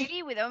 not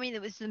really. I mean, there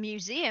was the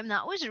museum.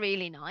 That was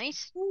really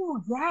nice. Oh,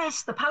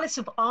 yes, the Palace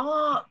of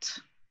Art.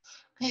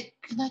 Okay,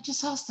 can I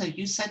just ask though?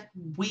 You said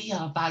we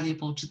are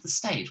valuable to the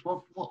state.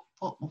 What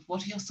are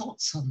your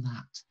thoughts on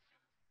that?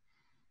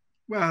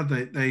 Well,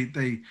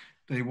 they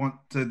want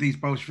these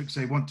Bolsheviks.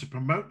 They want to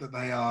promote that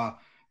they are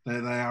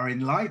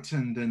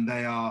enlightened, and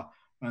they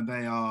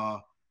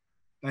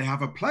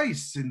have a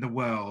place in the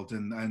world,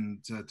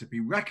 and to be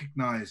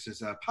recognized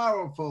as a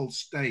powerful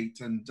state,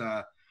 and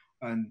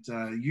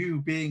you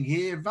being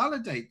here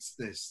validates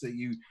this. That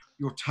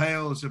your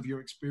tales of your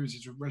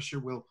experiences with Russia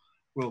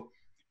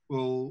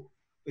will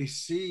they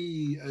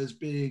see as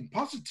being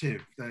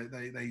positive.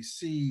 They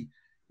see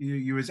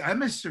you as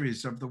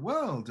emissaries of the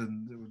world,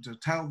 and to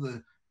tell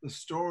the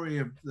story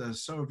of the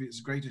Soviets'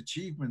 great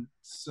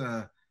achievements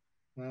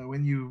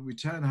when you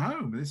return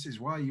home. This is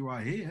why you are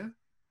here.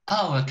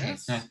 Oh, okay.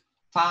 Yes. No,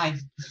 fine.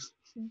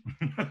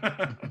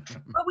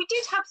 Well, we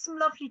did have some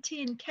lovely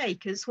tea and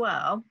cake as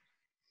well.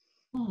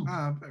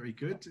 Ah, very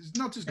good. It's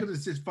not as good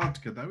as this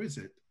vodka, though, is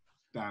it?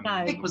 No.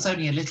 I think it was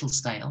only a little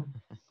stale.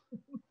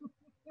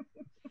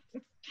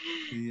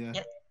 Yeah.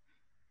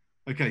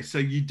 Okay, so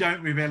you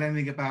don't reveal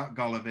anything about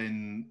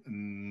Golovin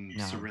and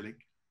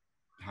Cyrillic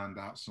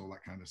handouts and all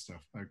that kind of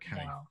stuff.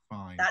 Okay, no,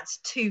 fine. That's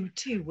too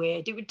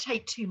weird. It would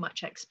take too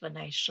much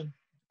explanation.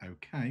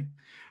 Okay.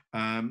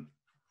 I'm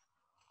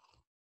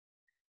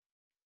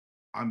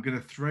going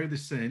to throw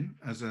this in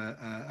as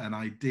an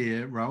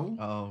idea roll.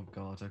 Oh,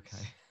 God,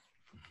 okay.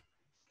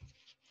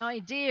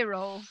 Idea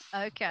roll.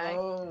 Okay.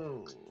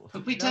 Oh.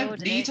 But we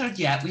don't need her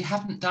yet. We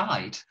haven't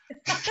died.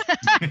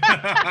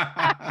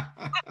 I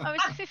was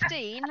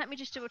 15. Let me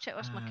just double check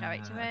what's my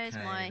character. Where's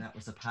Okay, my... that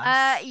was a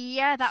pass.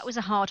 Yeah, that was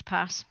a hard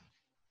pass.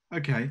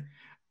 Okay.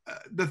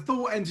 The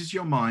thought enters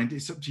your mind.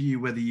 It's up to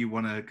you whether you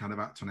want to kind of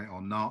act on it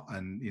or not,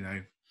 and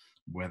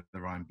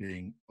whether I'm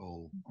being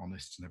all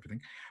honest and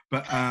everything.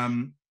 But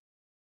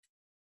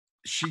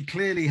she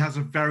clearly has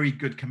a very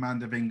good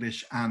command of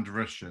English and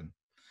Russian.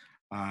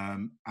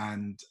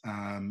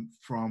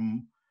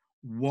 From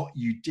what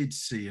you did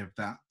see of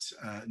that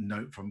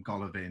note from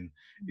Golovin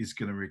is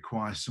going to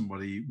require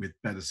somebody with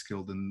better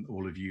skill than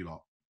all of you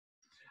lot.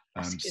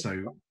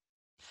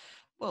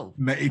 Well,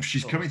 if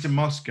she's coming to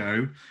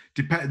Moscow,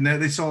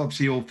 this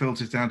obviously all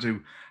filters down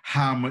to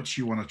how much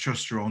you want to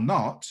trust her or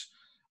not.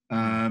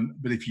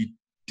 But if you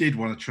did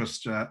want to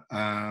trust her,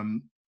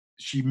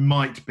 she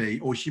might be,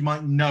 or she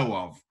might know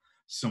of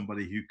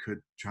somebody who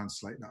could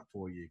translate that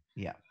for you.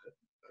 Yeah.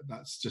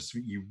 That's just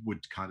what you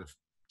would kind of,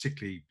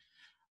 particularly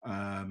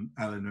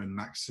Eleanor and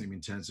Maxime,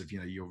 in terms of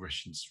your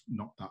Russian's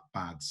not that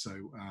bad, so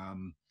that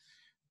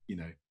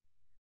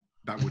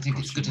would. I think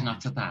it's good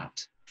enough for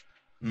that.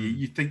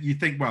 You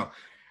think well,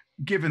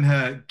 given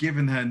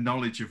her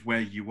knowledge of where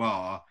you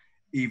are,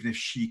 even if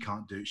she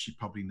can't do it, she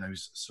probably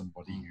knows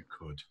somebody who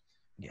could.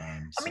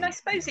 Yeah. I mean, I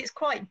suppose it's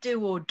quite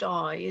do or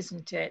die,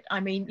 isn't it? I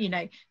mean,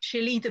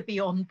 she'll either be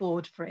on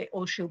board for it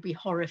or she'll be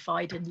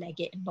horrified and leg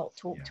it and not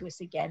talk to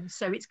us again.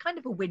 So it's kind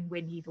of a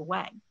win-win either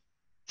way.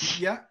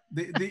 Yeah.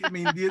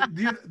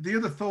 The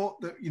other thought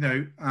that,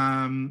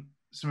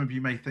 some of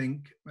you may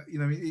think,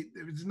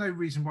 there's no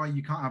reason why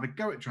you can't have a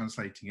go at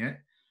translating it.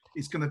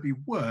 It's going to be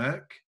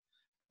work.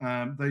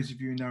 Those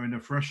of you who know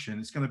enough Russian,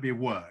 it's going to be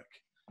work.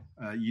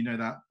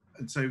 That.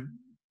 And so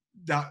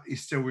that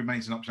still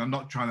remains an option. I'm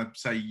not trying to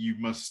say you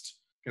must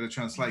get a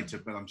translator,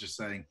 but I'm just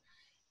saying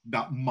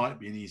that might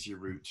be an easier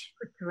route.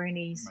 Quicker and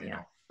May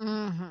easier.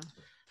 not.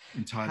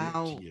 Entirely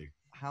up to you.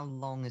 How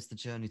long is the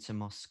journey to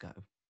Moscow?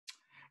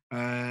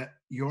 Your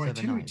It's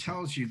itinerary overnight,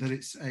 tells you that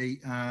it's a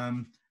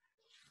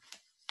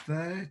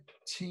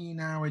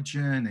 13-hour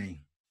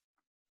journey.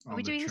 Are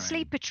we doing the train.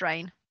 sleeper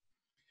train?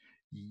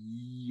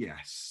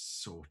 Yes,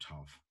 sort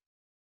of.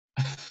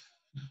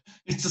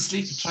 It's a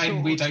sleeper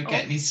train. We don't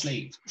get any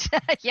sleep.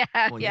 yeah,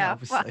 Well, yeah.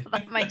 Well, obviously.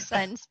 that makes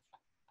sense.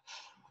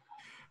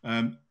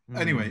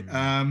 Anyway,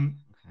 Okay.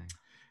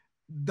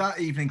 that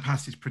evening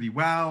passes pretty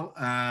well.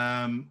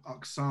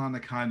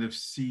 Oksana kind of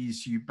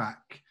sees you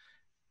back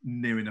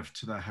near enough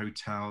to the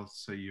hotel,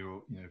 so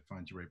you'll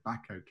find your way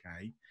back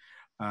okay.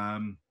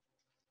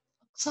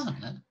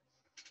 Oksana,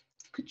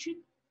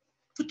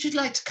 would you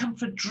like to come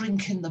for a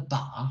drink in the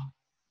bar?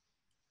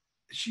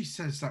 She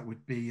says that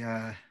would be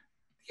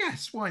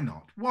yes, why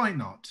not?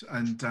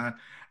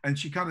 And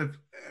she kind of,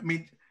 I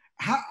mean,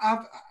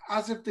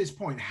 as of this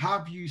point,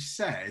 have you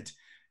said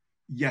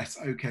yes,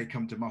 okay,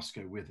 come to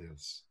Moscow with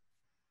us?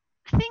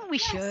 I think we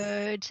should.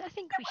 I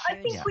think we should.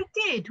 I think we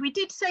did. We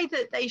did say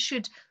that they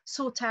should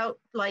sort out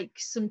like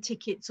some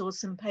tickets or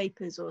some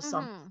papers or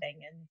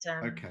something. And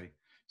okay.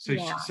 So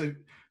yeah. so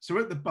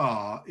at the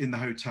bar in the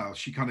hotel,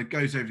 she kind of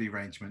goes over the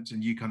arrangements,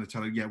 and you kind of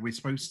tell her, yeah, we're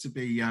supposed to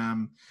be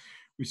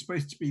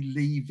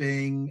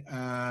leaving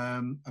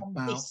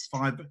about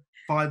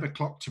 5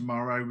 o'clock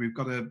tomorrow. We've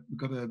got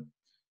a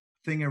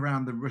thing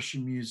around the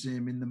Russian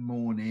Museum in the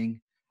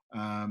morning.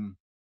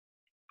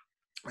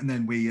 And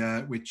then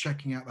we're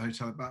checking out the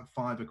hotel about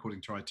 5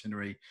 according to our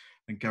itinerary,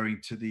 and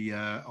going to the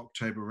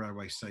October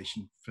railway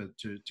station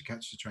to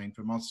catch the train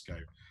for Moscow.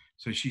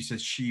 So she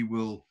says she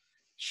will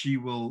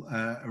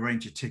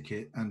arrange a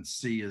ticket and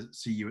see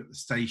you at the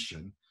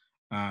station,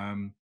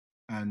 and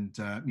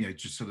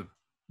just sort of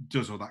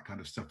does all that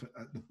kind of stuff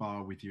at the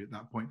bar with you at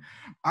that point.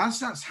 As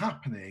that's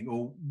happening,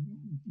 or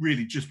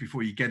really just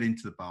before you get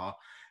into the bar,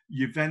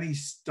 Yevgeny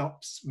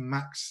stops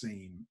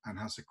Maxime and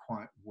has a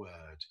quiet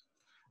word.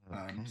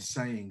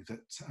 Saying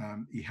that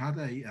he had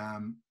a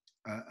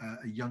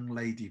young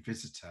lady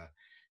visitor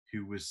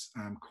who was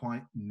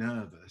quite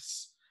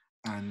nervous,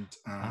 and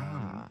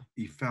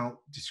he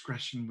felt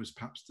discretion was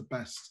perhaps the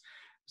best.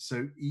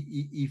 So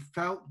he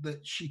felt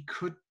that she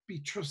could be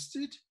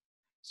trusted.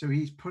 So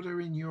he's put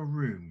her in your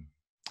room.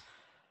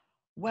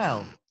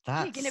 Well,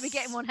 that's... You're going to be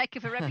getting one heck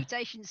of a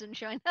reputation,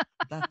 Sunshine.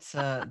 that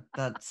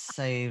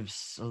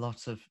saves a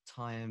lot of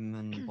time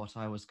and what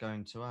I was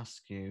going to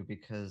ask you,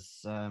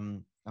 because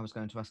I was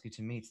going to ask you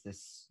to meet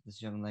this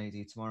young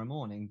lady tomorrow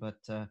morning, but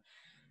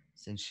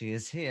since she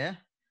is here,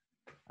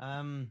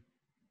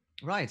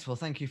 right. Well,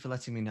 thank you for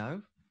letting me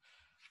know.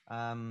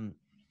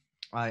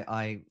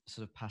 I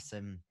sort of pass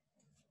him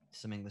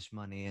some English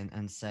money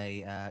and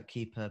say,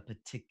 keep a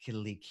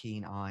particularly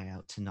keen eye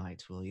out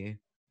tonight, will you?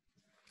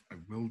 I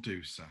will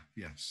do, sir.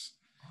 Yes.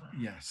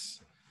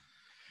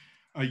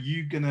 Are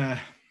you gonna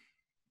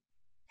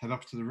head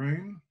up to the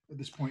room at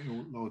this point,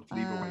 or Lord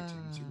leave her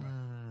waiting, as it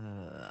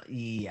were?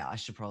 Yeah, I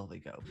should probably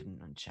go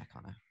and check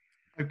on her.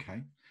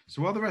 Okay.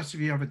 So while the rest of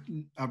you have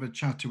a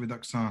chatter with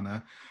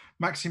Oksana,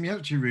 Maxime, you head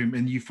up to your room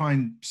and you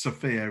find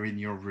Sophia in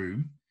your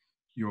room,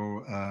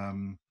 your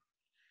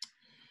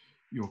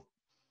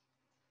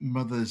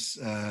mother's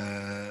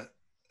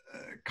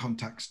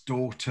contact's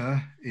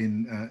daughter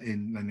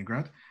in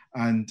Leningrad,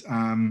 and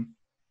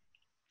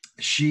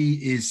she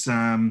is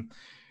a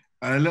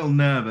little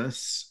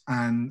nervous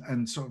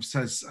and sort of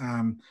says,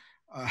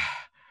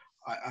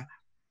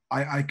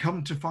 I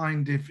come to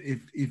find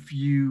if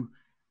you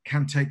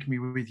can take me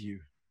with you.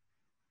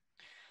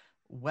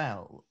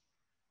 Well,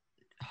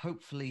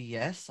 hopefully,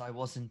 yes. I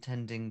was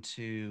intending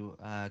to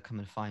come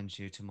and find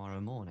you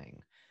tomorrow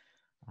morning.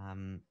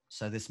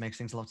 So this makes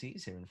things a lot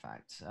easier, in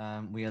fact.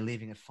 We are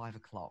leaving at 5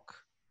 o'clock.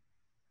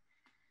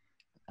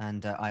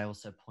 And I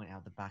also point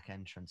out the back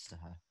entrance to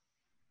her.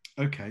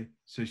 Okay.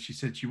 So she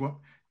said,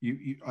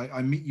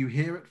 I meet you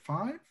here at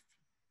 5?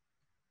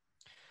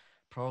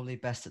 Probably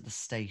best at the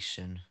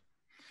station.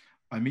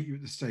 I meet you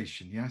at the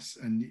station, yes?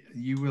 And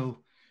you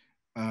will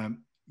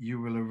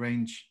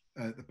arrange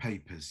the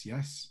papers,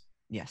 yes?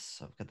 Yes,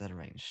 I've got that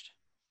arranged.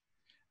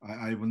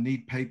 I will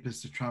need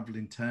papers to travel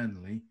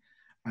internally,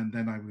 and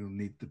then I will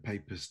need the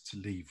papers to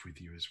leave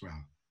with you as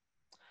well.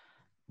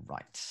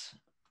 Right.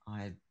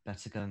 I'd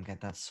better go and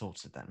get that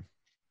sorted then.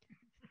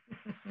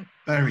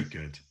 Very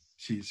good.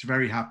 She's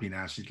very happy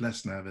now. She's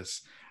less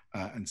nervous,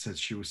 and says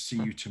she will see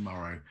you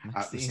tomorrow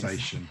at the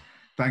station.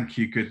 Thank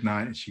you. Good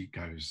night. And she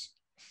goes.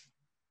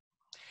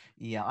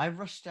 Yeah, I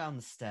rush down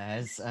the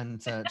stairs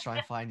and try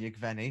and find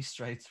Yevgeny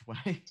straight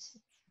away.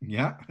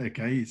 Yeah,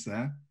 okay, he's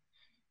there.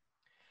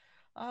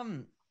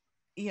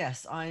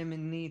 Yes, I am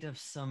in need of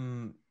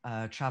some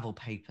travel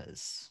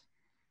papers.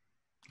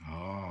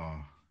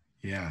 Oh,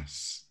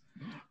 yes.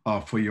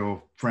 Oh, for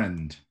your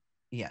friend?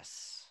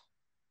 Yes.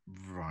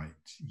 Right,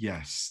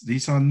 yes.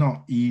 These are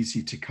not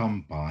easy to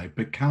come by,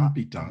 but can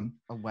be done.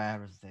 I'm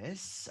aware of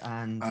this,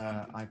 and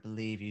I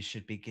believe you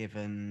should be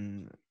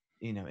given,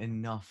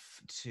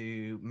 enough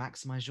to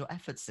maximize your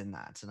efforts in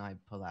that. And I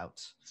pull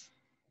out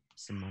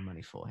some more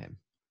money for him.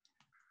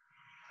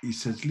 He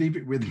says, "Leave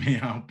it with me.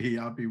 I'll be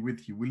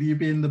with you. Will you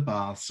be in the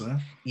bar,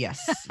 sir?" Yes.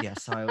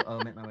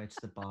 I'll make my way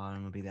to the bar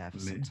and we'll be there for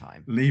some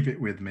time. Leave it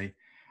with me.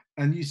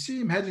 And you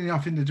see him heading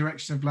off in the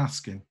direction of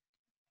Laskin.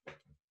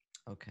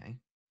 Okay.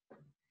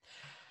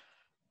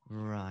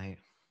 Right.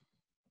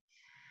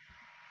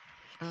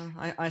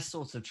 I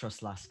sort of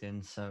trust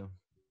Laskin, so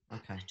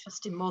okay. I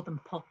trust him more than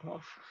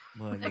Popoff.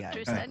 Well, I yeah, trust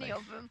exactly. any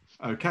of them.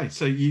 Okay,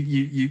 so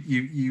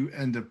you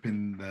end up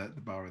in the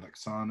bar with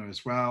Oksana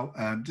as well.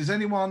 Does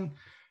anyone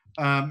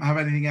have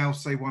anything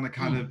else they want to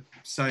kind of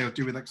say or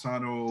do with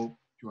Oksana, or do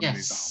you want to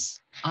move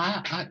that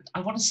on?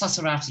 I want to suss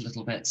her out a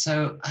little bit.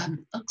 So,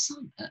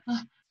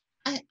 Oksana,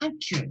 I'm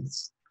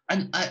curious,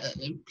 and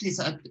please,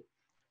 I'm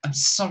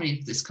sorry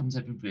if this comes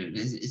over rude.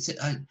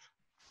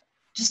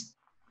 Just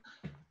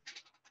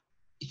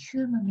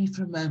humour me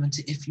for a moment,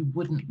 if you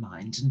wouldn't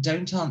mind, and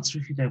don't answer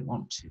if you don't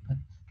want to. But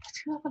have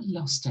you ever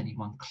lost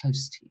anyone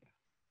close to you?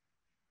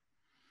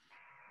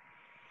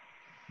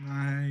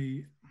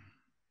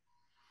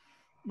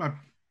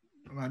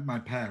 My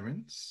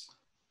parents.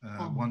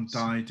 One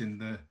died in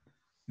the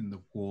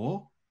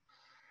war,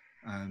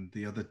 and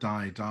the other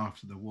died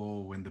after the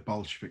war when the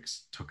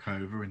Bolsheviks took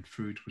over and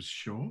food was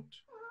short.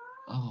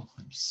 Oh,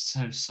 I'm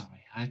so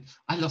sorry. I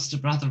lost a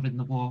brother in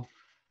the war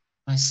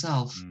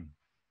myself.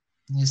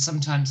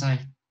 Sometimes I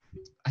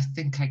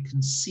think I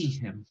can see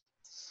him,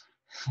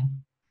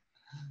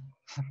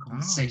 have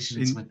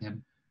conversations with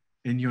him.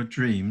 In your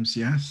dreams,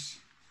 yes?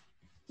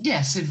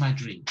 Yes, in my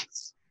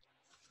dreams.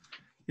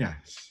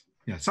 Yes.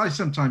 I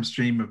sometimes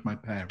dream of my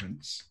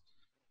parents.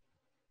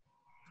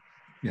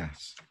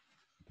 Yes.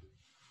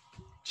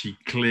 She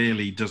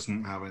clearly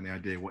doesn't have any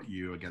idea what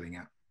you are getting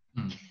at.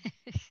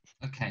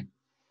 Okay.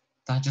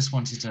 I just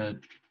wanted to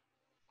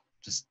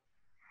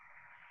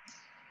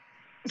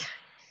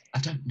I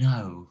don't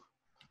know.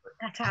 Put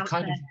that out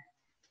there.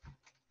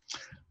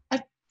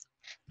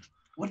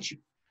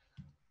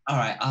 All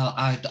right,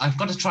 I've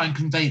got to try and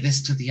convey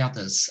this to the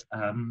others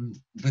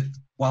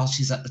while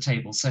she's at the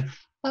table. So,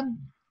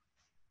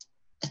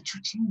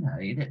 Georgina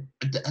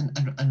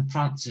and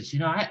Francis,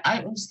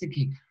 I was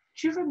thinking,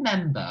 do you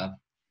remember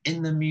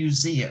in the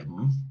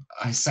museum,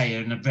 I say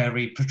in a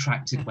very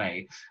protracted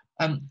way,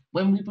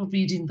 when we were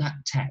reading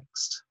that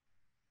text,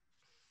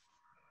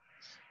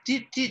 do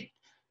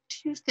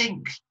you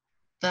think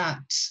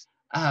that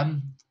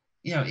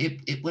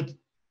it would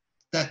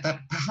that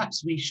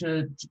perhaps we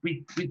should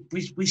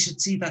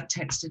see that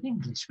text in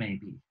English,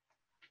 maybe?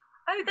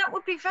 Oh, that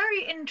would be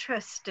very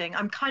interesting.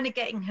 I'm kind of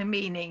getting her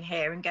meaning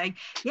here and going,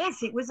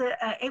 yes, it was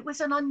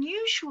an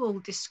unusual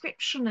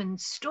description and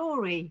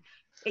story.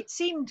 It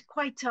seemed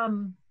quite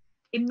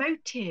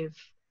emotive,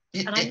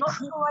 and I'm not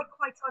sure I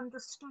quite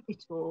understood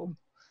it all.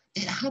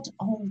 It had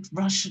old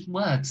Russian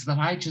words that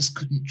I just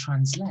couldn't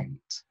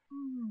translate.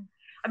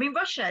 I mean,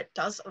 Russia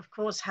does, of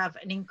course, have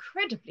an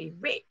incredibly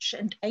rich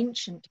and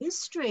ancient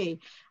history,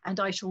 and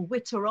I shall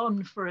witter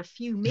on for a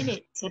few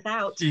minutes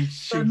about the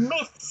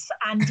myths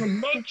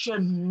and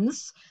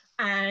legends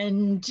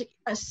and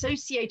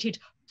associated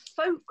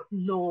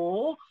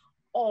folklore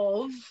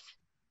of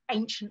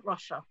ancient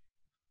Russia.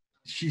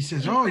 She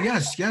says, "Oh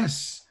yes,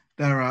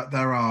 there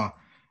are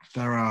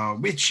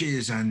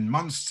witches and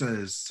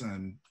monsters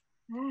and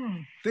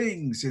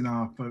things in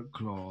our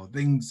folklore,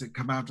 things that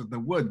come out of the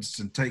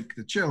woods and take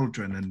the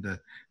children, and the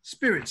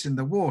spirits in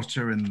the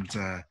water, and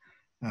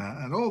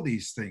all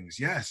these things.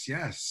 Yes.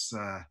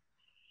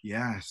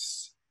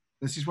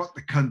 This is what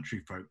the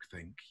country folk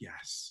think.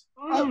 Yes.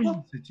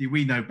 City,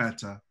 we know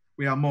better.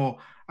 We are more,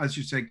 as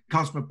you say,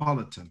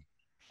 cosmopolitan.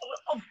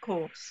 Of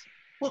course.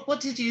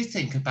 What did you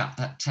think about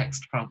that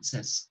text,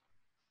 Francis?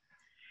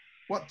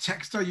 What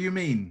text do you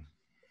mean?"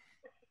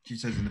 She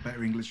says in a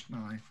better English than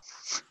I.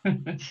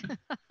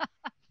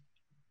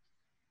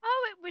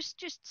 Oh, it was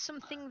just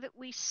something that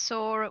we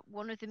saw at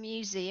one of the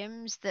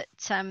museums that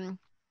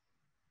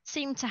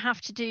seemed to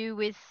have to do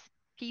with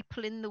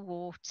people in the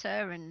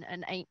water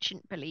and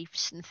ancient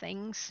beliefs and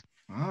things.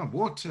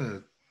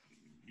 Water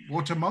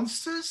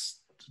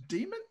monsters,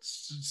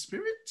 demons,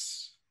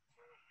 spirits.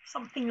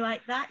 Something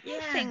like that,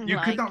 yeah. You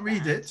could not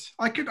read it.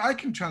 I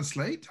can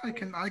translate. I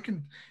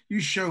can.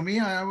 You show me.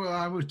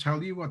 I will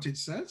tell you what it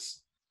says.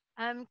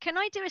 Can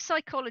I do a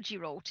psychology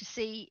roll to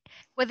see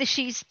whether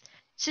she's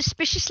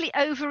suspiciously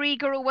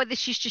overeager or whether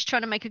she's just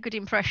trying to make a good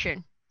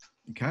impression?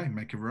 Okay,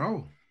 make a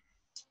roll.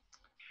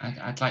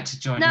 I'd like to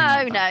join.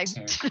 No,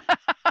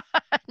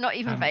 not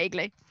even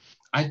vaguely.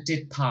 I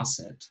did pass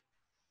it.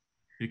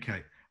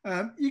 Okay,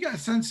 you get a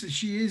sense that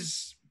she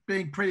is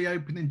being pretty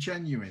open and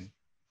genuine.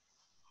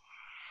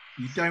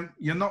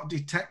 You're not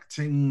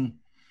detecting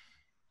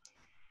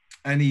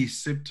any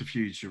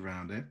subterfuge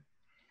around it.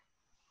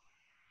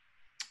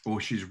 Or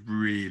she's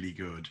really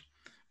good.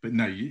 But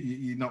no,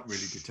 you're not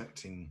really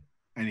detecting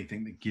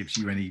anything that gives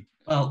you any...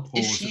 Well,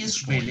 if she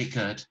is really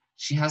good,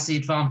 she has the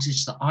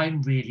advantage that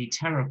I'm really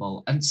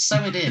terrible. And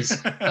so it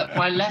is that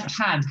my left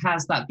hand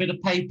has that bit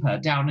of paper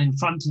down in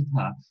front of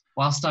her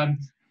whilst I'm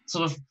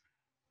sort of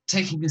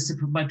taking a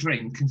sip of my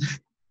drink.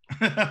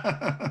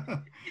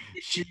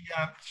 She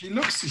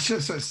looks. She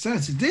says,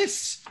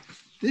 "This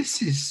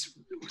is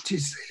what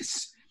is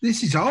this?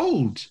 This is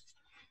old.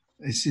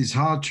 This is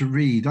hard to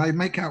read. I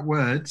make out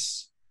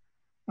words.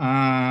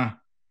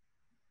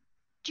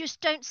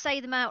 Just don't say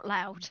them out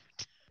loud.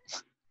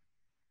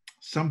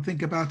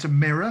 Something about a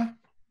mirror,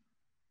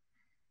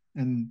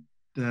 and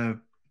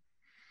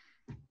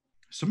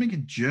something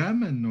in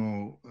German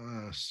or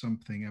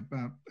something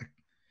about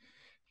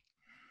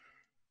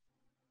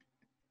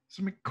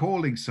something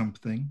calling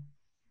something."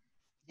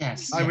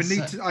 Yes. I would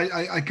need sir. to.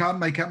 I can't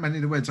make out many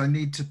of the words. I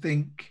need to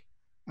think.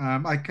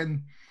 I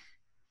can.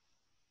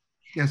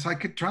 Yes, I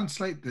could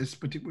translate this,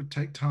 but it would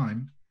take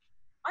time.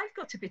 I've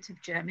got a bit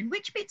of German.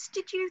 Which bits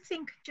did you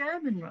think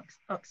German,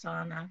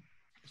 Oksana?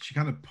 She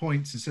kind of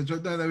points and says, "No,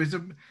 there's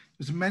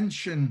a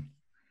mention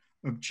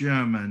of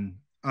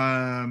German.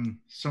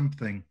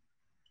 Something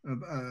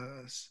of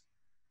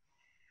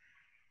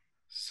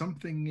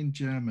something in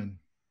German.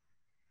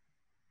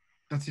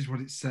 That is what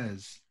it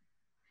says."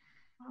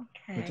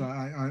 Okay.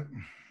 But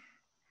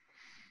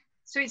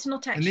So it's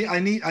not actually. I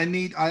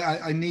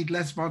need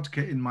less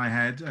vodka in my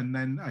head and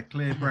then a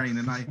clear brain,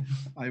 and I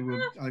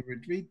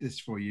would read this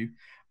for you.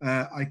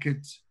 I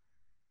could.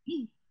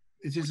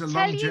 It is a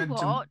long journey.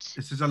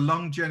 This is a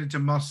long journey to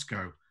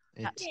Moscow.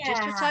 That's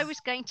just what I was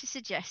going to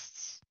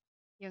suggest,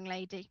 young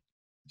lady.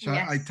 Shall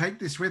I take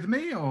this with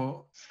me,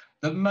 or?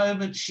 The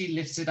moment she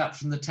lifts it up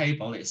from the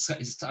table, I've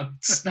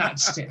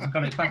snatched it and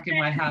got it back in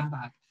my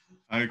handbag.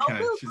 Okay.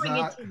 We'll bring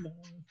it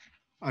along.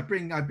 I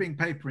bring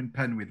paper and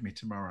pen with me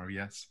tomorrow.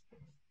 Yes.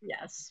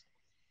 Yes.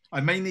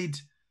 I may need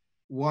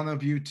one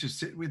of you to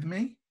sit with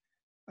me.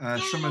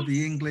 Some of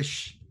the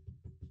English,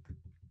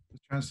 the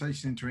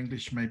translation into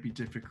English may be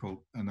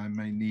difficult, and I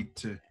may need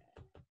to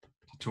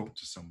talk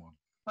to someone.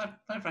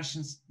 My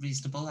Russian's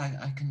reasonable.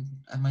 I can,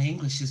 and my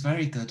English is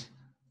very good.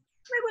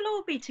 We will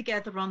all be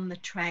together on the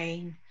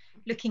train,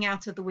 looking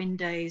out of the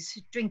windows,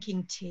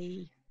 drinking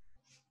tea.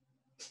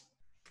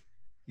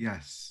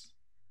 Yes.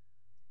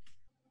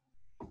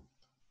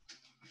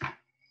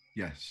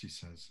 Yes, she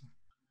says.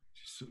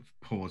 She sort of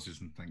pauses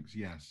and thinks,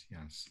 yes.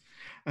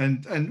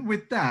 And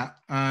with that,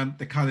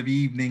 the kind of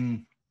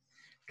evening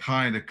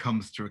kind of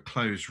comes to a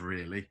close,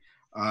 really.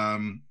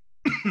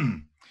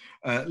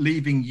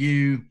 Leaving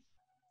you,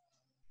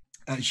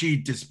 she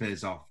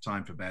disappears off,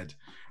 time for bed.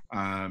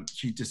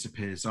 She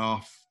disappears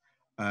off.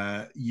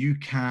 You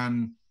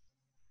can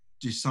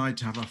decide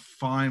to have a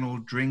final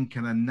drink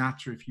and a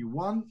natter if you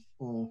want,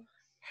 or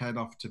head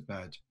off to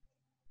bed.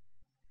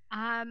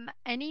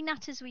 Any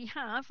natters we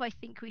have, I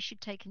think we should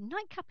take a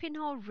nightcap in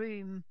our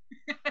room.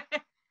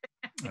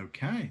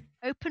 Okay.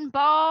 Open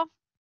bar,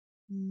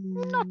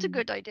 not a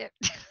good idea.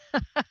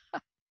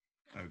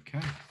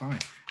 Okay, fine.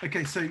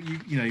 Okay, so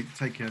you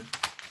take a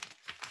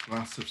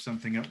glass of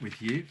something up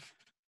with you,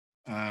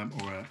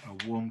 or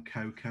a warm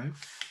cocoa,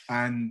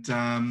 and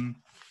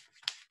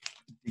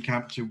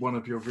decamp to one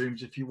of your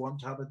rooms if you want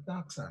to have a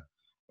natter.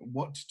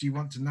 What do you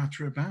want to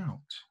natter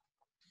about?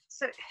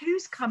 So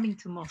who's coming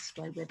to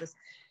Moscow with us?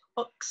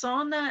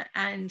 Oksana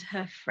and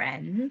her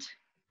friend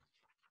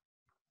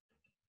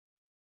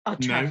are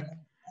traveling.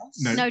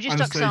 No, just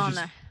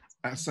Oksana.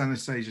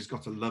 Anastasia's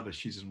got a lover.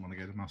 She doesn't want to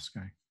go to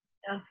Moscow.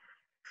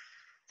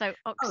 So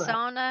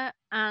Oksana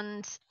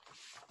and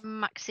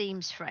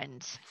Maxime's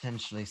friend.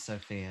 Potentially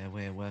Sophia.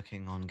 We're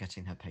working on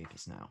getting her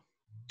papers now.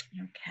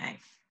 Okay.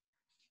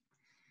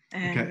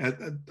 Okay.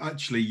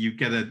 Actually, you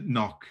get a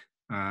knock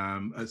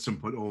at some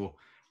point, or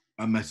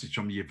a message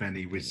from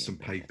Yevgeny with some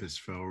papers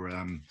for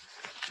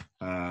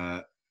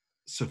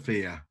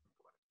Sophia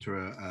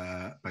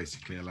to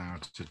basically allow her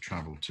to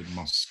travel to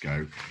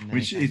Moscow,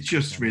 which is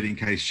just really in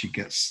case she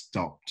gets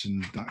stopped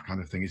and that kind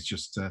of thing. It's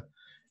just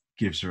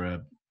gives her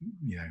a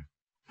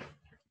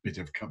bit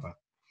of cover.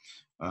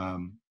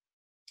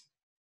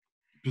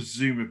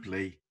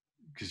 Presumably,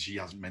 because she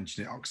hasn't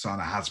mentioned it,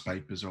 Oksana has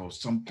papers or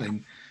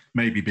something.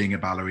 Maybe being a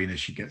ballerina,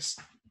 she gets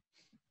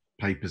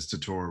papers to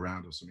tour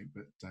around or something.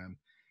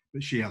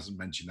 But she hasn't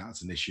mentioned that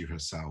as an issue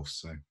herself.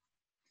 So,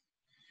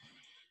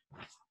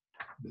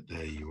 but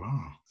there you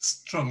are.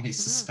 Strongly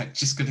suspect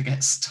she's going to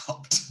get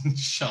stopped and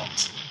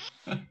shot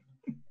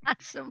at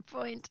some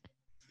point.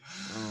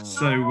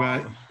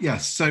 So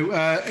yes. So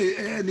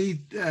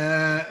any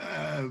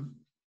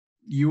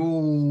you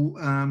all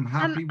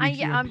happy with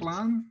your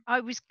plan? I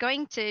was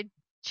going to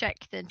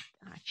check I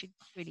should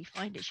really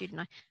find it,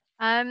 shouldn't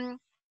I?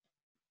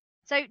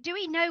 So do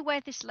we know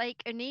where this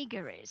Lake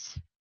Onega is?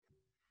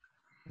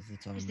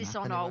 Is this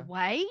on our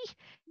way?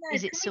 No,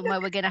 is it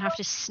somewhere we're going to have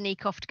to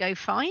sneak off to go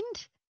find?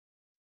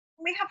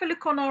 Can we have a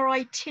look on our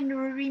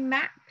itinerary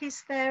map?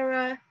 Is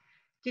there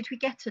did we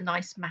get a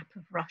nice map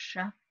of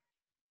Russia?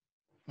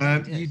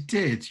 You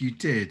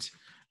did.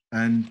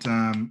 And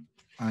I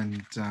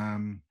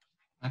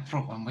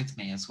brought one with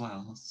me as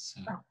well.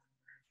 So. Oh,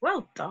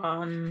 well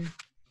done.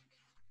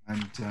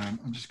 And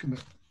I'm just going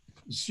to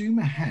zoom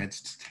ahead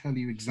to tell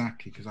you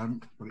exactly, because I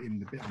haven't got it in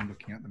the bit I'm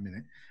looking at the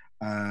minute.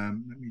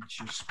 Let me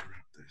just grab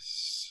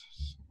this.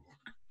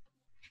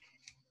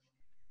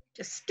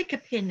 Just stick a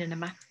pin in a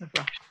map of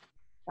Russia.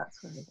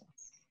 That's where it is.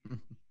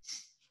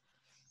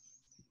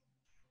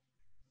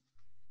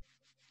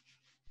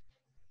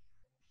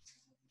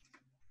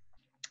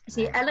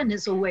 See,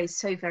 Eleanor's always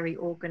so very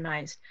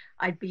organised.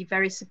 I'd be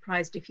very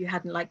surprised if you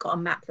hadn't like got a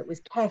map that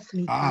was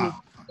carefully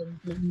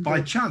created.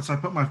 By chance, I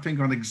put my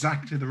finger on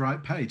exactly the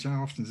right page.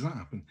 How often does that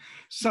happen?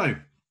 So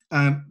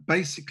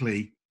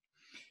basically,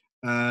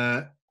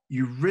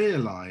 you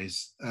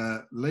realise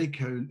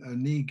Lake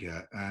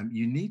Onega,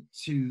 you need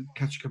to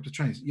catch a couple of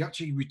trains. You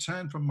actually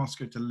return from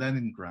Moscow to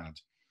Leningrad,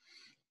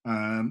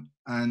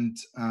 and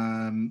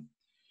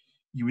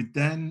you would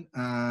then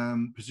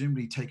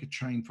presumably take a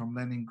train from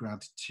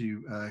Leningrad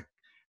to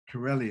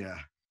Karelia,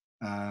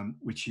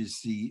 which is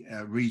the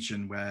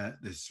region where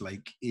this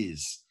lake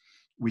is,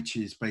 which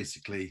is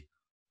basically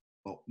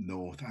up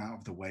north, out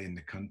of the way in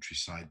the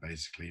countryside,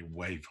 basically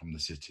away from the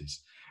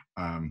cities.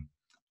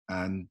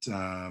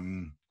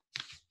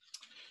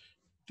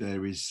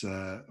 There is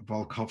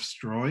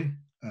Volkovstroy,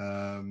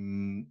 a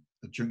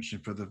junction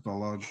for the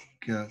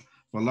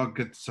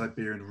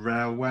Volga-Siberian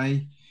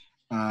Railway.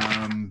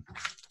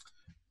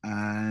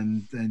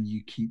 And then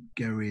you keep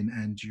going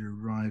and you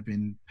arrive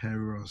in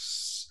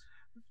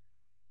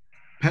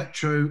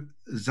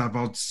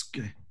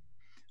Petrozavodsk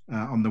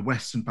on the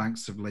western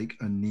banks of Lake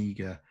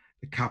Onega,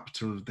 the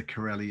capital of the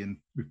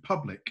Karelian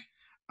Republic.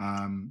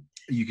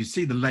 You can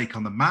see the lake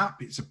on the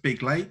map. It's a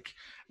big lake.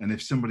 And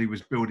if somebody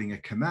was building a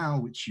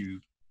canal, which you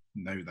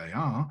know they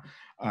are,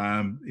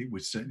 it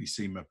would certainly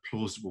seem a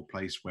plausible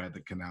place where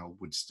the canal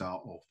would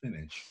start or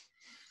finish.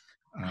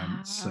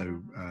 But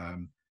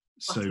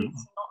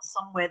it's not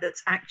somewhere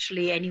that's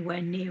actually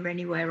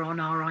anywhere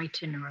on our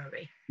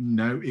itinerary.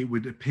 No, it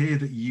would appear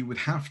that you would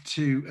have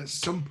to, at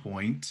some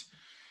point,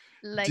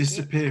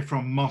 disappear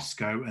from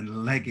Moscow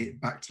and leg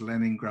it back to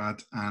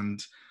Leningrad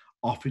and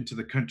off into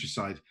the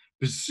countryside.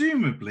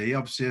 Presumably,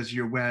 obviously, as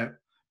you're aware,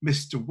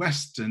 Mr.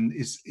 Weston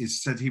is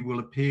said he will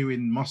appear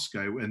in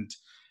Moscow and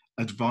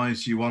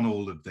advise you on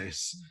all of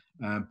this.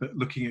 But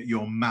looking at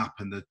your map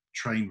and the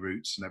train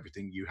routes and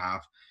everything you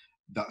have,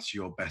 that's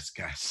your best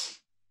guess.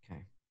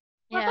 Okay.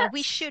 Yeah,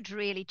 we should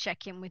really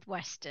check in with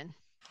Weston.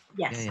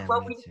 Yes, Yeah,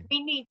 well, we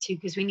need to,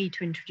 because we need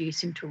to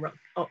introduce him to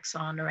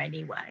Oksana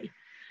anyway.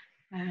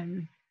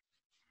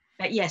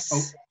 But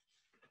yes,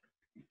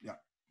 yeah.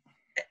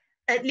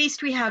 At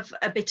least we have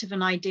a bit of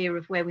an idea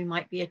of where we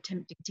might be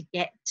attempting to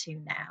get to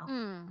now.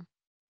 I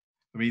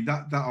mean,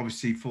 that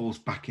obviously falls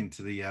back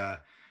into the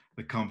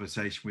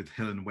conversation with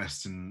Hill and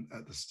Weston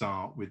at the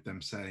start, with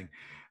them saying,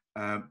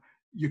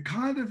 you're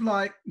kind of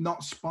like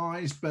not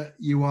spies, but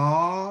you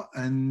are,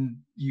 and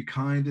you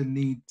kind of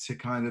need to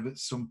kind of at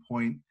some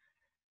point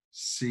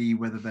see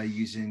whether they're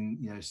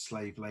using,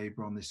 slave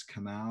labor on this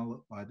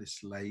canal by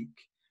this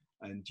lake,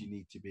 and you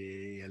need to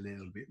be a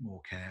little bit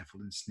more careful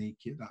and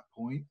sneaky at that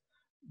point.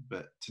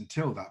 But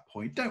until that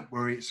point, don't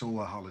worry, it's all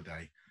a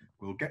holiday.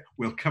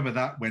 We'll cover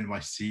that when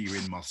I see you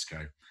in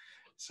Moscow.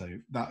 So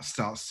that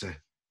starts to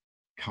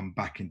come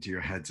back into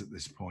your heads at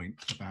this point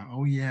about,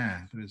 oh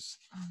yeah, there's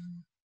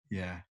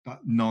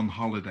that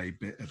non-holiday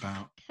bit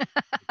about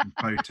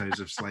photos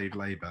of slave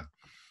labor.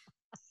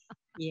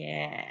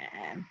 Yeah.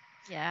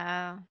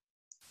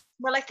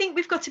 Well, I think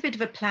we've got a bit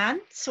of a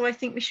plan, so I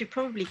think we should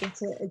probably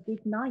get a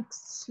good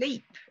night's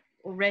sleep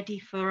already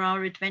for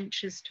our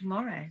adventures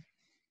tomorrow.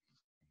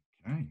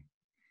 Okay.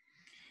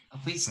 Are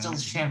we still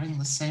sharing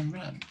the same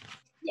room?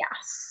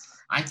 Yes.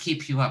 I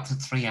keep you up for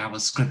 3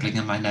 hours scribbling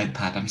in my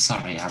notepad. I'm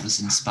sorry, I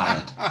was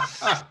inspired.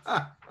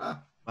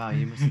 Wow,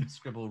 you must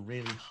scribble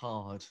really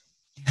hard.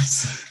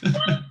 Yes.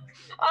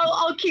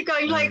 I'll keep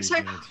going like so.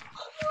 Good.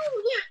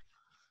 Oh yeah.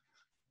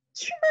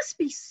 You must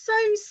be so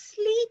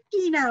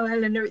sleepy now,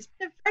 Eleanor. It's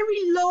been a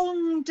very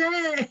long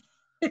day.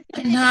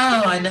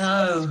 I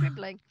know.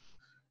 Scribbling.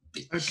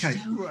 Okay,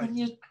 right.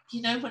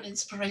 When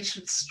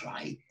inspiration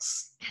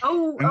strikes.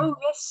 Oh,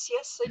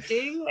 yes,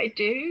 I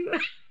do.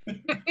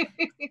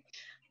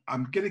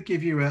 I'm going to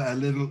give you a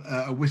little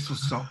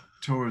whistle-stop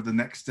tour of the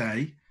next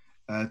day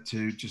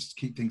to just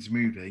keep things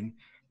moving.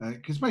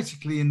 Because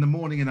basically in the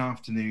morning and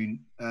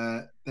afternoon,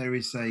 there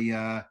is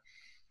a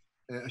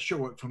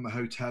short walk from the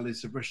hotel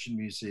is the Russian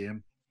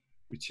Museum,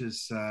 which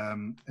is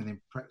an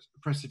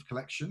impressive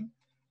collection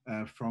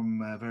from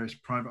various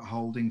private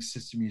holdings,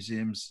 sister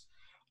museums,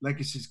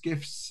 legacies,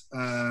 gifts,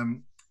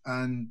 and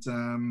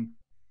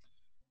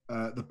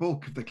the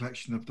bulk of the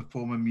collection of the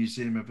former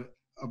Museum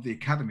of the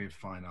Academy of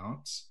Fine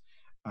Arts.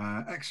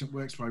 Excellent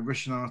works by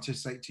Russian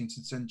artists,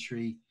 18th and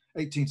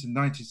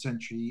 19th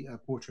century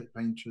portrait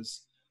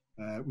painters,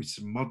 with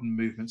some modern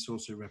movements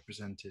also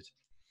represented.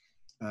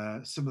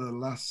 Some of the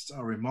last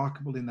are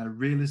remarkable in their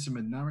realism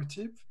and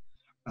narrative,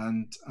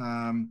 and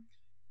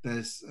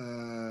there's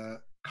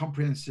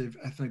comprehensive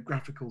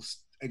ethnographical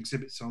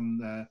exhibits on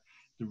the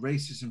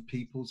races and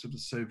peoples of the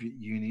Soviet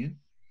Union.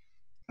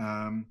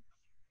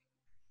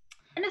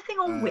 Anything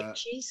on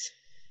witches?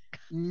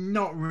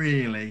 Not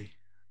really.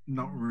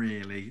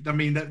 I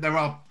mean, there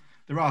are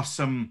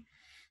some,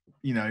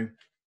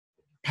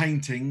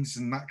 paintings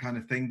and that kind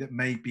of thing that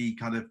may be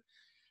kind of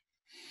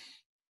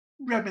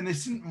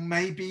reminiscent,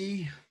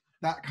 maybe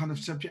that kind of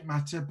subject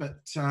matter,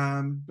 but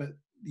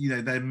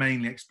they're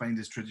mainly explained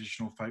as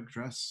traditional folk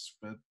dress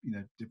for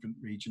different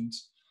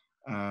regions.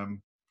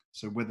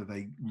 So whether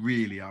they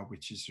really are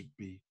witches would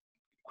be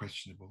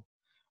questionable.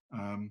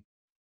 But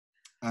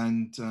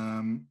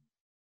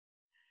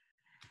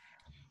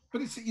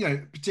it's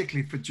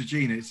particularly for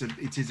Georgina,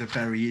 it is a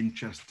very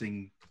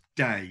interesting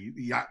day.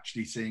 You're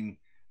actually seeing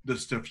the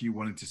stuff you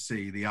wanted to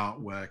see, the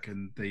artwork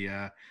and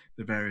the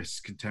various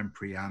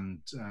contemporary and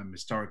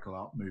historical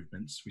art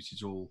movements, which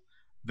is all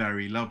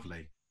very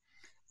lovely.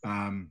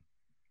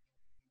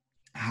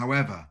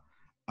 However,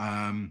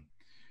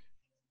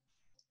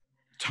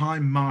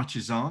 time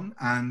marches on,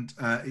 and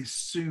it's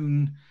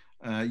soon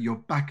you're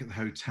back at the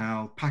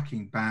hotel,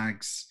 packing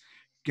bags,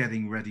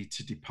 getting ready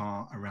to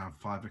depart around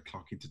 5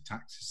 o'clock into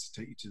taxis to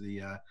take you to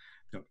the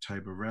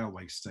October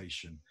railway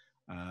station.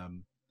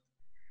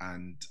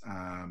 And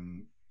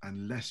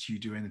unless you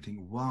do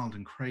anything wild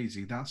and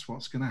crazy, that's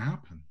what's going to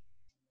happen.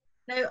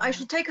 No, I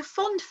shall take a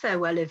fond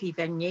farewell of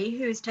Yvenny,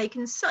 who has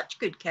taken such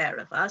good care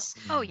of us.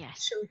 Oh,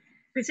 yes. Shall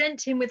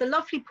present him with a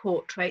lovely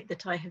portrait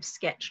that I have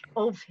sketched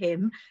of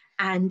him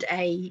and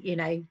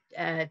a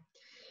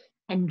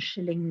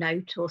 10-shilling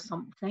note or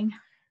something.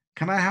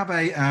 Can I have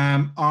a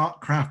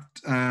art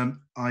craft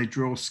eye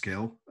draw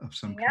skill of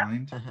some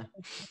kind?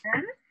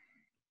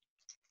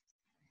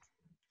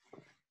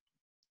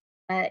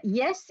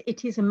 Yes,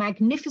 it is a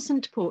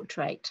magnificent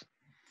portrait.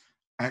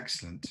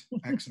 Excellent.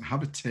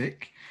 Have a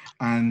tick.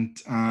 And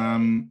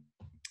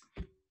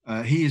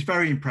he is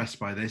very impressed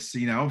by this.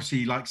 Obviously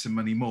he likes some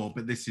money more,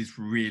 but this is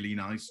really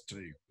nice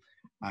too.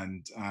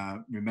 And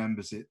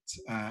remembers it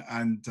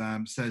and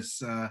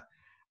says,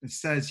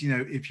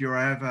 if you're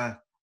ever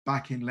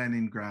back in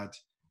Leningrad,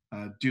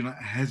 do not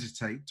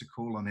hesitate to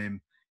call on him.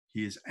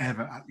 He is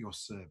ever at your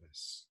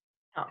service.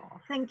 Oh,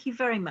 thank you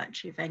very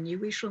much, Yvenny.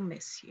 We shall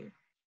miss you.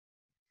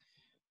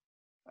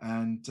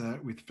 And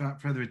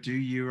without further ado,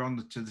 you're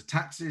on to the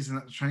taxis and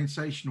at the train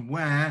station,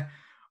 where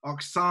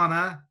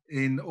Oksana,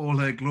 in all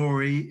her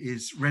glory,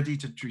 is ready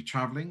to be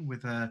traveling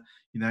with her,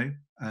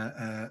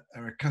 her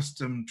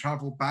accustomed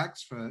travel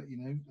bags for,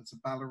 as a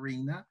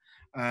ballerina,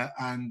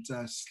 and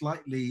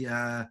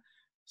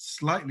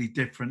slightly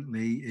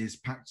differently is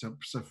packed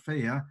up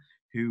Sophia,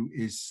 who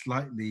is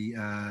slightly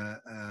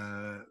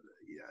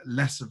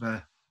less of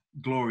a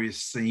glorious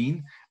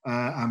scene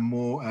and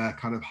more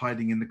kind of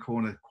hiding in the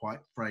corner, quite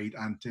afraid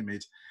and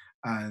timid,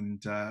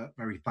 and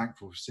very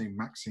thankful for seeing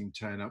Maxime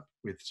turn up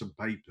with some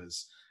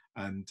papers,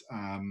 and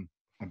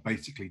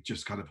basically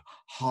just kind of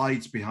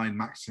hides behind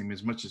Maxime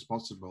as much as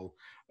possible,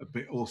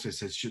 but also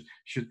says,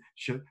 should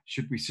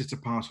we sit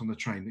apart on the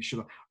train? I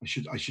should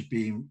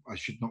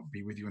not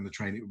be with you on the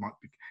train. It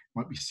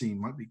might be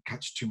seen,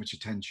 catch too much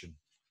attention.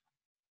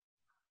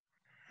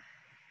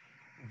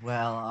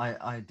 Well,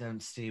 I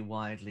don't see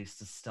why, at least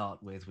to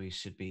start with, we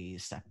should be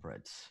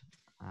separate.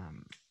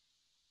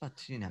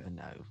 But you never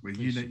know. Well,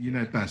 you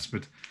know best,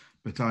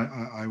 but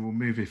I will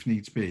move if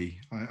needs be.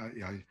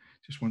 I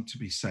just want to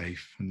be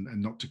safe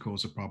and not to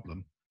cause a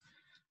problem.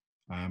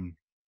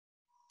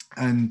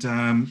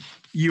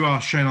 You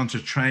are shown onto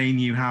a train.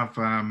 You have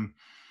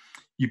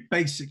you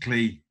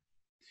basically,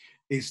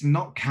 it's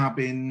not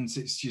cabins.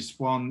 It's just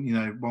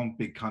one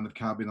big kind of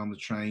cabin on the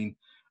train.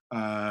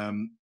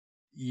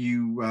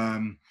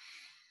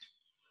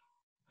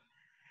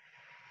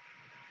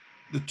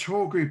 The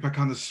tour group are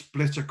kind of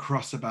split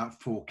across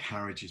about 4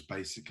 carriages,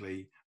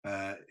 basically.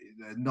 They're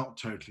not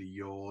totally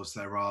yours.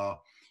 There are,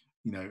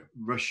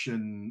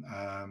 Russian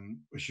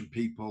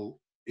people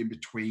in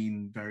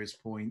between various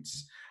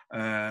points.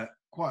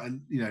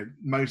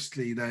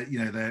 Mostly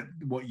they're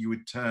what you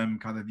would term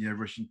kind of,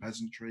 Russian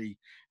peasantry,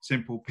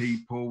 simple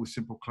people with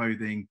simple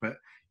clothing, but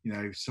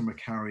some are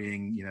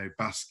carrying,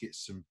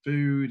 baskets and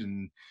food,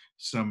 and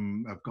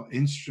some have got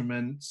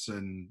instruments,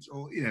 and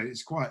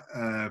it's quite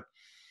a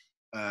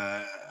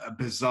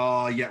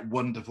bizarre yet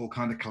wonderful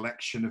kind of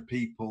collection of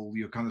people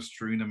you're kind of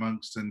strewn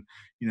amongst. And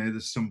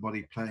there's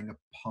somebody playing a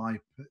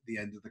pipe at the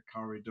end of the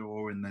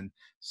corridor, and then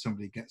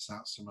somebody gets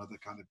out some other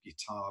kind of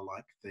guitar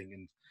like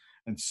thing,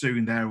 and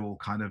soon they're all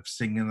kind of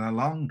singing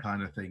along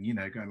kind of thing,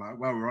 going like,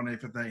 well, we're on here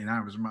for 13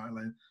 hours, might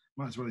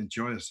as well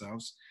enjoy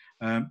ourselves.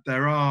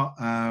 There are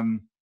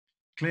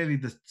clearly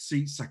the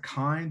seats are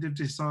kind of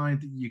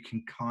designed that you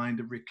can kind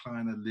of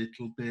recline a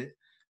little bit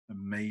and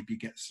maybe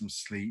get some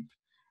sleep.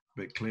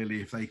 But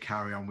clearly, if they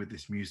carry on with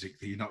this music,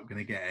 you're not going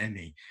to get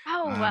any.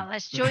 Oh, well,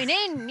 let's join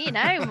in,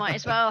 might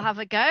as well have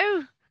a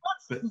go.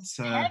 But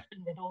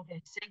with all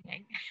this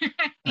singing.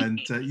 And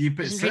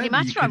doesn't really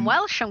matter. I'm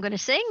Welsh. I'm going to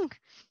sing.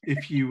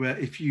 If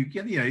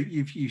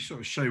you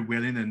sort of show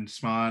willing and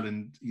smile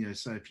and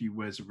say a few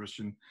words of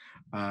Russian,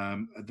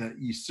 that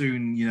you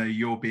soon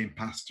you're being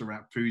passed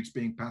around, food's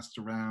being passed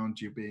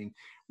around, you're being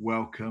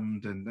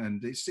welcomed,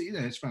 and it's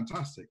it's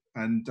fantastic.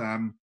 And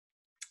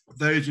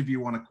those of you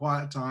who want a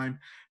quiet time,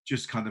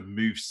 just kind of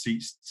move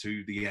seats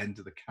to the end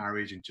of the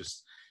carriage and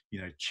just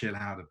chill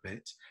out a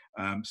bit.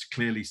 So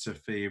clearly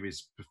Sophia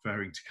is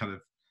preferring to kind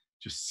of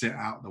just sit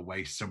out the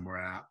way somewhere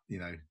out,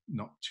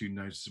 not too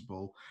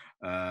noticeable.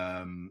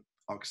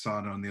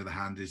 Oksana, on the other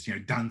hand, is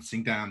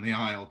dancing down the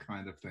aisle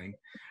kind of thing,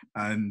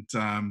 and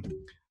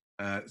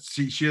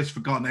she has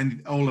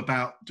forgotten all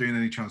about doing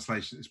any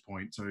translation at this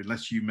point. So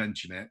unless you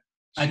mention it,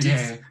 I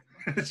do.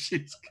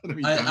 She's gonna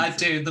be. I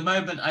do. The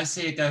moment I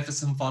see her go for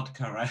some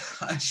vodka,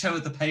 I show her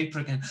the paper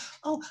again.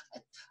 Oh,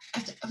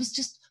 I was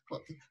just.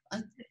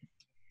 Right.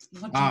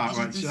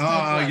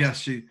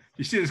 Yes. You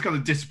see, it's got a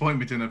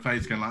disappointment in her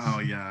face, going like, "Oh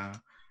yeah,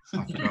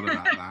 I forgot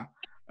about that.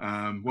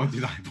 What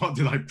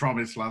did I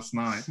promise last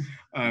night?"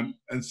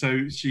 And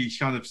so she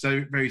kind of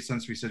very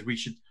sensibly said, "We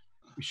should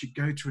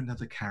go to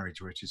another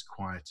carriage where it is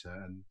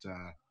quieter."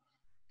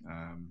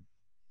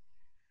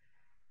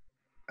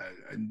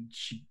 And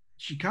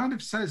she kind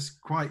of says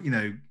quite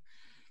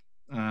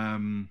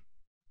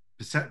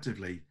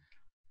perceptively,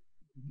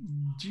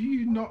 "Do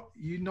you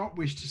not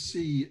wish to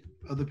see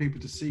other people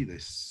to see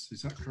this?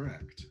 Is that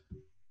correct?"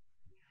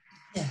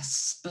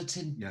 Yes, but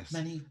in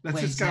many Let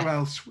ways.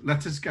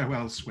 Let us go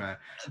elsewhere.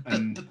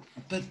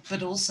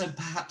 But also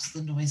perhaps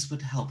the noise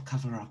would help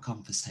cover our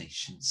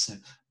conversation. So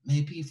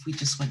maybe if we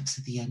just went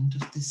to the end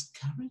of this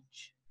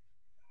carriage.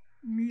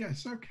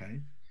 Yes,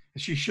 okay.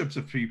 She shoves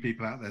a few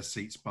people out their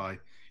seats by,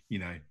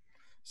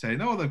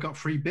 saying, "Oh, they've got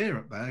free beer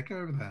up there. Go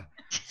over there."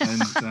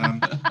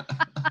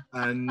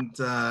 And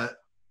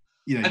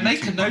I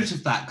make a note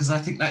of that because I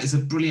think that is a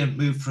brilliant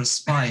move for a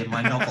spy in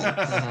my novel.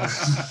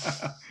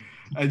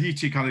 And you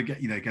two kind of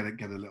get a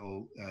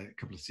little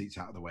couple of seats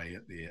out of the way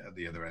at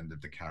the other end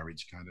of the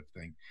carriage, kind of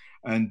thing,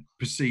 and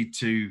proceed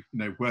to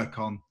work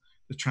on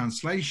the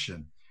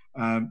translation.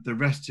 The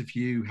rest of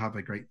you have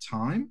a great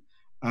time.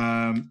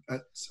 Let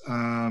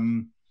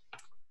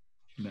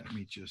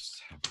me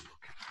just have a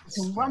look at this.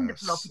 It's a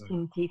wonderful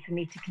opportunity for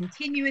me to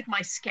continue with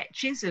my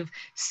sketches of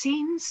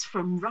scenes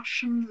from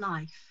Russian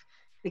life,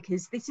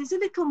 because this is a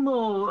little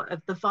more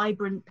of the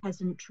vibrant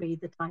peasantry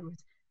that I was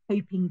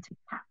hoping to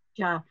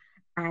capture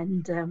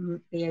and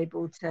be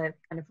able to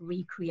kind of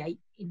recreate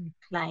in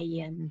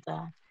clay and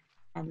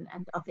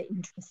other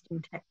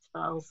interesting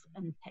textiles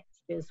and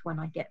textures when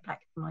I get back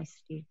to my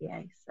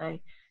studio. So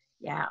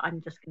yeah, I'm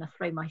just going to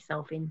throw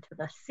myself into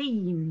the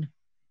scene.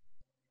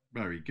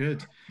 Very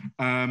good.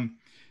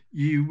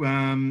 You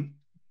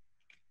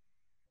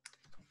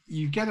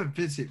get a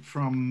visit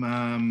from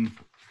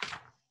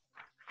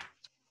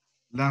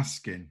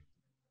Laskin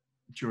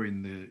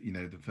during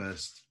the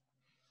first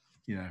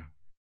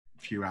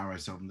few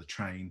hours on the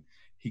train.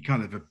 He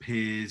kind of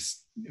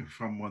appears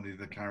from one of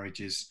the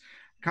carriages,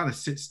 kind of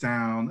sits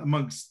down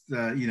amongst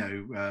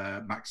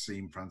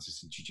Maxime,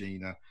 Francis, and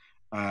Georgina,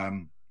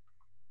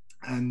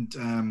 and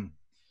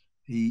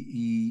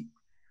he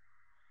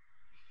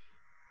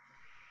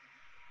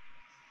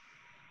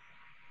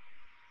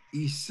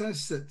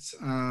says that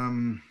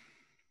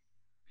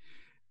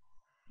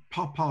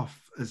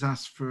Popoff has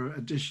asked for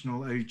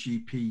additional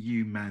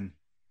OGPU men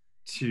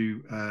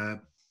to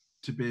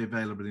be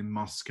available in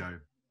Moscow.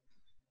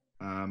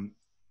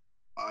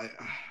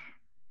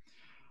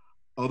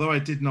 Although I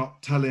did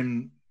not tell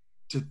him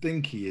to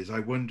think he is, I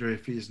wonder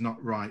if he is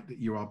not right that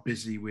you are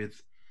busy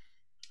with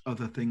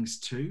other things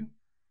too.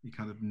 He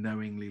kind of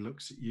knowingly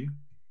looks at you.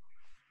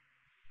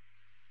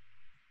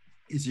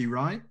 Is he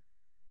right?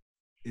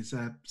 Is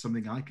there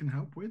something I can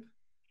help with?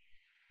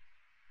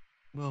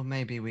 Well,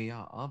 maybe we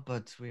are,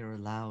 but we're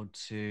allowed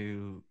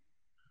to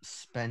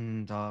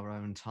spend our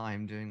own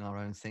time doing our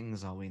own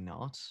things, are we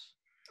not?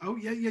 Oh,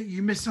 yeah.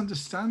 You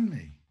misunderstand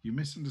me.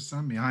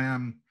 I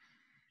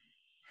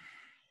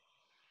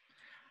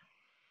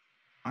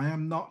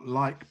am not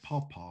like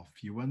Popoff,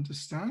 you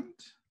understand?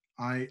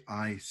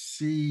 I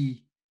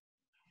see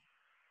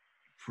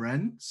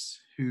friends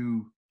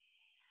who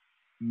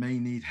may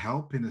need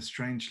help in a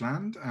strange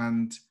land,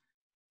 and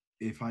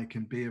if I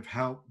can be of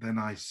help, then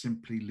I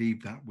simply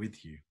leave that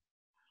with you.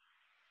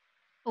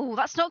 Oh,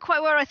 that's not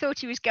quite where I thought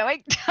he was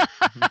going.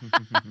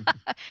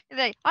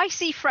 I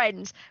see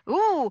friends.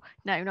 Oh,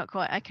 no, not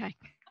quite. Okay.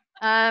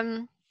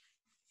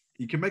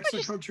 You can make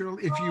some cultural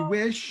if you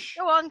wish.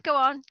 Go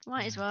on.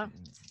 Might as well.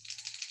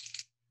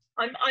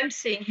 I'm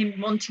seeing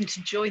him wanting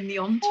to join the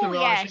entourage. Oh,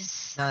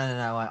 yes.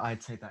 No, I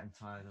take that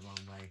entirely the wrong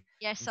way.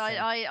 Yes,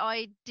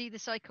 I do the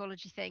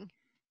psychology thing.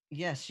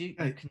 Yes, you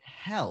can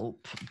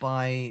help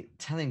by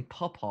telling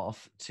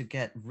Popoff to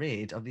get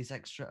rid of these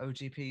extra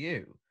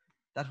OGPU.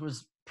 That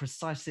was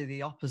precisely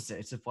the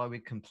opposite of why we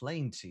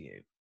complained to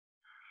you.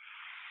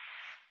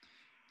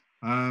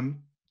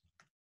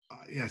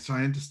 Yes,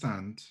 I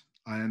understand.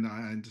 I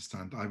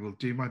understand. I will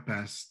do my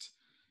best.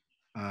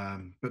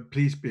 But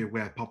please be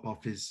aware,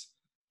 Popoff is,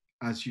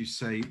 as you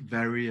say,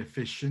 very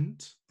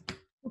efficient.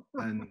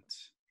 And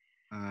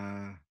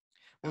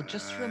well,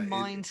 just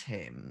remind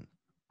him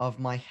of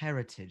my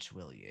heritage,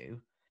 will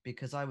you?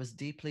 Because I was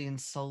deeply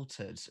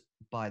insulted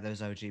by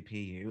those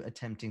OGPU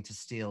attempting to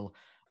steal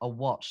a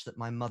watch that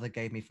my mother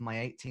gave me for my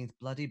 18th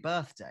bloody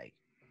birthday.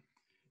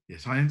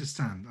 Yes, I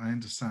understand.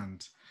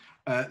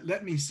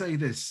 Let me say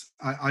this.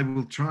 I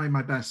will try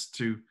my best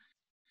to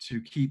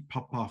keep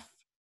Popoff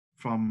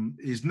from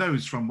his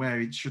nose from where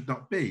it should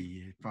not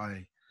be, if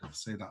I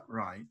say that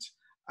right.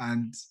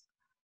 And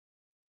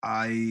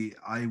I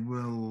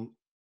will.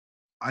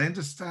 I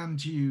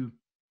understand you.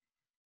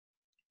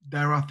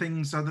 There are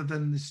things other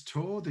than this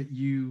tour that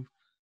you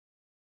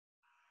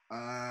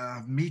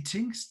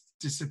meetings,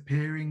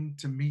 disappearing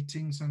to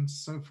meetings and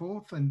so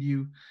forth, and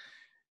you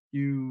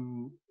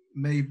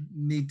may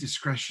need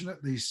discretion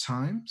at these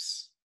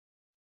times.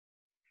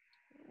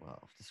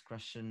 Well,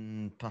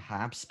 discretion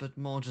perhaps, but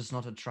more just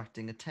not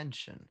attracting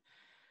attention.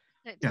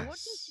 Doctor,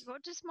 Yes.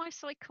 what does my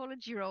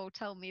psychology role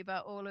tell me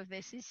about all of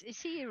this?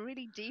 Is he a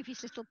really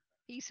devious little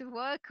piece of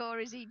work, or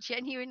is he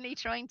genuinely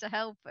trying to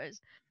help us?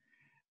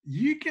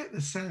 You get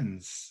the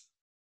sense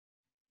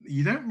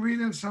you don't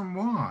really understand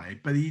why,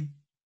 but he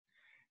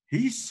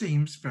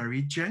seems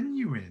very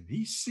genuine.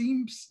 He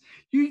seems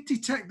you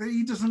detect that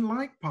he doesn't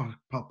like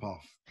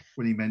Popoff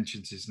when he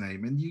mentions his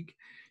name, and you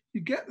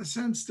get the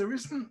sense there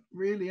isn't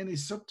really any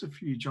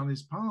subterfuge on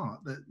his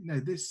part. That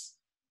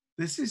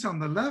this is on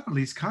the level.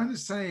 He's kind of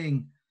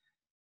saying,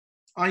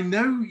 "I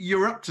know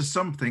you're up to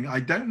something. I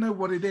don't know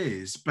what it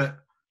is,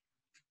 but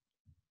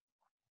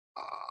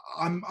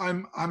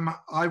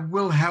I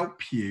will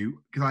help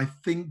you because I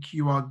think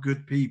you are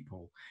good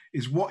people."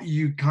 Is what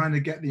you kind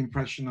of get the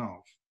impression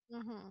of.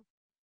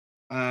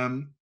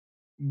 Mm-hmm.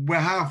 Where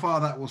how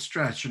far that will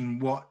stretch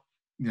and what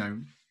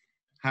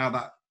how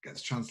that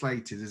gets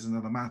translated is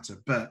another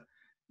matter, but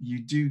you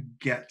do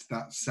get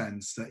that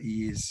sense that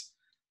he is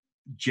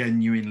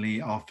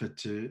genuinely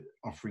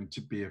offering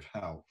to be of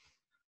help.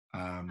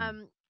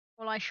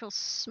 Well, I shall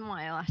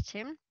smile at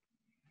him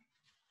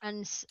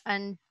and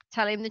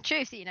tell him the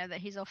truth, that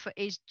his offer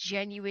is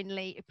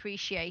genuinely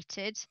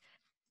appreciated,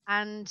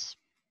 and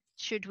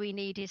should we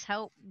need his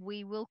help,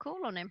 we will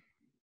call on him.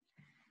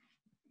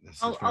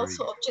 I'll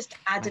sort of just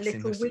add Maxime a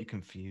little. looks at you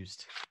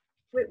confused.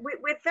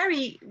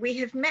 We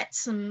have met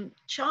some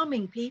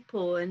charming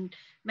people and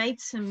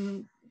made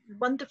some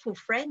wonderful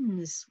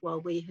friends while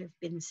we have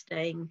been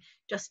staying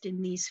just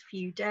in these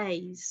few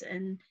days,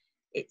 and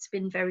it's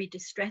been very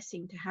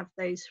distressing to have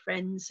those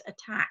friends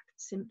attacked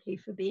simply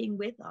for being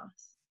with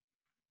us.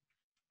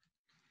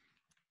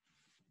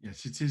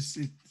 Yes, it is.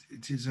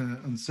 It is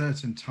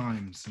uncertain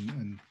times,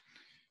 and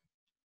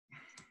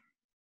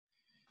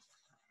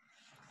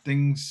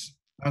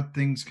bad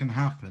things can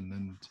happen,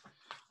 and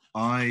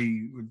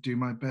I would do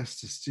my best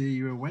to steer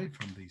you away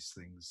from these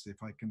things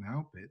if I can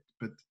help it.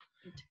 But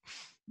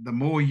the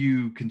more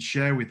you can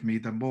share with me,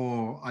 the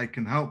more I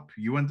can help.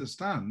 You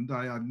understand?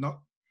 I'm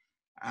not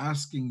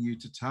asking you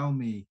to tell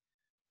me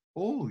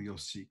all your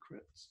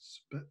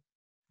secrets, but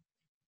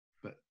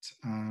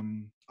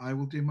I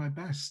will do my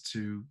best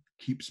to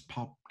keep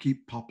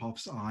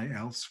Popoff's eye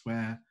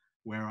elsewhere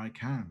where I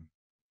can.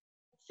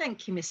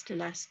 Thank you, Mr.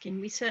 Laskin.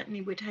 We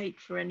certainly would hate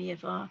for any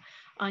of our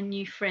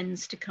new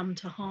friends to come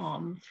to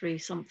harm through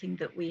something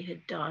that we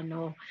had done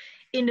or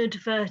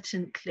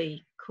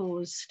inadvertently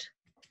caused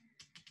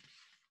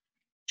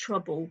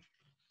trouble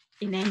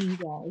in any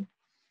way.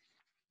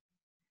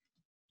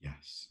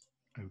 Yes.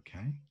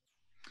 Okay.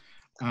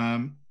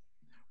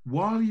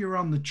 While you're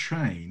on the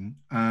train,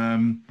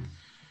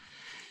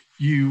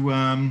 you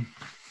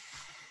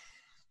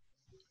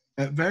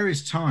at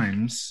various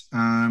times,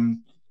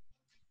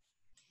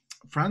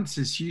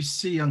 Francis, you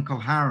see Uncle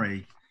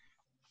Harry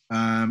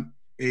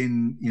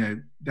in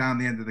down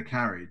the end of the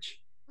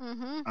carriage,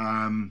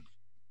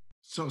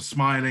 sort of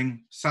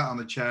smiling, sat on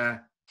the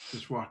chair,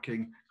 just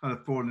rocking, kind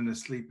of falling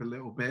asleep a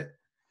little bit.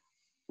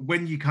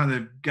 When you kind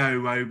of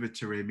go over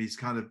to him, he's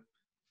kind of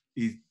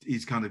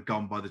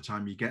gone by the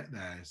time you get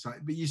there. So,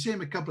 but you see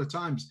him a couple of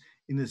times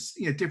in this,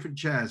 different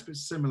chairs, but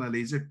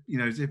similarly as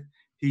if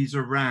he's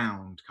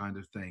around, kind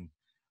of thing.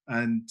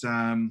 And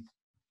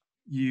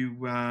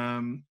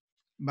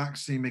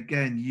Maxime,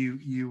 again,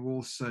 you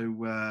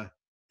also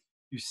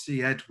you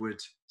see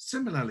Edward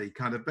similarly,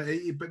 kind of,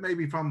 but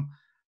maybe from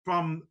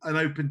an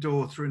open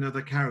door through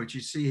another carriage.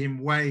 You see him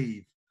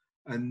wave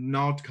and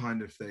nod,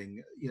 kind of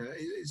thing.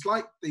 It's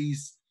like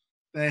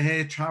they're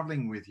here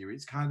traveling with you.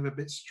 It's kind of a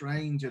bit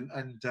strange,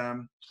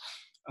 but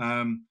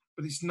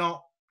it's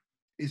not.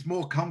 It's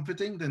more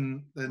comforting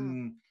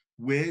than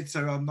weird.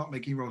 So I'm not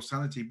making roll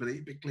sanity, but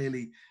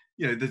clearly,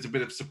 there's a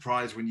bit of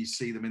surprise when you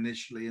see them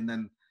initially, and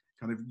then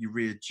kind of you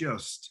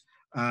readjust.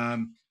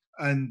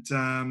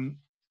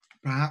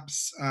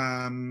 Perhaps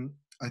I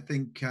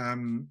think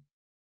no,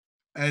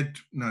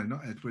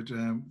 not Edward.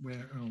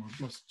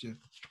 I've lost you.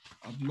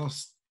 I've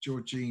lost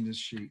Georgina's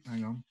sheet.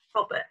 Hang on.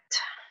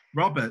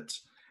 Robert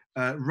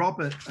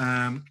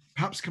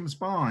perhaps comes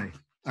by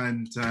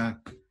and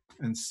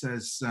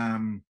says,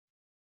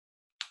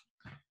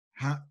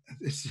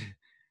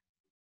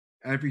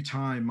 every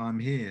time I'm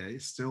here,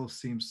 it still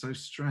seems so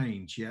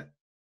strange,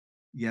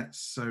 yet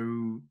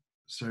so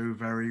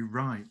very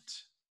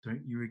right.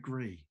 Don't you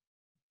agree?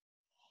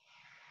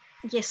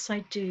 Yes, I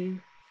do.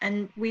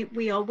 And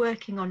we are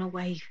working on a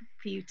way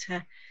for you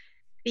to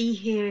be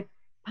here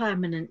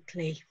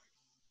permanently.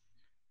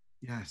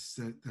 Yes,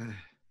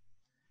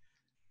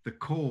 the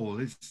call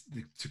is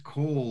to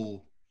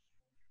call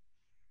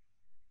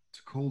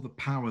the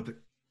power that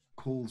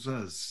calls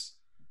us.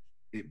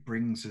 It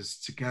brings us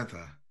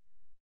together.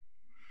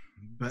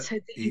 But so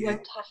that you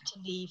won't have to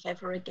leave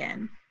ever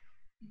again.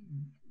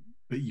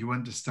 But you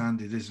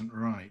understand it isn't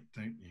right,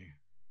 don't you?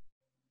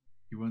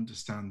 You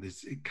understand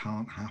this. It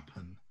can't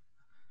happen.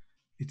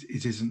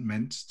 It isn't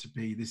meant to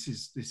be. This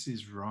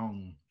is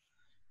wrong.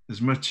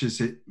 As much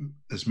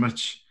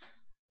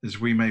as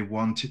we may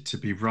want it to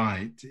be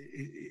right,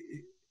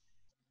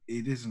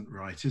 it isn't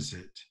right, is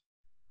it?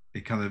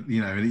 It kind of,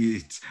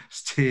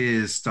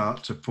 tears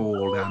start to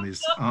fall down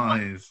his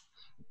eyes.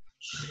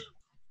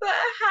 But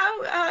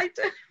how I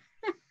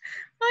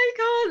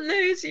can't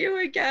lose you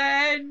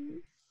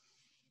again.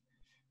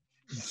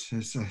 He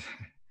says,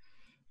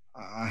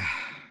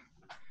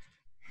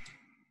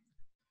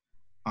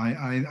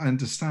 I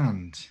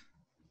understand,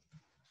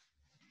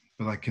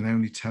 but I can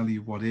only tell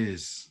you what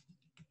is.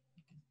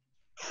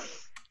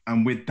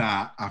 And with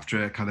that,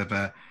 after a kind of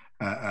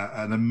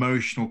an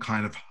emotional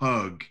kind of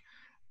hug,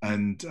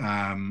 and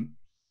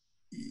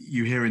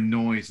you hear a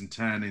noise and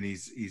turn, and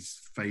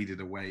he's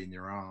faded away in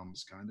your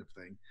arms, kind of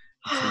thing.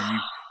 So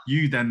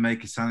you then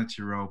make a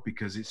sanity roll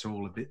because it's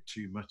all a bit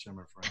too much, I'm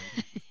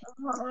afraid.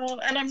 Oh,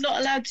 and I'm not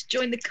allowed to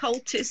join the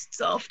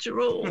cultists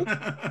after all.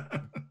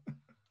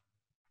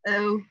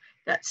 Oh,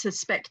 that's a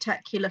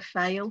spectacular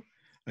fail.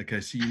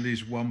 Okay, so you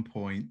lose 1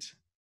 point.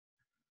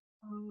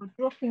 Oh, we're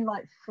dropping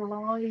like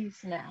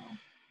flies now.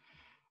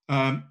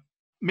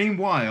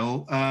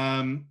 Meanwhile,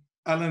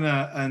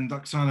 Eleanor and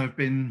Oksana have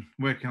been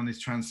working on this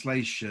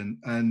translation,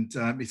 and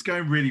it's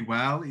going really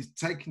well. It's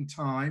taking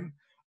time.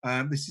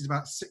 This is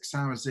about 6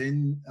 hours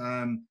in.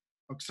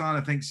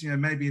 Oksana thinks,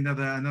 maybe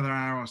another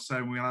hour or so,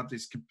 and we'll have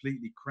this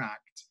completely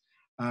cracked.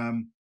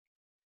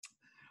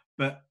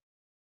 But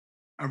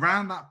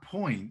around that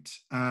point,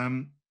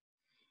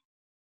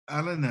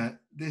 Eleanor,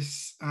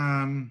 it's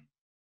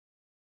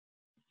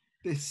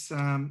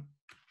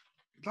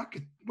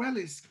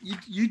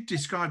you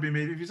describe him,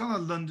 if he's on a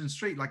London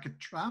street, like a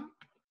tramp.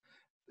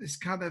 This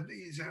kind of,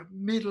 he's a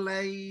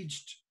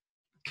middle-aged,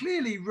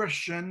 clearly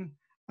Russian,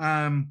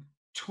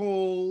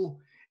 tall,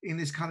 in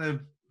this kind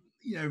of,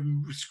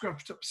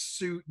 scruffed up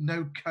suit,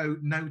 no coat,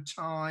 no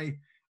tie,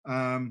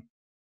 and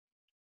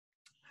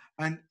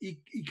he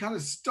kind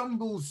of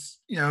stumbles,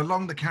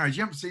 along the carriage.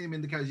 You haven't seen him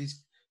in the carriage. He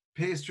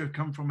appears to have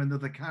come from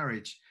another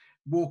carriage,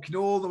 walking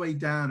all the way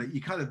down it.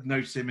 You kind of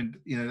notice him, and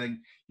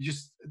then you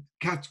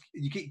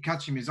keep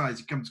catching his eyes.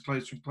 He comes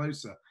closer and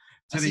closer.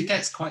 As he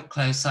gets quite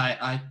close,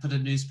 I put a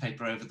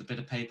newspaper over the bit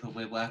of paper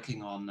we're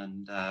working on,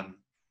 and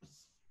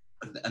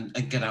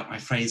get out my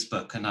phrase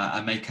book, and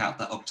I make out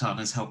that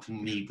Oksana's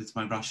helping me with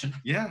my Russian.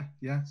 Yeah.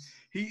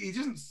 He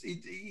doesn't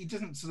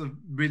sort of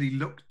really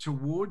look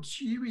towards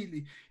you.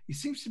 He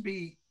seems to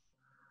be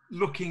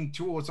looking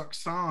towards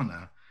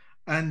Oksana,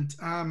 and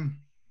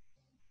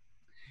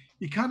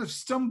he kind of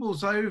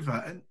stumbles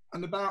over,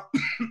 and about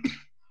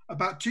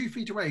about 2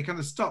 feet away, he kind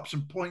of stops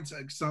and points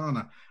at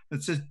Oksana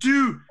and says,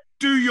 Do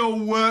your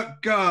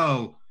work,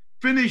 girl.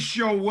 Finish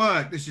your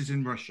work. This is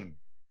in Russian.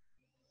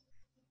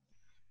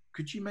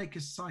 Could you make a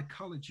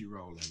psychology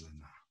roll,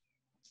 Eleanor?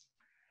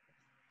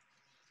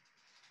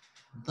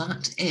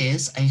 That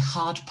is a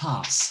hard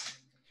pass.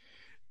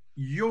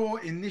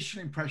 Your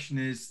initial impression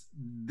is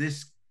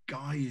this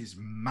guy is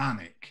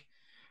manic.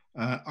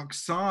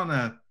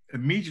 Oksana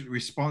immediately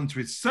responds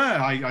with, Sir,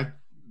 I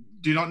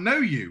do not know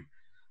you.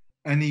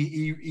 And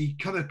he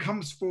kind of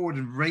comes forward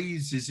and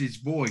raises his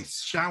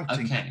voice,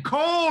 shouting, Okay.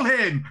 Call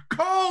him!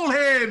 Call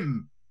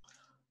him!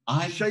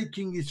 I'm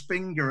shaking his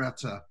finger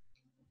at her.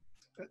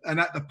 And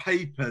at the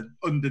paper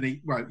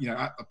underneath, at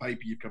the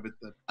paper you covered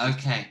the...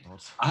 Okay.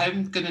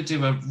 I'm going to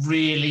do a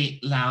really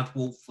loud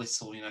wolf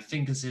whistle,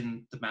 fingers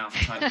in the mouth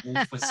type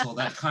wolf whistle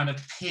that kind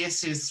of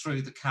pierces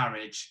through the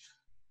carriage.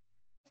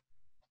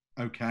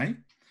 Okay.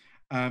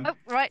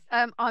 Right.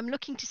 I'm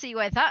looking to see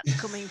where that's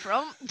coming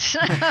from.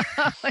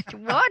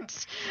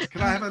 What?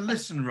 Can I have a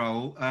listen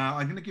roll?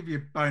 I'm going to give you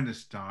a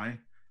bonus die,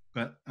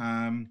 but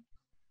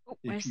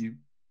if you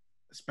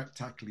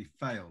spectacularly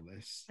fail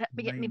this, let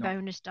me get my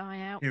bonus die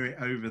out. Hear it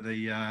over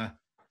the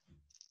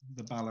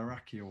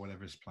Balaraki or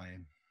whatever is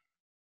playing.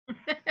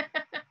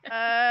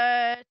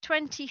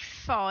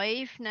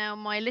 25. Now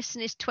my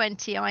listen is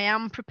 20. I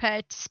am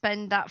prepared to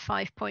spend that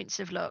 5 points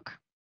of luck.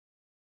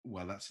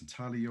 Well, that's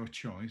entirely your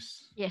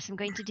choice. Yes, I'm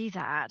going to do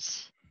that.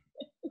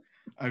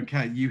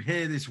 Okay, you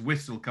hear this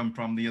whistle come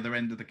from the other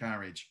end of the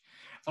carriage.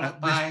 At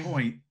this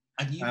point,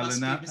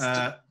 Eleanor,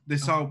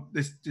 this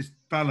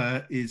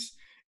fella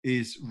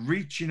is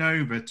reaching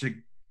over to,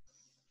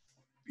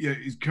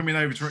 he's coming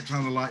over to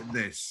Oksana like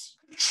this.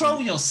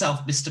 Control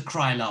yourself, Mr.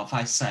 Krylov,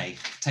 I say,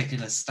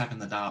 taking a stab in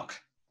the dark.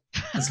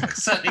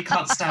 Certainly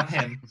can't stab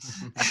him.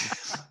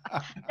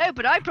 No,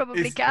 but I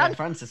probably can. Yeah,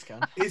 Francis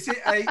can. Is it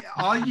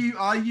are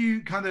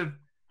you kind of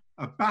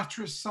a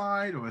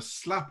batricide or a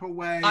slap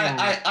away?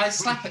 I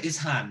slap at his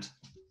hand.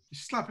 You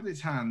slap at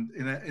his hand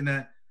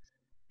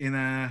in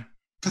a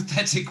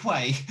pathetic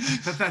way.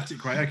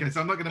 Pathetic way. Okay, so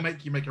I'm not going to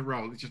make you make a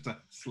roll. It's just a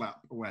slap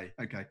away.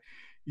 Okay,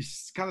 you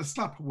kind of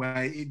slap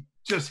away. It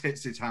just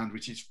hits his hand,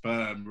 which is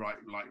firm, right,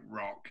 like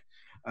rock.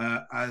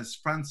 as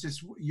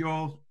Francis,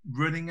 you're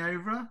running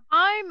over.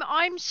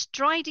 I'm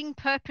striding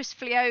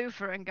purposefully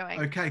over and going.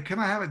 Okay, can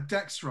I have a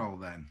dex roll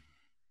then?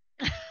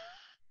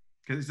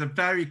 Because it's a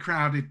very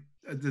crowded.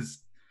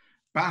 There's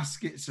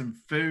baskets and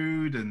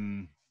food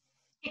and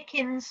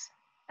Chickens.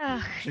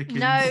 Ugh, chickens.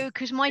 no,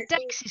 because my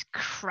dex is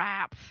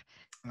crap.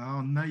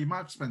 Oh no, you might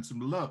have to spend some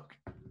luck.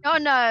 Oh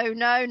no!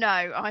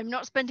 I'm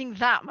not spending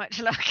that much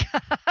luck.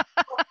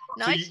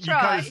 Nice so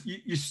try.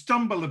 You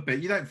stumble a bit.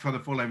 You don't kind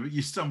of fall over, but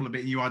you stumble a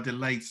bit and you are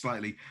delayed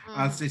slightly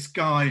as this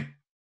guy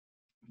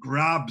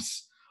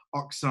grabs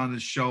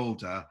Oksana's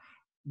shoulder,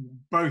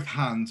 both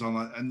hands on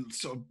it, and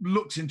sort of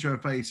looks into her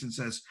face and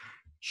says,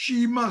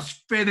 "She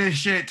must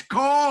finish it.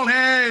 Call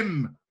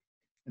him!"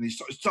 And he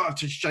started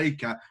to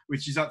shake her,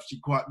 which is actually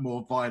quite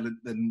more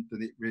violent than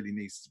it really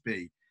needs to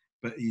be.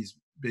 But he's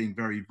being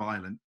very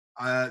violent.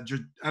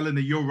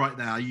 Eleanor, you're right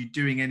there. Are you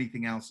doing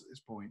anything else at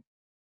this point?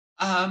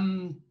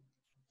 I'm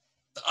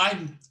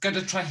going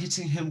to try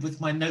hitting him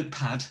with my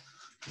notepad.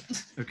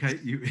 Okay,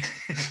 you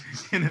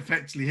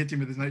ineffectually hit him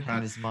with his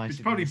notepad,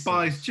 which probably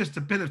buys just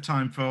a bit of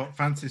time for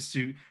Francis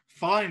to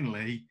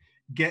finally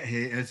get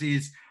here, as he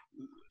is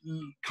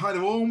kind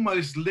of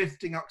almost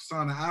lifting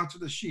Oksana out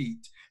of the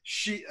seat,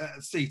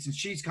 and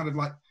she's kind of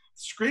like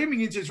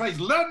screaming into his face,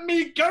 "Let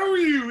me go,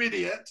 you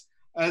idiot!"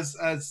 As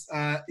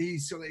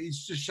he's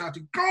just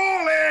shouting,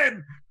 "Call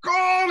him!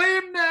 Call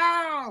him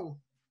now!"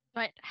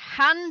 Right,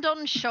 hand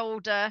on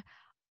shoulder.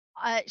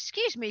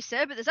 Excuse me,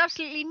 sir, but there's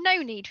absolutely no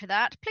need for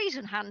that. Please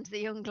unhand the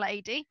young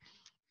lady.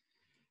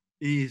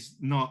 He is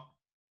not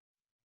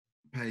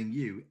paying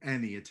you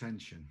any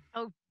attention.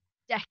 Oh,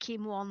 deck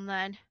him one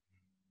then.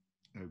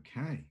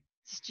 Okay.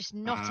 It's just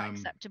not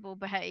acceptable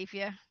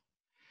behaviour.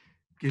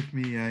 Give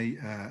me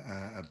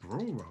a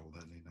brawl roll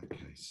then in that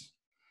case.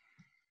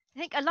 I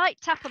think a light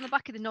tap on the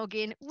back of the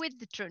noggin with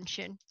the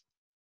truncheon.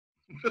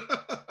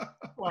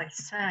 What I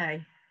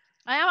say.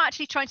 I am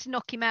actually trying to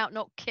knock him out,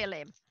 not kill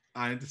him.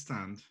 I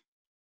understand.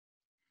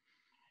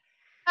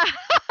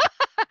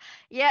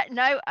 Yeah,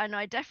 no, and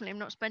I definitely am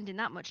not spending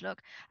that much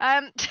luck.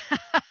 That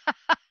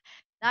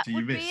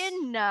would be a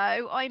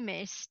no. I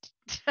missed.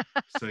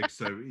 so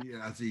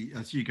yeah, as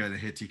you go to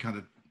hit, he kind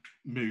of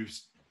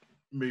moves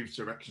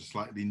direction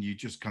slightly, and you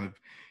just kind of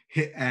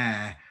hit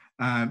air.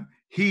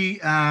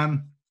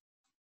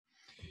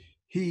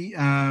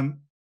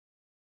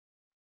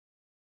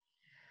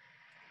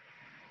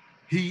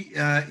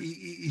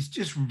 He's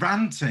just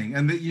ranting,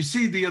 and you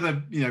see the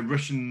other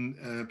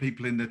Russian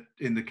people in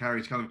the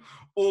carriage kind of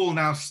all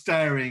now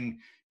staring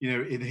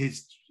in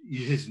his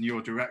and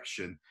your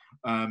direction,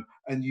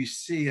 and you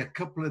see a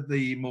couple of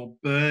the more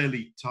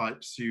burly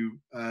types who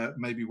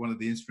maybe one of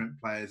the instrument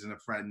players and a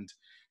friend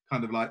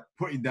kind of like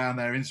putting down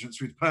their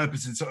instruments with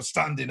purpose and sort of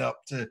standing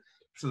up to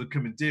sort of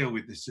come and deal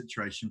with this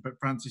situation. But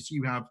Francis,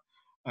 you have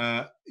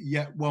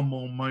yet one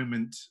more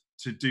moment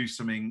to do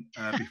something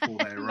before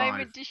they arrive.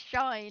 Moment to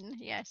shine.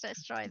 Yes,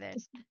 let's try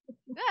this.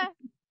 Yeah.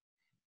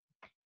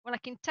 Well, I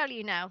can tell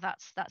you now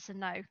that's a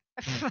no.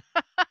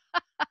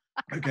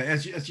 Okay,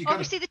 as you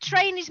obviously the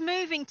train is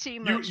moving too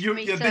much.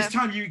 This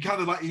time you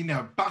kind of like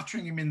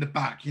battering him in the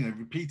back,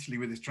 repeatedly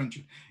with his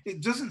truncheon.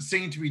 It doesn't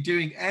seem to be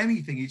doing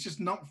anything. He's just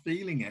not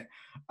feeling it,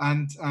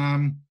 and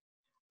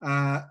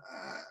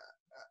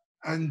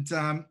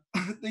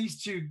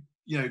these two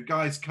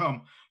guys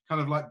come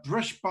kind of like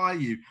brush by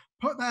you,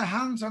 put their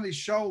hands on his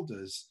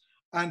shoulders,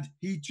 and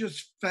he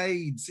just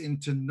fades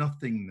into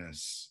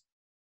nothingness.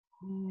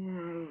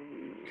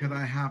 Could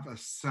I have a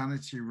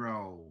sanity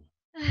roll?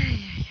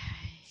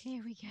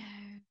 Here we go.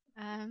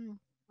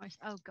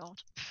 Oh God.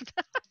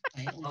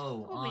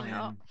 Oh, I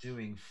am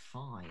doing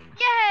fine.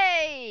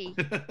 Yay!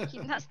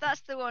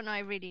 that's the one I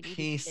really need.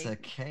 Piece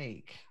of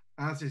cake.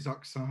 As is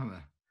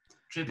Oksana.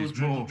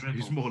 Dribble.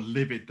 He's more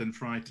livid than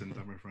frightened,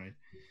 I'm afraid.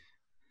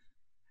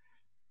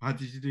 How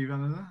did you do,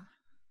 Vanilla?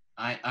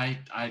 I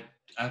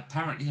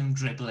apparently am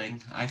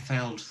dribbling. I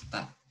failed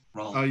that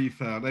roll. Oh, you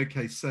failed.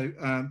 Okay, so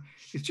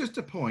it's just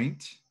a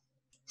point.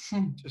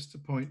 Just a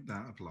point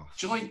that I've lost.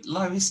 Joint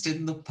lowest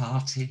in the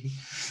party.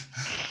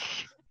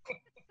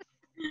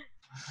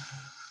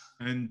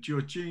 And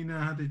Georgina,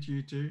 how did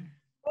you do?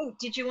 Oh,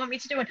 did you want me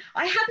to do one?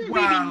 I hadn't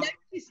really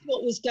noticed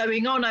what was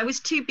going on. I was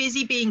too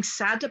busy being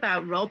sad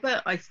about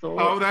Robert, I thought.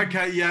 Oh,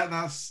 okay,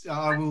 yeah,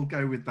 I will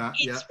go with that.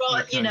 It's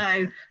right,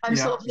 okay. I'm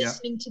sort of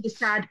listening to the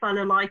sad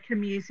balalaika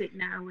music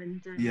now.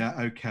 And yeah,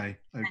 okay,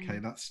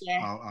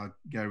 I'll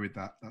go with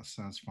that. That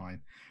sounds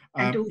fine.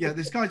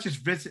 This guy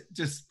just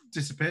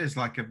disappears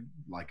like a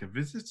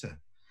visitor,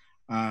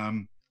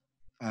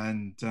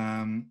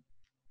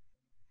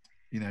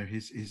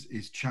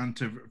 his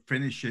chant of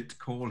 "finish it,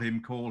 call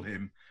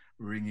him,"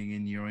 ringing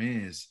in your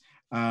ears.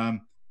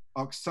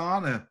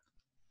 Oksana,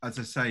 as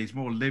I say, is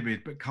more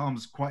livid but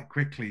calms quite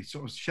quickly,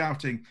 sort of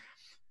shouting,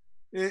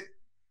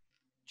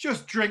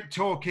 "Just drink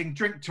talking.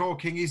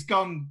 He's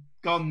gone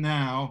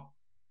now,"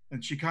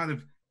 and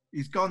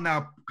he's gone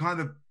now, kind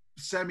of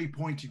semi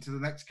pointing to the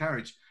next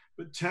carriage,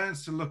 but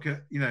turns to look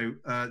at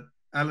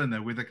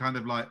Eleanor with a kind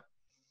of like,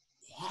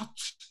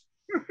 what?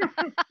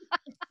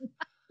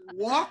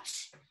 What?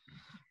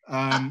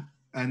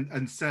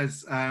 and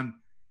says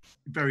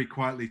very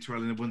quietly to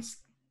Eleanor once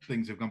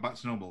things have gone back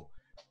to normal,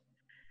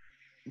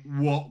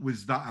 what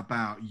was that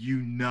about? You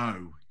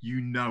know,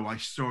 I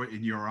saw it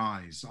in your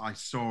eyes. I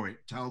saw it.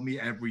 Tell me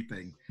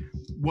everything.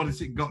 What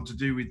has it got to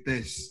do with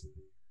this?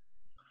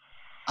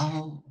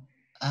 Oh,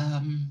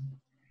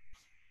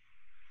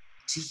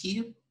 do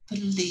you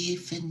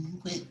believe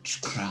in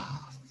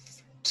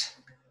witchcraft?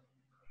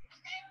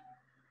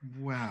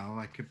 Well,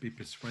 I could be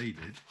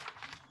persuaded.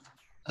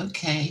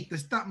 Okay.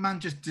 That man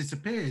just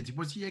disappeared.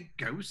 Was he a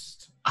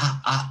ghost?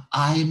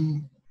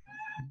 I'm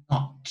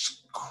not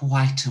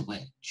quite a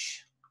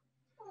witch.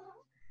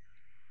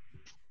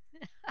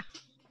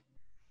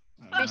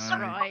 Miss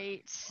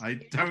Wright. I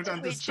don't At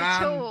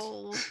understand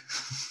all.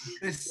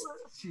 this.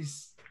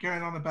 She's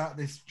going on about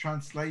this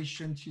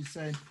translation. She's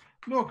saying,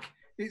 look,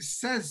 it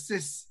says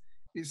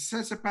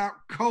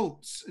about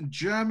cults and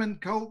German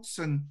cults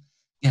and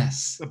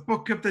yes, the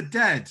Book of the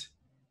Dead.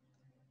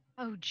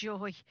 Oh,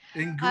 joy.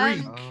 In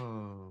Greek.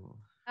 Oh,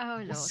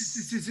 Lord.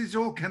 This is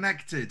all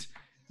connected.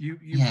 You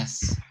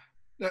yes.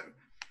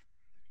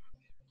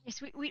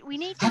 Yes, we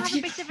need to have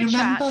a bit of a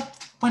remember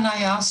chat. when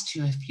I asked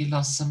you if you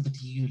lost somebody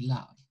you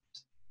loved?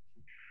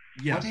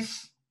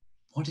 Yes.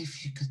 What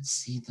if you could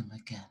see them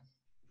again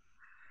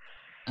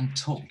and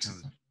talk to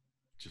them?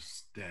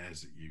 Just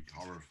stares at you,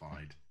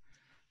 horrified.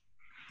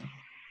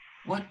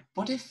 What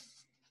if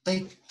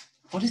they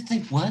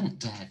weren't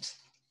dead?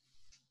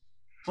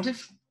 What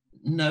if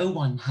no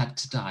one had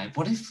to die?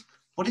 What if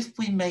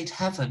we made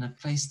heaven a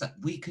place that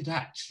we could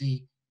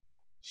actually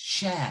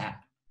share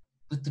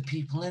with the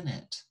people in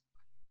it?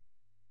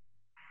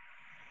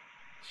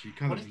 She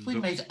kind what of if we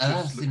looks, made just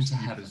Earth looks into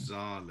at you heaven?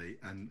 Bizarrely,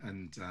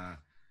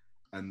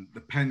 and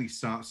the penny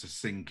starts to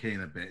sink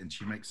in a bit, and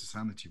she makes a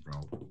sanity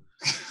roll.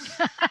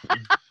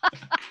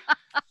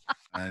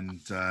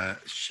 And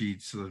she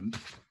sort of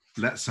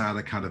lets out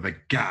a kind of a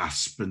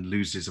gasp and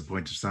loses a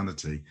point of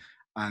sanity,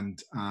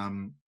 and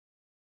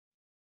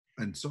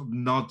sort of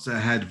nods her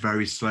head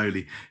very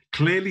slowly.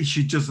 Clearly,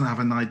 she doesn't have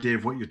an idea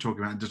of what you're talking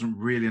about and doesn't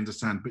really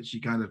understand, but she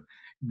kind of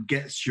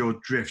gets your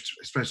drift,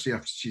 especially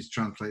after she's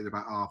translated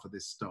about half of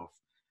this stuff.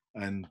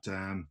 And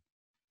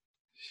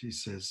she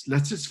says,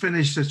 let us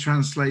finish the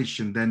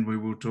translation, then we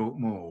will talk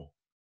more.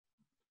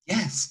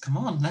 Yes, come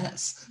on,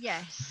 let's.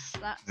 Yes,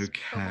 that's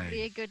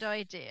probably a good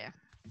idea.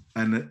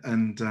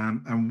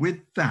 And with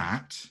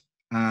that,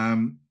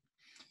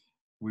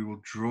 we will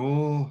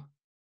draw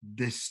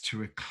this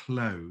to a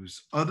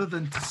close. Other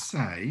than to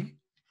say,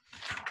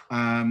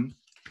 for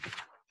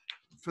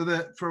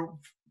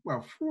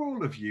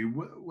all of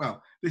you,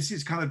 well, this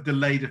is kind of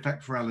delayed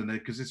effect for Eleanor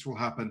because this will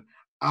happen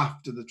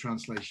after the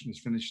translation is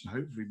finished and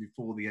hopefully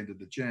before the end of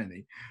the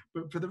journey.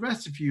 But for the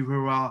rest of you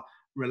who are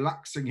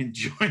relaxing,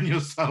 enjoying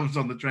yourselves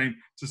on the train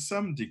to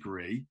some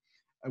degree,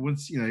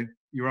 once you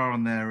are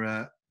on there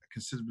a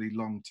considerably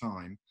long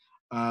time,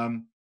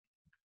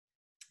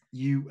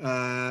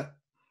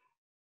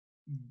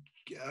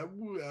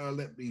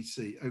 let me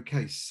see.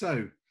 Okay,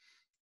 so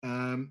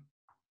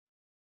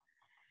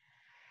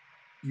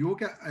you'll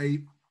get a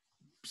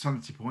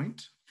sanity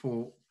point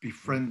for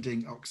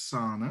befriending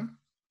Oksana,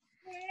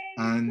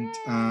 and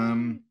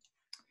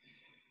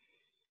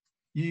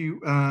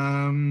you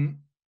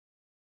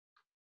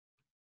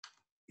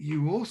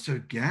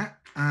also get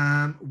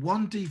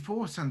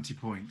 1d4 sanity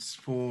points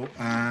for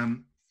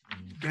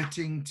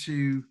getting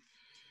to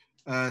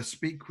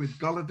speak with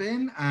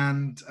Golovin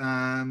and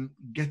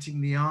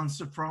getting the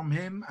answer from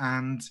him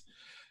and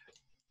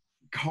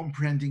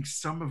comprehending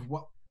some of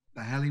what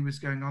the hell he was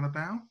going on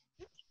about.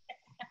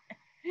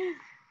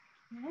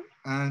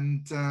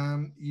 And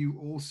you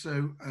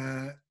also,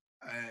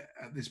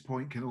 at this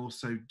point, can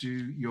also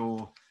do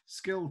your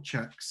skill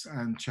checks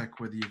and check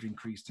whether you've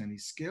increased any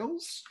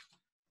skills.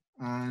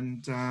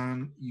 And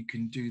you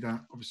can do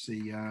that,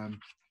 obviously,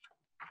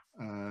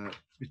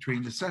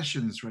 between the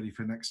sessions ready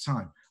for next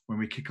time when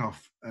we kick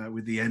off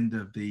with the end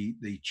of the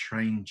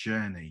train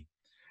journey.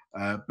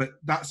 But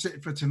that's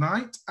it for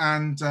tonight.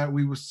 And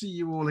we will see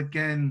you all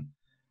again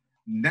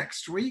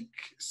next week,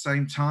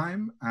 same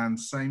time and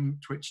same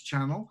Twitch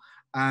channel.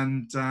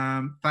 And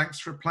thanks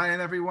for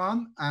playing,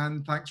 everyone,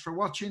 and thanks for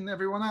watching,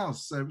 everyone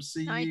else. So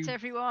see Night, you,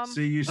 everyone.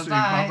 see you soon.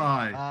 Bye-bye.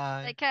 Bye-bye.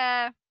 bye. Take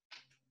care.